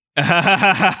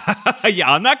 Yeah,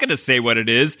 I'm not going to say what it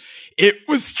is. It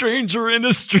was Stranger in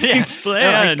a Strange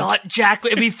Land. I thought Jack,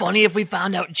 it'd be funny if we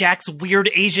found out Jack's weird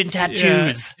Asian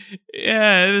tattoos.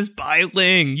 Yeah, it was Bai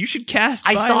Ling. You should cast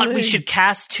Bai I thought Ling. we should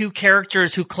cast 2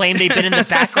 characters who claim they've been in the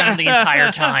background the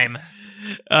entire time.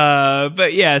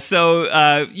 But yeah,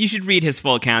 so you should read his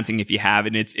full accounting if you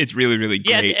haven't. It's really, really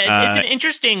great. Yeah, it's an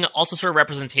interesting also sort of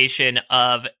representation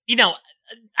of,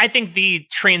 I think the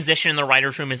transition in the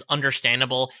writer's room is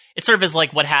understandable. It sort of is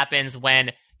like what happens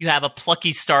when you have a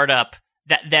plucky startup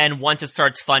that then once it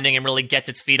starts funding and really gets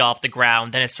its feet off the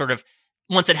ground, then it's sort of,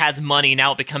 once it has money,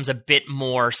 now it becomes a bit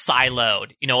more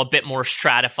siloed, a bit more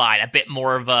stratified, a bit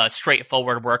more of a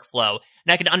straightforward workflow.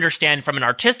 And I can understand from an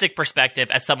artistic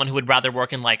perspective, as someone who would rather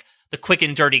work in like the quick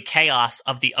and dirty chaos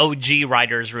of the OG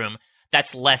writer's room,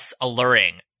 that's less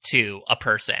alluring to a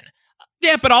person.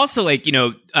 Yeah, but also,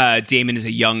 Damon is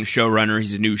a young showrunner.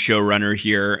 He's a new showrunner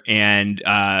here. And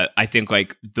I think,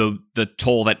 the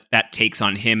toll that takes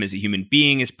on him as a human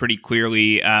being is pretty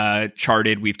clearly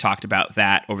charted. We've talked about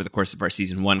that over the course of our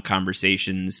season 1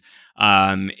 conversations.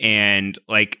 And,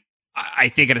 I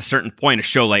think at a certain point, a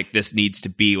show like this needs to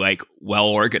be, well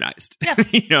organized. Yeah.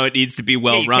 It needs to be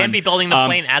well run. You can't be building the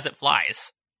plane as it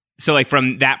flies. So,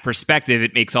 from that perspective,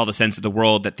 it makes all the sense of the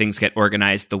world that things get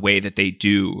organized the way that they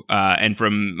do. And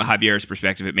from Javier's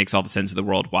perspective, it makes all the sense of the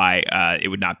world why it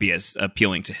would not be as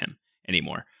appealing to him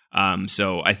anymore.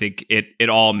 So I think it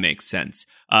all makes sense.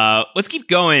 Let's keep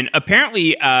going.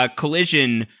 Apparently,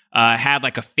 Collision had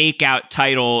a fake out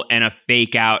title and a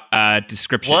fake out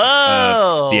description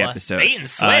of the episode. Bait and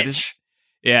switch.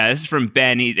 This is from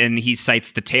Ben, and he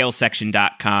cites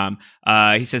thetailsection.com.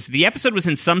 He says, the episode was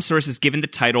in some sources given the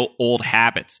title Old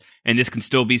Habits, and this can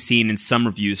still be seen in some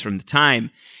reviews from the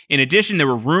time. In addition, there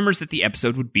were rumors that the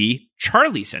episode would be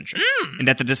Charlie-centric, and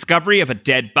that the discovery of a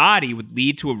dead body would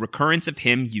lead to a recurrence of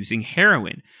him using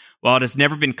heroin. While it has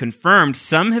never been confirmed,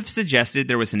 some have suggested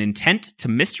there was an intent to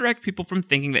misdirect people from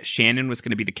thinking that Shannon was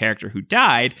going to be the character who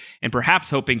died, and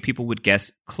perhaps hoping people would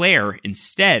guess Claire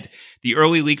instead. The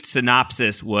early leaked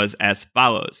synopsis was as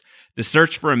follows. The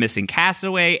search for a missing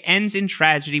castaway ends in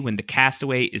tragedy when the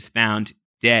castaway is found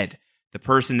dead. The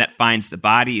person that finds the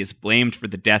body is blamed for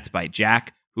the death by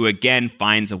Jack, who again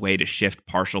finds a way to shift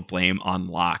partial blame on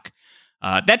Locke.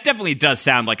 That definitely does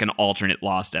sound like an alternate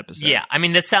Lost episode. Yeah, I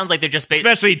mean, this sounds like they're just...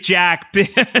 Especially Jack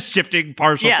shifting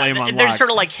partial blame on Locke. They're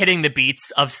sort of hitting the beats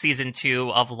of season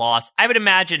 2 of Lost. I would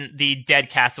imagine the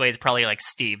dead castaway is probably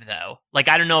Steve, though. I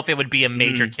don't know if it would be a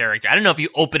major character. I don't know if you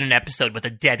open an episode with a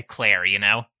dead Claire,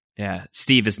 Yeah,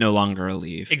 Steve is no longer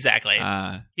alive. Exactly.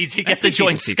 He gets to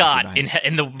join Scott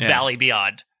in the Valley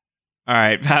Beyond. All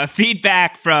right,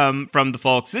 feedback from the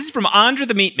folks. This is from Andre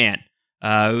the Meat Man.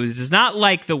 Who does not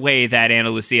like the way that Ana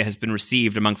Lucia has been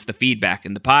received amongst the feedback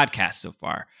in the podcast so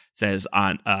far, says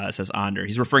Andre.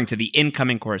 He's referring to the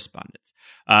incoming correspondence.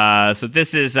 So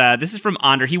this is from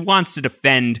Andre. He wants to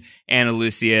defend Ana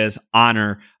Lucia's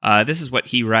honor. This is what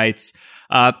he writes.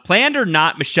 Planned or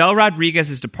not, Michelle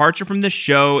Rodriguez's departure from the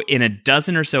show in a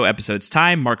dozen or so episodes'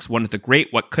 time marks one of the great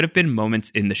what could have been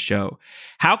moments in the show.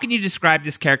 How can you describe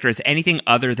this character as anything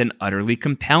other than utterly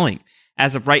compelling?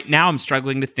 As of right now, I'm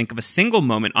struggling to think of a single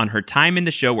moment on her time in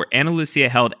the show where Ana Lucia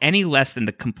held any less than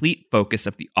the complete focus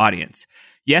of the audience.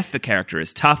 Yes, the character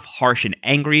is tough, harsh, and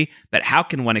angry, but how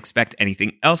can one expect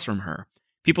anything else from her?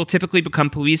 People typically become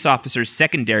police officers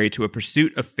secondary to a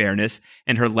pursuit of fairness,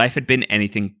 and her life had been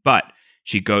anything but.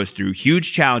 She goes through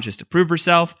huge challenges to prove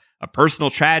herself, a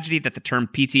personal tragedy that the term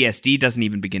PTSD doesn't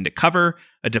even begin to cover,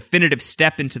 a definitive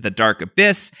step into the dark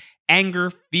abyss,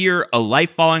 anger, fear, a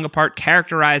life falling apart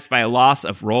characterized by a loss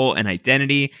of role and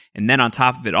identity. And then on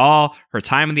top of it all, her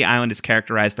time on the island is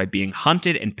characterized by being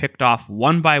hunted and picked off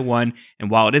one by one.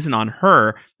 And while it isn't on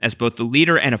her, as both the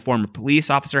leader and a former police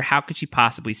officer, how could she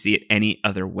possibly see it any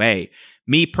other way?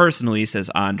 Me personally, says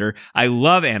Ander, I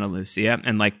love Ana Lucia,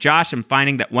 and like Josh, I'm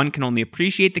finding that one can only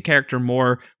appreciate the character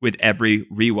more with every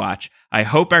rewatch. I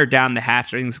hope our Down the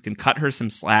Hatchlings can cut her some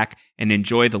slack and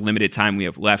enjoy the limited time we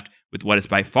have left with what is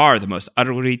by far the most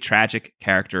utterly tragic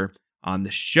character on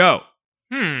the show.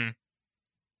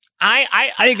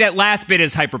 I think that last bit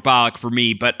is hyperbolic for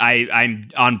me, but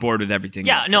I'm on board with everything.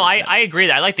 Yeah, no, I agree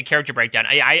that I like the character breakdown.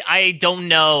 I don't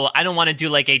know. I don't want to do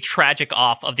like a tragic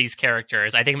off of these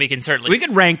characters. I think we can certainly... We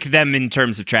could rank them in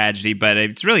terms of tragedy, but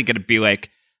it's really going to be like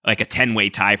a 10-way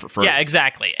tie for first. Yeah,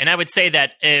 exactly. And I would say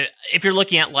that if you're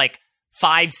looking at like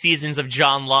 5 seasons of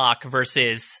John Locke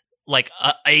versus like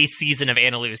a season of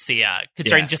Ana Lucia,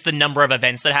 considering just the number of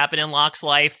events that happen in Locke's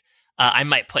life, I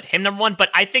might put him number 1. But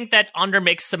I think that Ander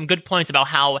makes some good points about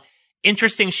how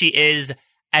interesting she is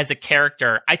as a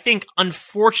character. I think,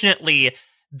 unfortunately,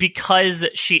 because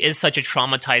she is such a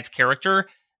traumatized character,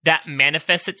 that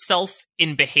manifests itself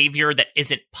in behavior that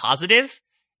isn't positive.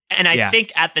 And I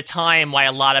think at the time why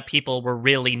a lot of people were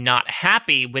really not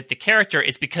happy with the character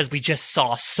is because we just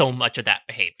saw so much of that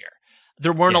behavior.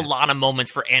 There weren't a lot of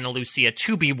moments for Ana Lucia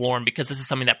to be warm because this is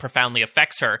something that profoundly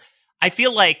affects her. I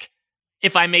feel like,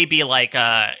 if I may be like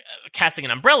casting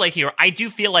an umbrella here, I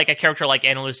do feel like a character like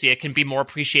Ana Lucia can be more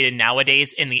appreciated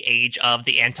nowadays in the age of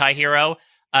the anti-hero,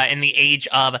 in the age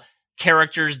of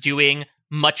characters doing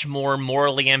much more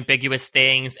morally ambiguous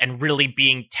things and really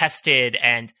being tested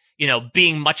and, you know,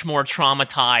 being much more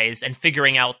traumatized and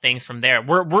figuring out things from there.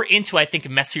 We're into, I think,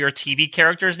 messier TV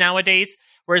characters nowadays,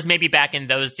 whereas maybe back in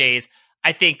those days,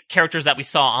 I think characters that we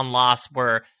saw on Lost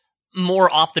were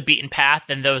more off the beaten path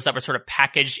than those that were sort of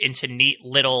packaged into neat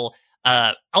little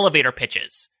elevator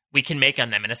pitches we can make on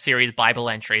them in a series Bible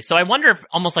entry. So I wonder if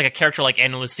almost like a character like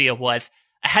Ana Lucia was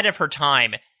ahead of her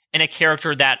time and a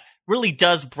character that really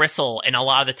does bristle in a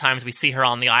lot of the times we see her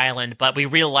on the island, but we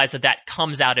realize that that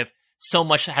comes out of so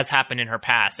much has happened in her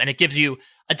past, and it gives you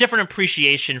a different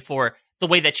appreciation for the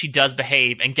way that she does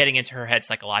behave and getting into her head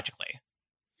psychologically.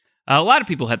 A lot of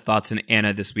people had thoughts on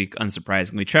Anna this week,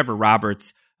 unsurprisingly. Trevor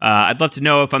Roberts, I'd love to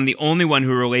know if I'm the only one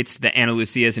who relates to the Ana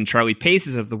Lucias and Charlie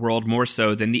Paces of the world more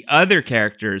so than the other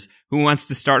characters who wants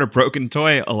to start a broken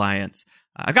toy alliance.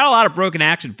 I got a lot of broken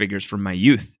action figures from my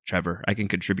youth, Trevor. I can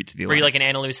contribute to the alliance. Were you like an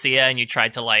Ana Lucia and you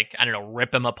tried to, like, I don't know,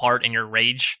 rip him apart in your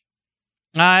rage?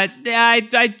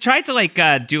 I tried to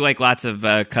like do like lots of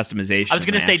customization. I was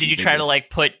going to say, did you try to like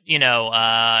put, you know,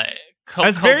 I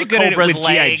was very good at it with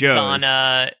G.I. Joes. On,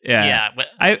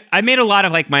 I made a lot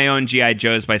of like my own G.I.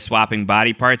 Joes by swapping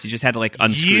body parts. You just had to like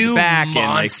unscrew the back and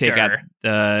like take out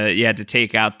you had to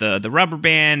take out the rubber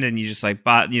band and you just like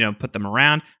put them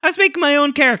around. I was making my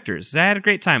own characters. I had a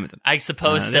great time with them. I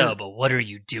suppose so, but what are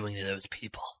you doing to those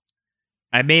people?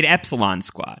 I made Epsilon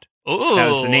Squad. Ooh. That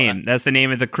was the name. That's the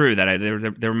name of the crew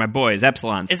they were my boys,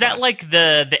 Epsilon Squad. Is that like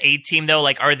the A team though?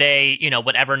 Like, are they,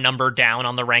 whatever number down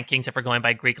on the rankings if we're going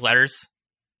by Greek letters?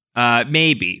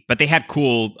 Maybe, but they had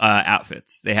cool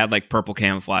outfits. They had like purple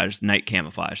camouflage, night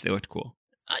camouflage. They looked cool.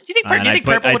 Do you think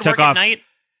purple would work at night?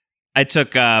 I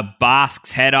took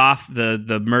Bosk's head off,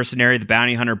 the mercenary, the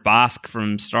bounty hunter Bosk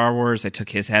from Star Wars. I took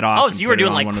his head off. Oh, so you were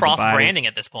doing like cross-branding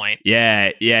at this point. Yeah,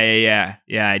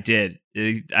 I did.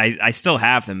 I still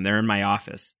have them. They're in my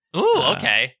office. Ooh,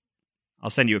 okay. I'll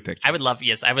send you a picture. I would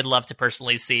love to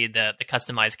personally see the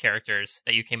customized characters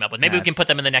that you came up with. Maybe we can put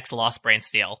them in the next Lost Brain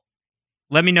Steel.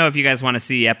 Let me know if you guys want to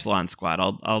see Epsilon Squad.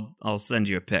 I'll send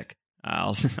you a pic.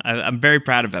 I'm very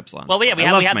proud of Epsilon. Well, yeah, we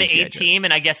have the A team,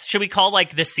 and I guess should we call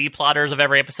like the C plotters of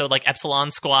every episode like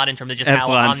Epsilon Squad in terms of just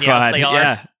Epsilon how on the outs they are?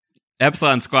 Yeah.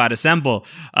 Epsilon Squad, assemble.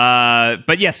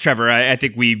 But yes, Trevor, I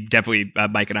think we definitely,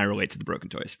 Mike and I relate to the broken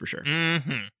toys for sure.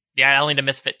 Mm-hmm. Yeah, Island of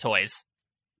Misfit Toys.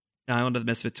 Island of the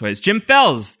Misfit Toys. Jim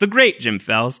Fells, the great Jim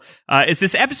Fells. Is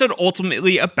this episode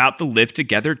ultimately about the live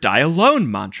together, die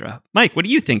alone mantra? Mike, what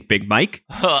do you think, Big Mike?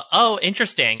 Oh,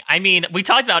 interesting. I mean, we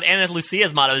talked about Ana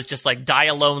Lucia's motto is just like die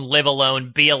alone, live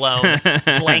alone, be alone,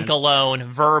 blank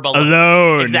alone, verb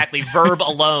alone. Exactly, verb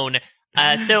alone.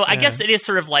 So I guess it is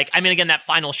sort of like, I mean, again, that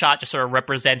final shot just sort of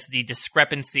represents the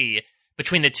discrepancy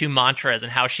between the two mantras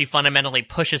and how she fundamentally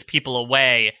pushes people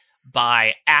away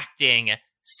by acting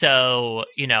so,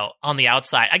 on the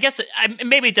outside. I guess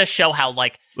maybe it does show how,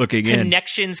 like,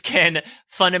 connections can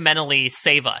fundamentally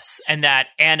save us, and that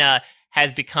Anna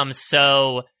has become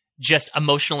so just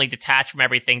emotionally detached from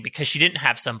everything because she didn't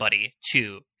have somebody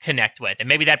to connect with. And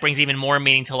maybe that brings even more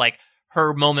meaning to, like,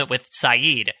 her moment with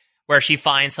Saeed, where she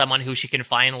finds someone who she can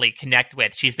finally connect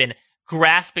with. She's been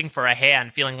grasping for a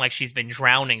hand, feeling like she's been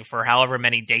drowning for however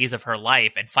many days of her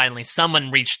life, and finally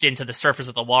someone reached into the surface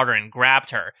of the water and grabbed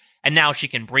her, and now she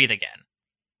can breathe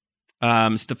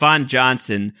again. Stefan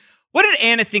Johnson, what did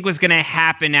Anna think was going to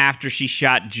happen after she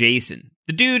shot Jason?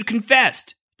 The dude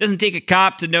confessed. Doesn't take a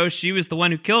cop to know she was the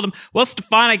one who killed him. Well,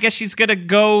 Stefan, I guess she's going to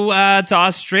go to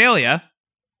Australia.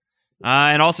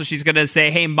 And also she's going to say,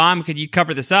 hey, Mom, could you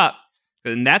cover this up?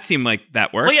 And that seemed like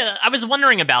that worked. Well, yeah, I was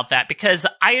wondering about that because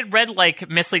I had read like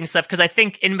misleading stuff because I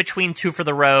think in between Two for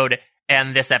the Road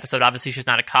and this episode, obviously she's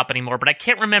not a cop anymore, but I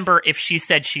can't remember if she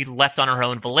said she left on her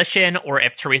own volition or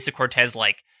if Teresa Cortez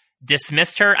like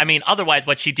dismissed her. I mean, otherwise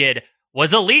what she did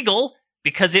was illegal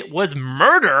because it was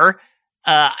murder.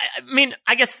 I mean,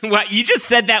 I guess... What, you just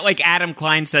said that like Adam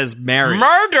Klein says marriage.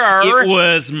 Murder! It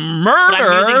was murder! But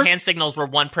I'm using hand signals where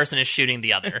one person is shooting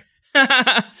the other.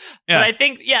 Yeah. But I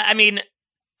think, yeah, I mean,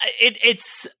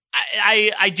 it's...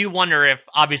 I do wonder if,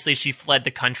 obviously, she fled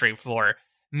the country for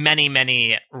many,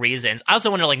 many reasons. I also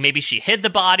wonder, like, maybe she hid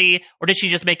the body, or did she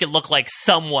just make it look like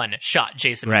someone shot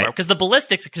Jason Momoa? Because the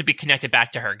ballistics could be connected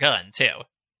back to her gun, too.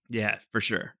 Yeah, for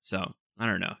sure. So... I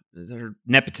don't know.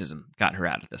 Nepotism got her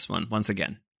out of this one once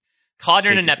again. Caught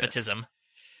her in a nepotism.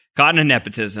 Caught in a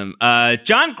nepotism.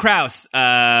 John Krause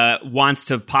wants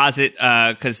to posit,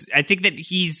 because I think that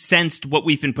he's sensed what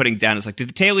we've been putting down. It's like, do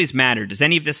the tailies matter? Does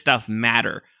any of this stuff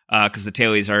matter? Because the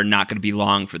tailies are not going to be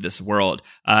long for this world.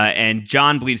 And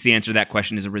John believes the answer to that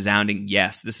question is a resounding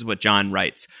yes. This is what John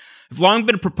writes. I've long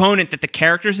been a proponent that the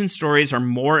characters and stories are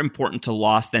more important to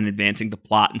Lost than advancing the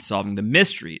plot and solving the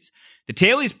mysteries. The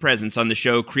tailies' presence on the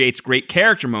show creates great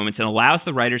character moments and allows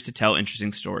the writers to tell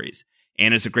interesting stories.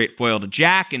 Anna's a great foil to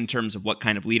Jack in terms of what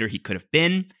kind of leader he could have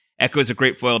been. Echo's a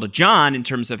great foil to John in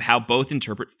terms of how both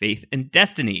interpret faith and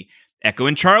destiny. Echo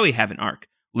and Charlie have an arc.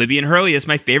 Libby and Hurley is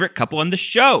my favorite couple on the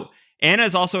show. Anna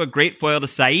is also a great foil to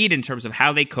Saeed in terms of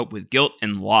how they cope with guilt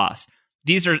and loss.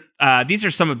 These are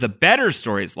some of the better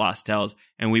stories Lost tells,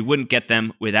 and we wouldn't get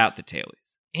them without the tailies.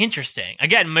 Interesting.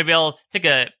 Again, maybe I'll take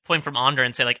a point from Andre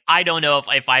and say, like, I don't know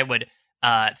if I would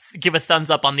give a thumbs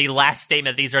up on the last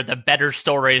statement. These are the better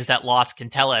stories that Lost can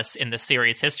tell us in the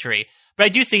series history. But I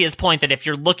do see his point that if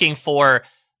you're looking for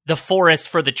the forest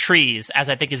for the trees, as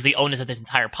I think is the onus of this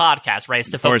entire podcast, right? Is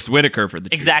to Forrest Whitaker for the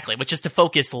trees. Exactly, which is to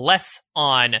focus less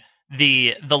on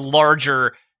the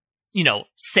larger,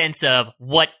 sense of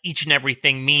what each and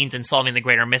everything means in solving the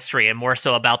greater mystery, and more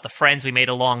so about the friends we made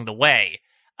along the way.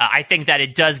 I think that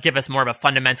it does give us more of a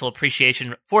fundamental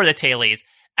appreciation for the tailies,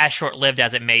 as short-lived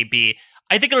as it may be.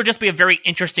 I think it'll just be a very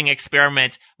interesting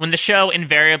experiment when the show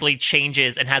invariably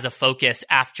changes and has a focus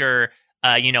after,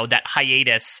 that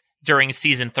hiatus during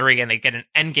season 3, and they get an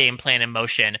endgame plan in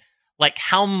motion. Like,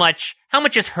 how much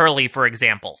is Hurley, for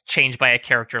example, changed by a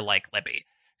character like Libby?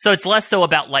 So it's less so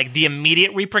about, like, the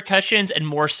immediate repercussions, and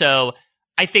more so,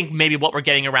 I think maybe what we're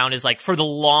getting around is, like, for the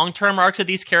long-term arcs of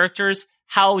these characters,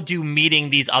 how do meeting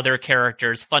these other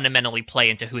characters fundamentally play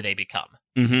into who they become?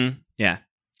 Mm-hmm. Yeah.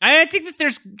 I think that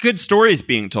there's good stories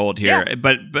being told here, yeah.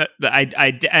 but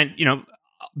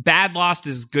bad Lost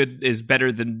is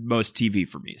better than most TV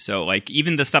for me. So, like,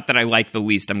 even the stuff that I like the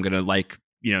least, I'm going to like,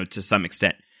 to some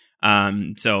extent.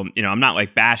 So, I'm not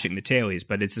like bashing the tailies,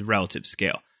 but it's a relative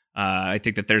scale. I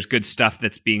think that there's good stuff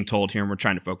that's being told here, and we're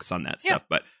trying to focus on that stuff.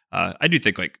 But I do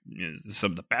think, like,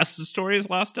 some of the best stories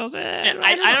Lost tells.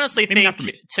 I honestly think,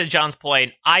 to John's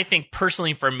point, I think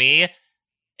personally for me,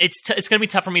 it's going to be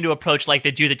tough for me to approach, like,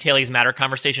 the do the tailies matter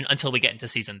conversation until we get into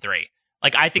season 3.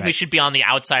 Like, I think we should be on the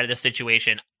outside of the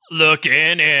situation,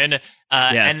 looking in,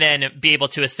 and then be able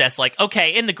to assess, like,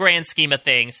 okay, in the grand scheme of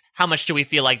things, how much do we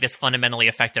feel like this fundamentally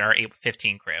affected our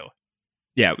 815 crew?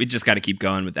 Yeah, we just got to keep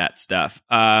going with that stuff.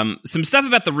 Some stuff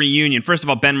about the reunion. First of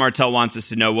all, Ben Martell wants us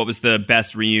to know, what was the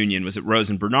best reunion? Was it Rose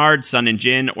and Bernard, Sun and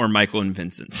Jin, or Michael and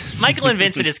Vincent? Michael and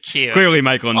Vincent is cute. Clearly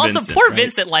Michael and Vincent. Also, poor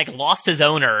Vincent, like, lost his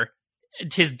owner,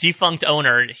 his defunct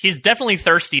owner. He's definitely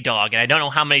thirsty dog, and I don't know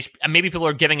how many, maybe people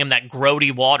are giving him that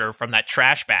grody water from that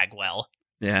trash bag well.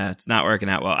 Yeah, it's not working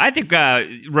out well. I think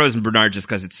Rose and Bernard, just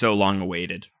because it's so long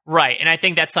awaited. Right, and I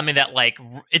think that's something that, like,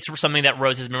 it's something that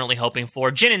Rose has been really hoping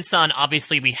for. Jin and Sun,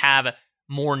 obviously, we have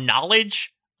more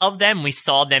knowledge of them. We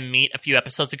saw them meet a few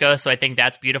episodes ago, so I think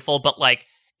that's beautiful. But, like,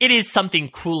 it is something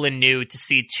cool and new to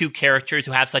see two characters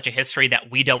who have such a history that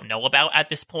we don't know about at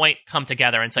this point come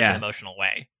together in such an emotional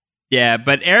way. Yeah,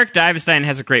 but Eric Divestein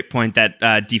has a great point that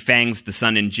defangs the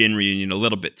Sun and Jin reunion a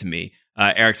little bit to me.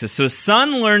 Eric says, so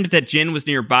Sun learned that Jin was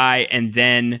nearby and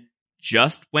then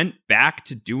just went back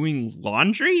to doing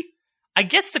laundry? I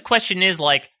guess the question is,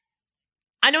 like,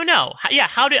 I don't know.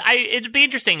 It'd be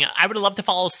interesting. I would love to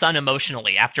follow Sun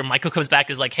emotionally after Michael comes back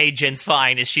and is like, hey, Jin's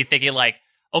fine. Is she thinking, like,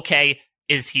 okay,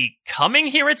 is he coming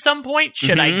here at some point?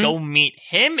 Should I go meet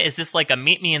him? Is this like a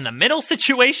meet me in the middle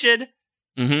situation?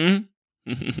 Mm-hmm.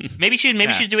 Maybe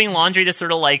she's doing laundry to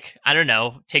sort of, like, I don't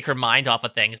know, take her mind off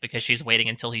of things because she's waiting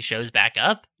until he shows back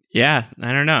up. Yeah,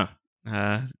 I don't know.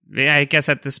 I guess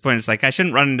at this point it's like, I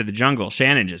shouldn't run into the jungle.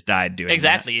 Shannon just died doing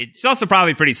exactly. That. She's also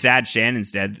probably pretty sad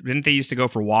Shannon's dead. Didn't they used to go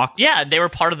for walks? Yeah, they were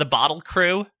part of the bottle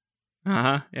crew.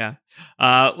 Yeah.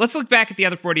 Let's look back at the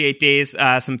other 48 days.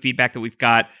 Some feedback that we've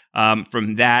got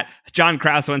from that. John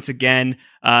Krause once again.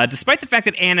 Despite the fact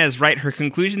that Anna is right, her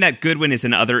conclusion that Goodwin is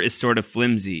an other is sort of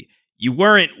flimsy. You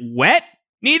weren't wet?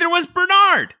 Neither was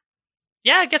Bernard.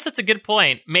 Yeah, I guess that's a good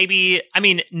point. Maybe, I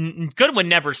mean, Goodwin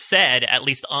never said, at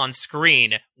least on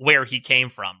screen, where he came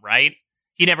from, right?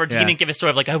 He didn't give a story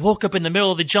of like, I woke up in the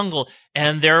middle of the jungle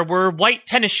and there were white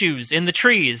tennis shoes in the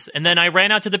trees and then I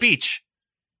ran out to the beach.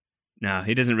 No,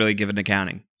 he doesn't really give an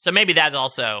accounting. So maybe that's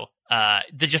also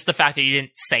just the fact that he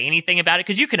didn't say anything about it,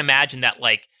 because you can imagine that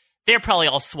like they're probably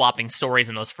all swapping stories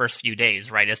in those first few days,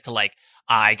 right? As to like,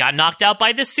 I got knocked out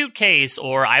by this suitcase,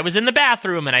 or I was in the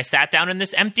bathroom and I sat down in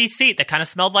this empty seat that kind of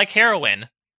smelled like heroin.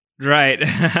 Right.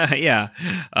 Yeah.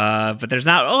 But there's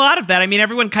not a lot of that. I mean,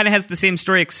 everyone kind of has the same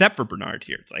story except for Bernard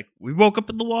here. It's like, we woke up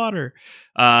in the water.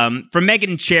 From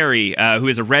Megan Cherry, who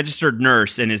is a registered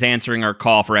nurse and is answering our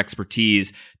call for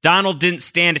expertise. Donald didn't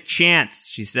stand a chance,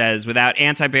 she says, without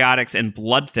antibiotics and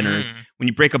blood thinners. When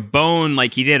you break a bone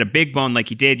like he did, a big bone like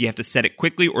he did, you have to set it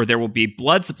quickly or there will be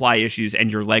blood supply issues and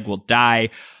your leg will die.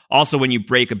 Also, when you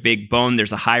break a big bone,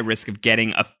 there's a high risk of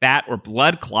getting a fat or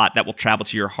blood clot that will travel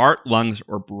to your heart, lungs,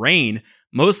 or brain.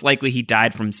 Most likely, he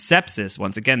died from sepsis.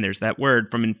 Once again, there's that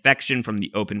word, from infection from the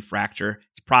open fracture.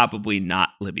 It's probably not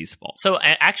Libby's fault. So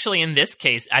actually, in this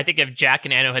case, I think if Jack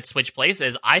and Anno had switched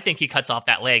places, I think he cuts off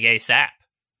that leg ASAP.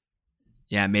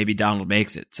 Yeah, maybe Donald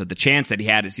makes it. So the chance that he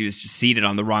had is he was just seated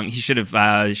on the wrong... He should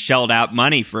have shelled out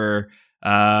money for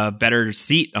a better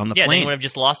seat on the plane. Yeah, then he would have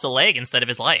just lost a leg instead of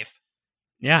his life.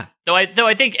 Yeah. Though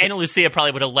I think Ana Lucia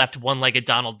probably would have left one-legged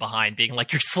Donald behind, being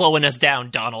like, you're slowing us down,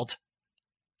 Donald.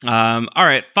 All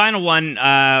right, final one.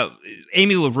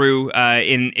 Amy LaRue,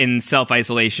 in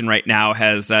self-isolation right now,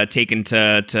 has taken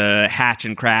to Hatch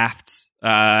and Crafts.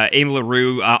 Amy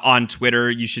LaRue on Twitter,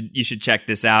 you should check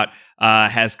this out,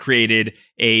 has created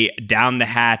a Down the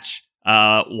Hatch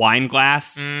wine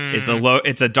glass.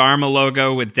 It's a Dharma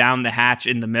logo with Down the Hatch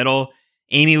in the middle.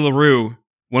 Amy LaRue,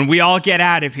 when we all get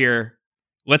out of here,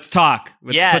 let's talk.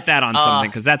 Let's put that on something,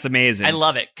 because that's amazing. I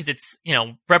love it, because it's,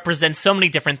 represents so many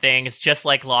different things, just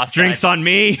like Lost. Drinks on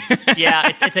me. Yeah,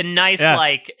 it's a nice,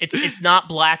 it's not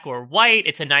black or white.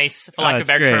 It's a nice, for lack of a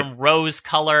better term, rose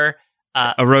color.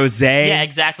 A rosé. Yeah,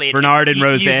 exactly. Bernard and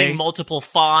rosé. Using multiple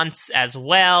fonts as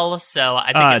well. So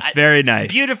I think it's very nice.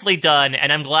 It's beautifully done,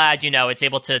 and I'm glad, it's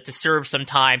able to serve some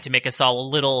time to make us all a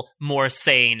little more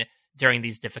sane during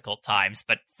these difficult times.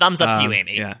 But thumbs up to you,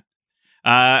 Amy. Yeah.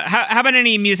 How about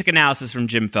any music analysis from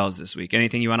Jim Fells this week?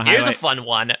 Anything you want to highlight? Here's a fun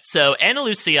one. So Ana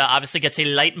Lucia obviously gets a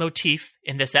leitmotif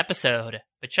in this episode.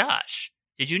 But Josh,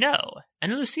 did you know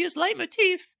Ana Lucia's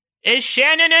leitmotif is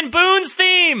Shannon and Boone's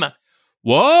theme?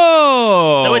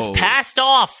 Whoa! So it's passed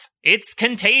off. It's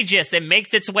contagious. It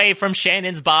makes its way from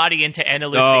Shannon's body into Ana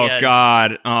Lucia's. Oh,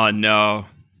 God. Oh, no.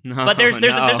 No, but there's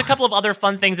a couple of other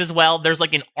fun things as well. There's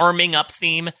like an arming up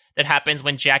theme that happens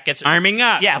when Jack gets... Arming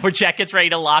up? Yeah, where Jack gets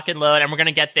ready to lock and load. And we're going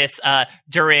to get this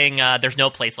during There's No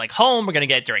Place Like Home. We're going to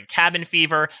get it during Cabin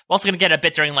Fever. We're also going to get a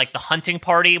bit during like the hunting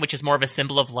party, which is more of a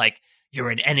symbol of like, you're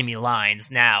in enemy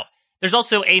lines now. There's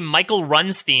also a Michael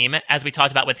Runs theme, as we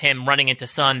talked about with him running into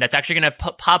Sun, that's actually going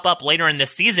to pop up later in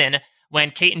this season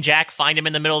when Kate and Jack find him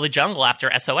in the middle of the jungle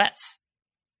after SOS.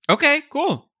 Okay,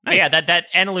 cool. Nice. Yeah, that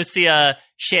Ana Lucia,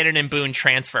 Shannon, and Boone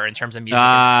transfer in terms of music is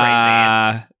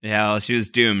crazy. Yeah, well, she was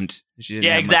doomed. She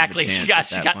didn't exactly. She got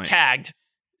tagged.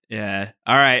 Yeah.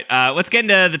 All right. Let's get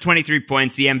into the 23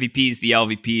 points, the MVPs, the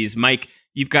LVPs. Mike,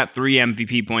 you've got 3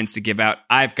 MVP points to give out.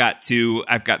 I've got 2.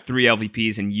 I've got 3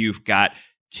 LVPs, and you've got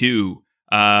 2.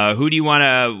 What do you want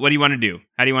to do?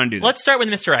 How do you want to do this? Let's start with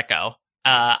Mr. Echo.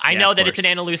 I know that it's an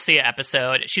Ana Lucia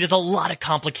episode. She does a lot of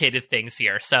complicated things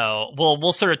here, so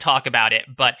we'll sort of talk about it.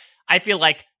 But I feel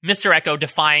like Mr. Echo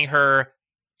defying her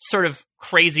sort of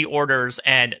crazy orders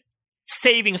and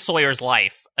saving Sawyer's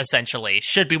life, essentially,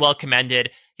 should be well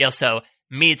commended. He also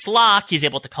meets Locke. He's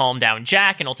able to calm down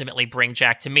Jack and ultimately bring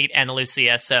Jack to meet Ana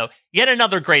Lucia. So yet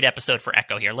another great episode for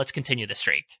Echo here. Let's continue the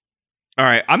streak. All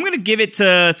right, I'm going to give it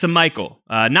to Michael.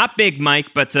 Not Big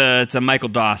Mike, but to Michael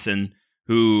Dawson,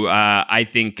 who I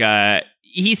think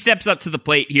he steps up to the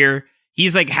plate here.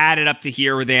 He's like had it up to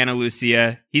here with Ana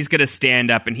Lucia. He's going to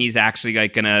stand up and he's actually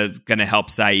like going to help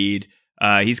Saeed.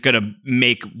 He's going to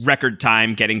make record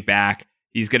time getting back.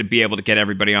 He's going to be able to get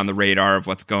everybody on the radar of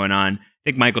what's going on. I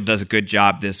think Michael does a good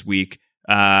job this week.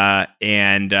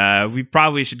 And we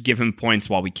probably should give him points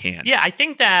while we can. Yeah, I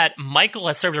think that Michael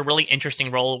has served a really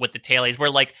interesting role with the tailies, where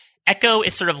like Echo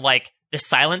is sort of like the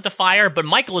silent defier, but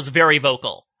Michael is very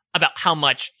vocal about how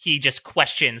much he just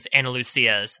questions Ana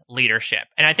Lucia's leadership.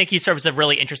 And I think he serves a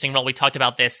really interesting role. We talked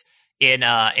about this in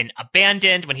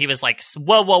Abandoned, when he was like,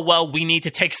 whoa, we need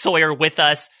to take Sawyer with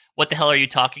us. What the hell are you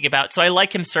talking about? So I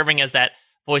like him serving as that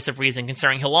voice of reason,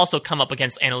 considering he'll also come up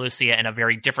against Ana Lucia in a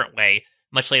very different way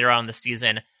much later on in the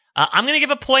season. I'm going to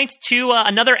give a point to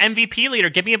another MVP leader.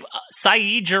 Give me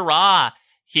Saeed Jarrah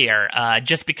here,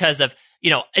 just because of,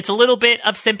 it's a little bit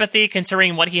of sympathy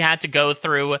considering what he had to go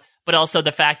through, but also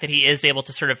the fact that he is able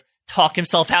to sort of talk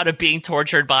himself out of being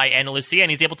tortured by Ana Lucia, and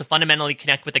he's able to fundamentally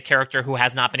connect with a character who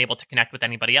has not been able to connect with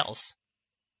anybody else.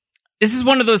 This is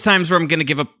one of those times where I'm going to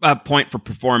give a point for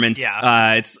performance.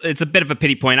 Yeah. It's a bit of a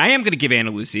pity point. I am going to give Ana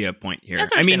Lucia a point here.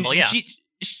 That's understandable, yeah.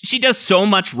 She does so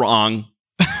much wrong,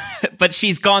 but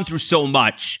she's gone through so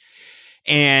much.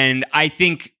 And I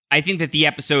think that the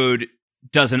episode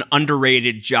does an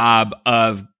underrated job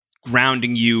of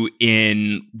grounding you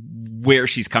in where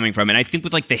she's coming from. And I think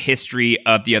with like the history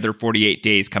of the other 48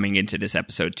 days coming into this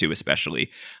episode too, especially,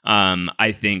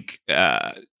 I think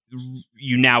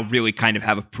you now really kind of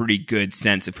have a pretty good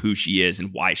sense of who she is and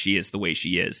why she is the way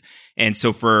she is. And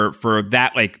so for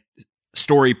that, like,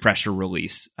 story pressure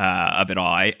release of it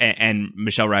all, and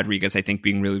Michelle Rodriguez, I think,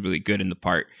 being really, really good in the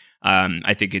part,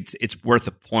 I think it's worth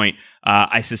a point.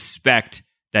 I suspect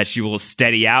that she will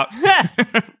steady out.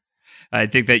 I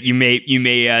think that you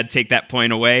may take that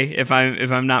point away if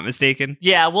I'm not mistaken.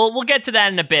 Yeah, we'll get to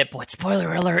that in a bit. Boy,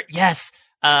 spoiler alert, yes.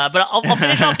 But I'll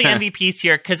finish off the MVPs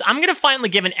here, because I'm going to finally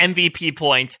give an MVP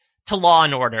point to Law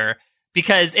 & Order,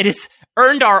 because it has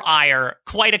earned our ire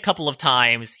quite a couple of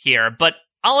times here. But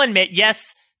I'll admit,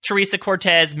 yes, Teresa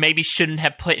Cortez maybe shouldn't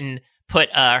have put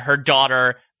her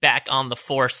daughter back on the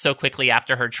force so quickly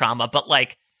after her trauma. But,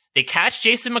 like, they catch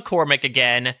Jason McCormick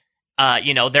again.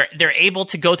 They're able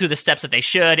to go through the steps that they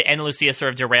should, and Lucia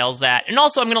sort of derails that. And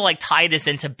also, I'm going to, like, tie this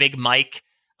into Big Mike,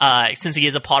 since he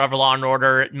is a part of Law &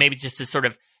 Order, maybe just to sort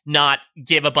of not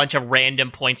give a bunch of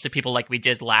random points to people like we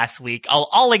did last week.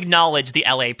 I'll acknowledge the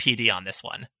LAPD on this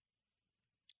one.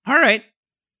 All right.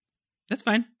 That's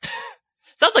fine.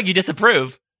 Sounds like you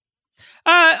disapprove.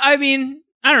 I mean,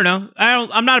 I don't know.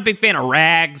 I'm not a big fan of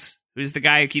Rags, who's the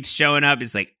guy who keeps showing up.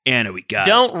 He's like, Anna, we got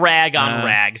Don't rag on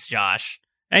Rags, Josh.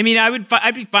 I mean,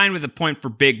 I'd be fine with a point for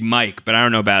Big Mike, but I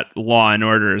don't know about Law &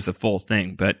 Order as a full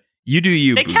thing, but you do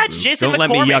you, They catch Jason Don't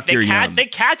McCormick. let me yuck your yum. They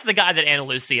catch the guy that Ana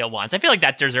Lucia wants. I feel like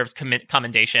that deserves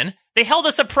commendation. They held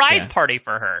a surprise party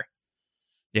for her.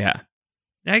 Yeah.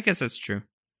 I guess that's true.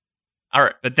 All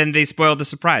right. But then they spoiled the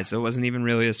surprise, so it wasn't even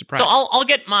really a surprise. So I'll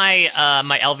get my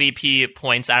my LVP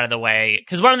points out of the way,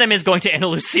 because one of them is going to Ana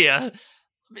Lucia,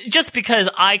 just because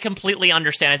I completely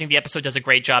understand. I think the episode does a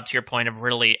great job, to your point, of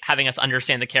really having us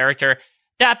understand the character.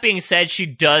 That being said, she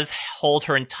does hold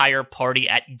her entire party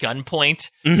at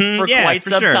gunpoint for quite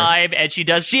some time, and she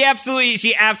does. She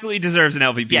absolutely deserves an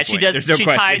LVP. Yeah, point. she does. There's no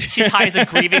question. She ties a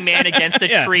grieving man against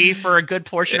a tree for a good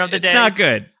portion of the day. It's not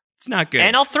good. It's not good.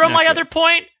 And I'll throw my other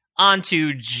point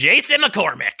onto Jason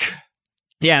McCormick.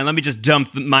 Yeah, and let me just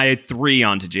dump my 3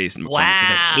 onto Jason McCormick,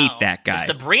 because I hate that guy. The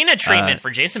Sabrina treatment for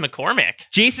Jason McCormick.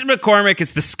 Jason McCormick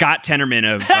is the Scott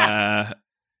Tenorman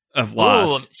of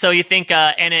Lost. Ooh, so you think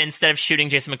Anna, instead of shooting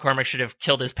Jason McCormick, should have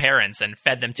killed his parents and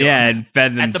fed them to him? Yeah, and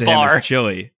fed them at the to bar. him as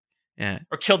chili. Yeah.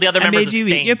 Or killed the other members of Made you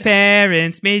Stained. eat your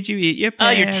parents. Made you eat your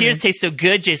parents. Oh, your tears taste so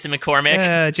good, Jason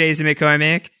McCormick. Jason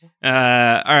McCormick. All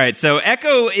right. So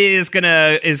Echo is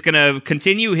gonna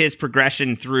continue his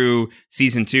progression through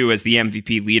season 2 as the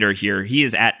MVP leader here. He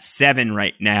is at 7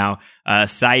 right now.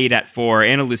 Saeed at 4.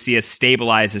 Ana Lucia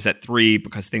stabilizes at 3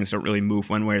 because things don't really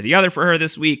move one way or the other for her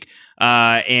this week.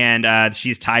 And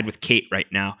she's tied with Kate right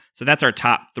now. So that's our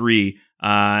top 3.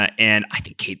 And I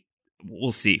think Kate.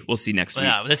 We'll see. We'll see next week.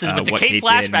 Yeah, this is the Kate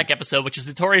flashback episode, which is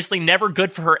notoriously never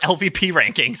good for her LVP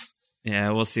rankings.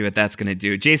 Yeah, we'll see what that's going to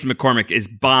do. Jason McCormick is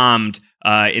bombed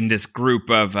in this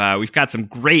group of... we've got some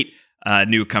great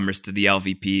newcomers to the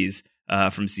LVPs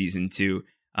from season 2.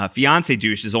 Fiance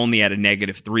Douche is only at a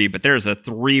 -3, but there's a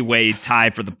 3-way tie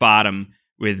for the bottom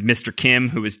with Mr. Kim,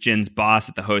 who is Jin's boss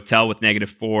at the hotel, with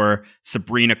 -4.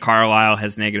 Sabrina Carlisle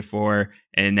has -4,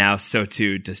 and now so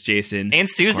too does Jason. And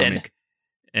Susan. McCormick.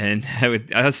 And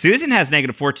Susan has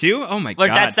 -4 too. Oh my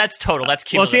god, that's total. That's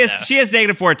well, cumulative. she has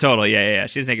 -4 total. Yeah.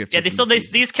 She has -4. Yeah,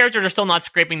 these characters are still not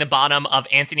scraping the bottom of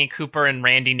Anthony Cooper and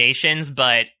Randy Nations,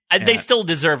 but they still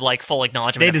deserve like full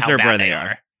acknowledgement. They of deserve how bad where they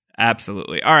are.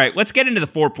 Absolutely. All right, let's get into the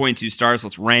 4.2 stars.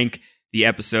 Let's rank the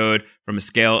episode from a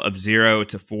scale of 0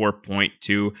 to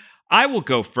 4.2. I will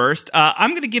go first. I'm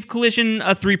going to give Collision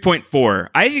a 3.4.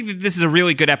 I think that this is a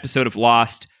really good episode of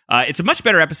Lost. It's a much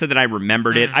better episode than I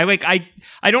remembered it.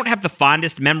 I don't have the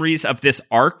fondest memories of this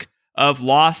arc of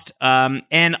Lost,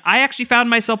 and I actually found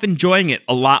myself enjoying it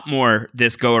a lot more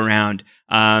this go around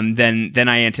than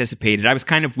I anticipated. I was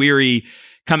kind of weary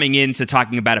coming into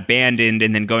talking about Abandoned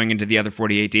and then going into the other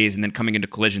 48 days and then coming into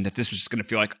Collision that this was just going to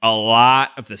feel like a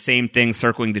lot of the same thing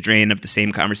circling the drain of the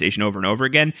same conversation over and over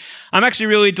again. I'm actually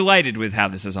really delighted with how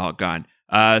this has all gone.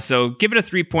 So give it a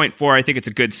 3.4. I think it's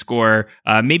a good score.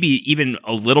 Maybe even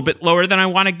a little bit lower than I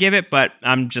want to give it, but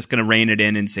I'm just going to rein it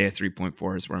in and say a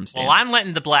 3.4 is where I'm standing. Well, I'm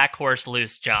letting the black horse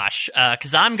loose, Josh,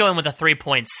 because I'm going with a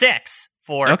 3.6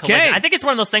 for Collision. I think it's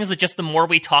one of those things that just the more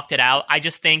we talked it out, I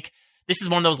just think this is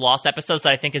one of those Lost episodes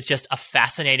that I think is just a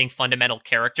fascinating fundamental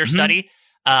character study.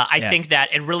 I think that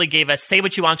it really gave us, say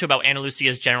what you want to about Ana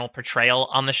Lucia's general portrayal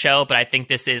on the show, but I think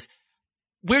this is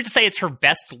weird to say it's her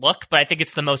best look, but I think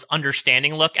it's the most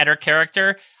understanding look at her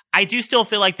character. I do still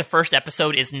feel like the first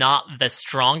episode is not the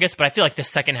strongest, but I feel like the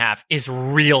second half is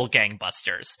real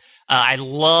gangbusters. I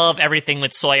love everything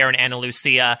with Sawyer and Ana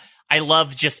Lucia. I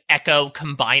love just Echo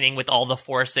combining with all the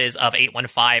forces of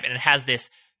 815, and it has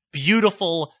this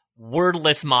beautiful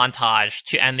wordless montage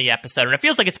to end the episode. And it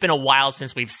feels like it's been a while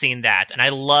since we've seen that, and I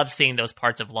love seeing those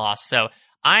parts of Lost. So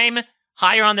I'm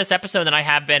higher on this episode than I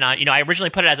have been on. I originally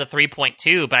put it as a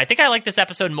 3.2, but I think I like this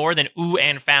episode more than Ooh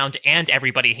and Found and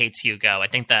Everybody Hates Hugo. I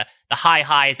think the high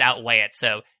highs outweigh it.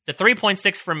 So it's a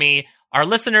 3.6 for me. Our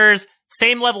listeners,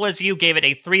 same level as you, gave it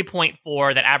a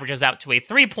 3.4 that averages out to a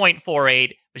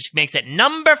 3.48, which makes it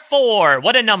number 4.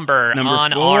 What a number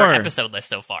on 4. Our episode list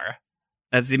so far.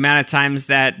 That's the amount of times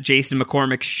that Jason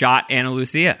McCormick shot Ana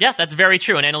Lucia. Yeah, that's very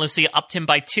true. And Ana Lucia upped him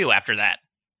by 2 after that.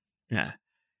 Yeah.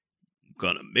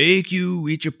 Gonna make you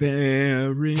eat your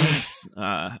parents.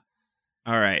 All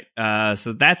right.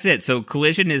 So that's it. So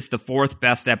Collision is the 4th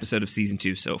best episode of season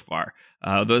 2 so far.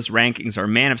 Those rankings are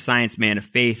Man of Science, Man of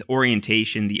Faith,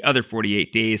 Orientation, The Other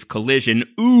 48 Days, Collision,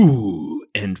 Ooh,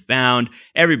 and Found,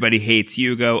 Everybody Hates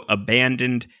Hugo,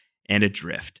 Abandoned, and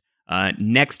Adrift.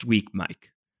 Next week,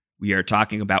 Mike, we are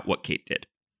talking about what Kate did.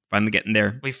 Finally getting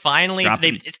there. We finally,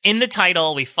 it's in the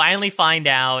title. We finally find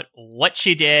out what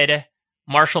she did.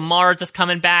 Marshall Mars is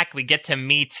coming back. We get to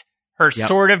meet her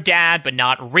sort of dad, but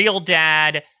not real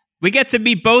dad. We get to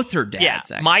meet both her dads. Yeah,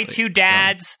 actually. My Two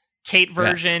Dads, Kate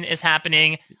version is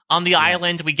happening. On the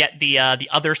island, we get the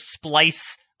other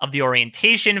splice of the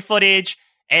orientation footage.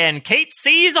 And Kate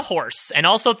sees a horse and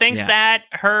also thinks that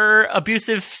her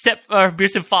abusive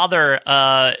father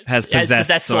has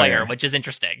possessed Sawyer, which is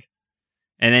interesting.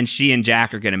 And then she and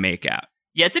Jack are going to make out.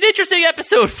 Yeah, it's an interesting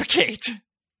episode for Kate.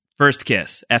 First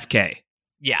kiss, FK.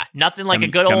 Yeah, nothing like a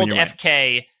good old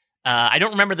FK. I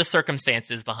don't remember the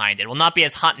circumstances behind it. It will not be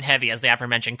as hot and heavy as the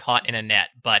aforementioned Caught in a Net,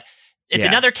 but it's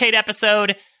another Kate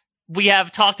episode. We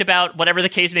have talked about whatever the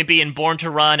case may be in Born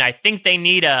to Run. I think they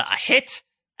need a hit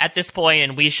at this point,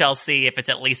 and we shall see if it's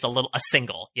at least a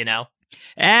single,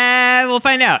 And we'll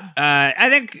find out. I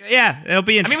think, it'll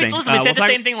be interesting. I mean, listen, we said the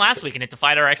same thing last week, and it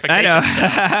defied our expectations.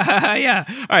 I know. Yeah.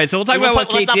 All right, so we'll talk about what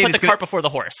Kate did. Let's not put the cart before the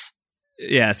horse.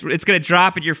 Yes, it's going to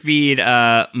drop at your feed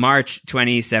March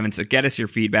 27th, so get us your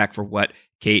feedback for what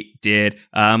Kate did.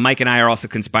 Mike and I are also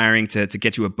conspiring to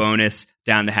get you a bonus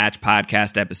Down the Hatch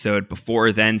podcast episode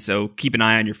before then, so keep an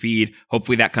eye on your feed.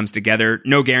 Hopefully that comes together.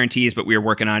 No guarantees, but we are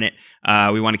working on it.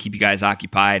 We want to keep you guys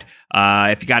occupied.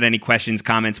 If you got any questions,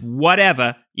 comments,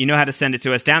 whatever, you know how to send it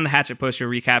to us. Down the Hatch at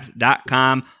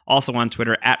postshowrecaps.com. Also on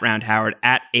Twitter, at Round Howard,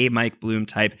 at A Mike Bloom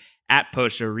type, at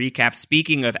Post Show Recaps.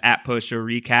 Speaking of at Post Show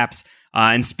Recaps,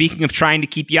 and speaking of trying to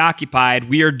keep you occupied,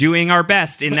 we are doing our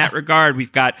best in that regard. We've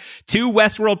got 2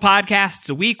 Westworld podcasts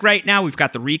a week right now. We've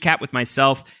got the recap with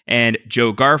myself and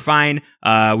Joe Garfine.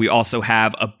 We also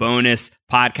have a bonus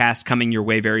podcast coming your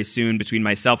way very soon between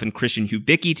myself and Christian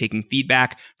Hubicki, taking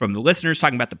feedback from the listeners,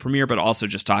 talking about the premiere, but also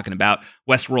just talking about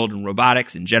Westworld and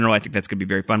robotics in general. I think that's going to be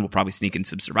very fun. We'll probably sneak in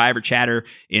some Survivor chatter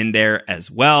in there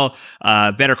as well.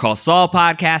 Better Call Saul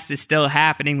podcast is still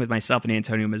happening with myself and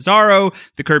Antonio Mazzaro.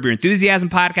 The Curb Your Enthusiasm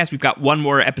podcast. We've got one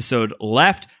more episode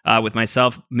left with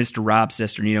myself, Mr. Rob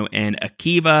Sesternino, and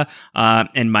Akiva.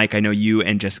 And Mike, I know you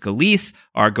and Jessica Leese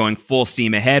are going full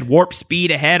steam ahead, warp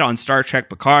speed ahead on Star Trek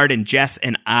Picard, and Jess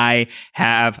and I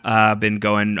have been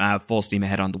going full steam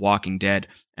ahead on The Walking Dead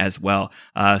as well.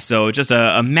 So just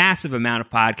a massive amount of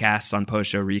podcasts on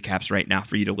post-show recaps right now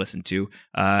for you to listen to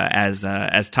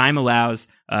as time allows,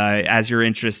 as your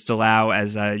interests allow,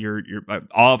 as your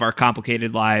all of our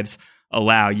complicated lives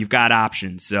allow. You've got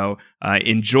options. So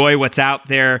enjoy what's out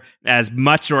there as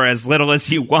much or as little as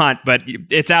you want, but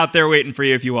it's out there waiting for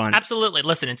you if you want. Absolutely.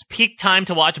 Listen, it's peak time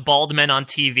to watch bald men on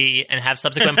TV and have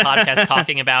subsequent podcasts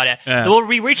talking about it. We'll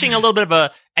be reaching a little bit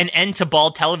of an end to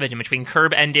bald television between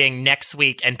Curb ending next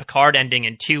week and Picard ending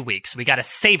in 2 weeks. We got to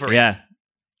savor it. Yeah.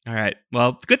 All right. Well,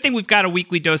 it's a good thing we've got a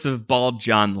weekly dose of Bald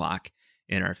John Locke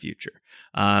in our future.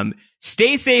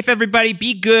 Stay safe, everybody.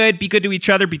 Be good. Be good to each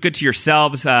other. Be good to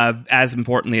yourselves, as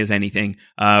importantly as anything.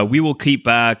 We will keep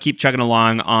chugging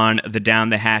along on the Down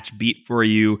the Hatch beat for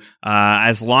you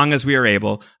as long as we are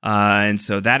able. And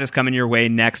so that is coming your way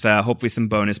next. Hopefully some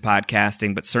bonus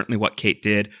podcasting, but certainly What Kate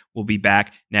Did will be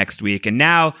back next week. And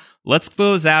now let's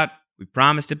close out. We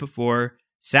promised it before.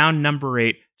 Sound number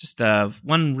 8. Just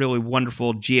one really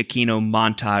wonderful Giacchino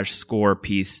montage score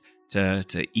piece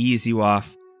to ease you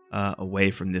off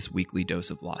away from this weekly dose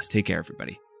of loss. Take care,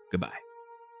 everybody. Goodbye.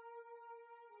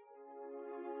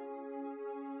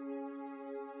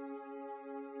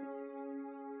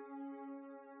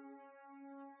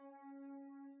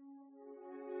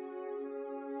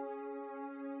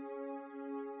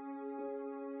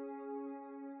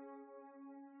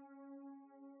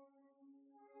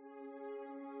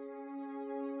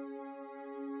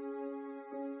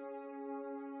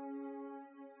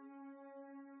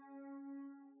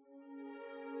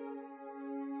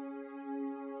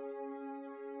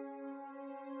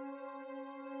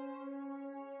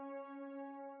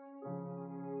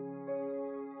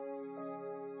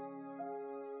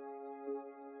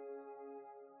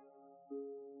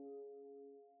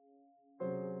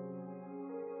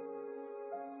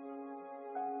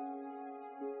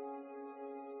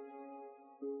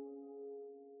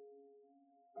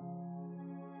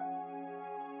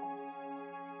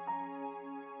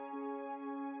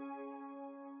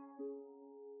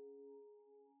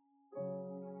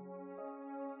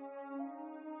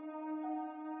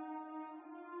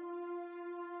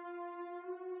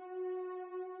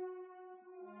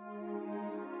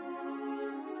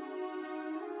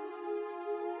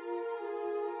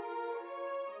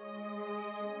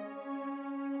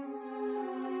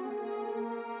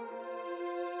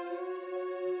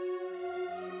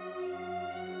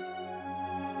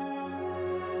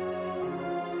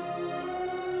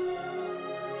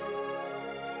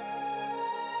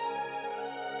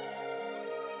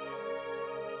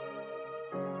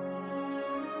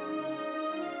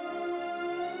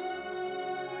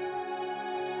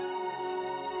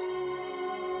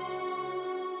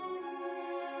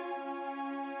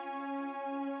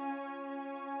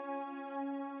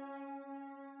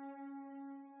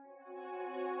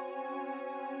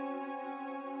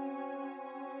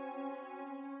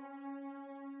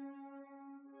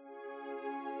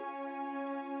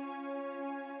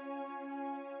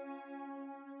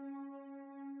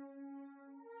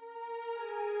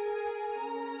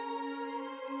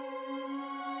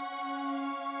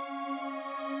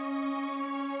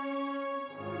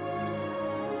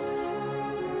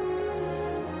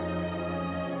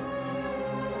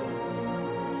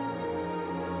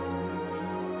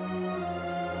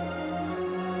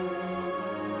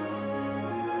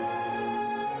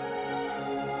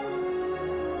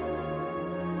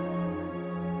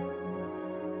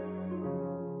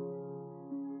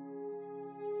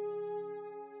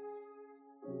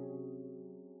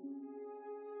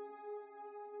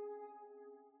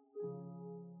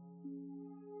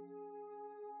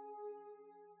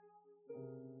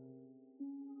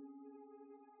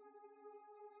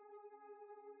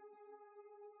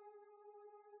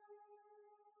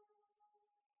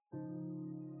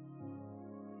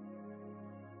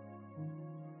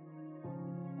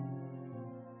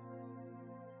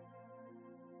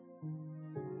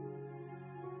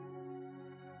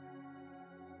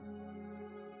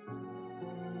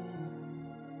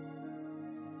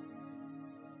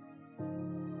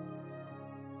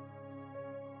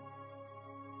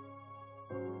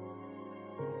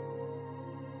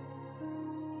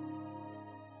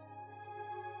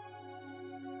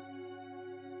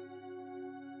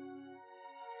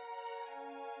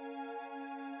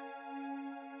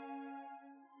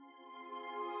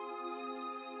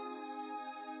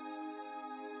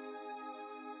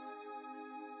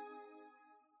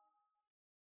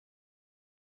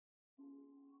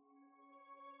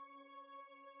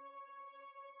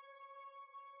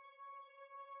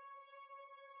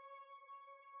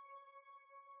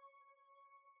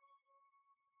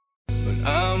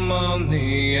 I'm on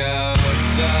the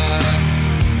outside,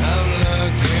 I'm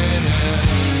looking in,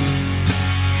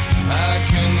 I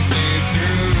can see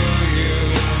through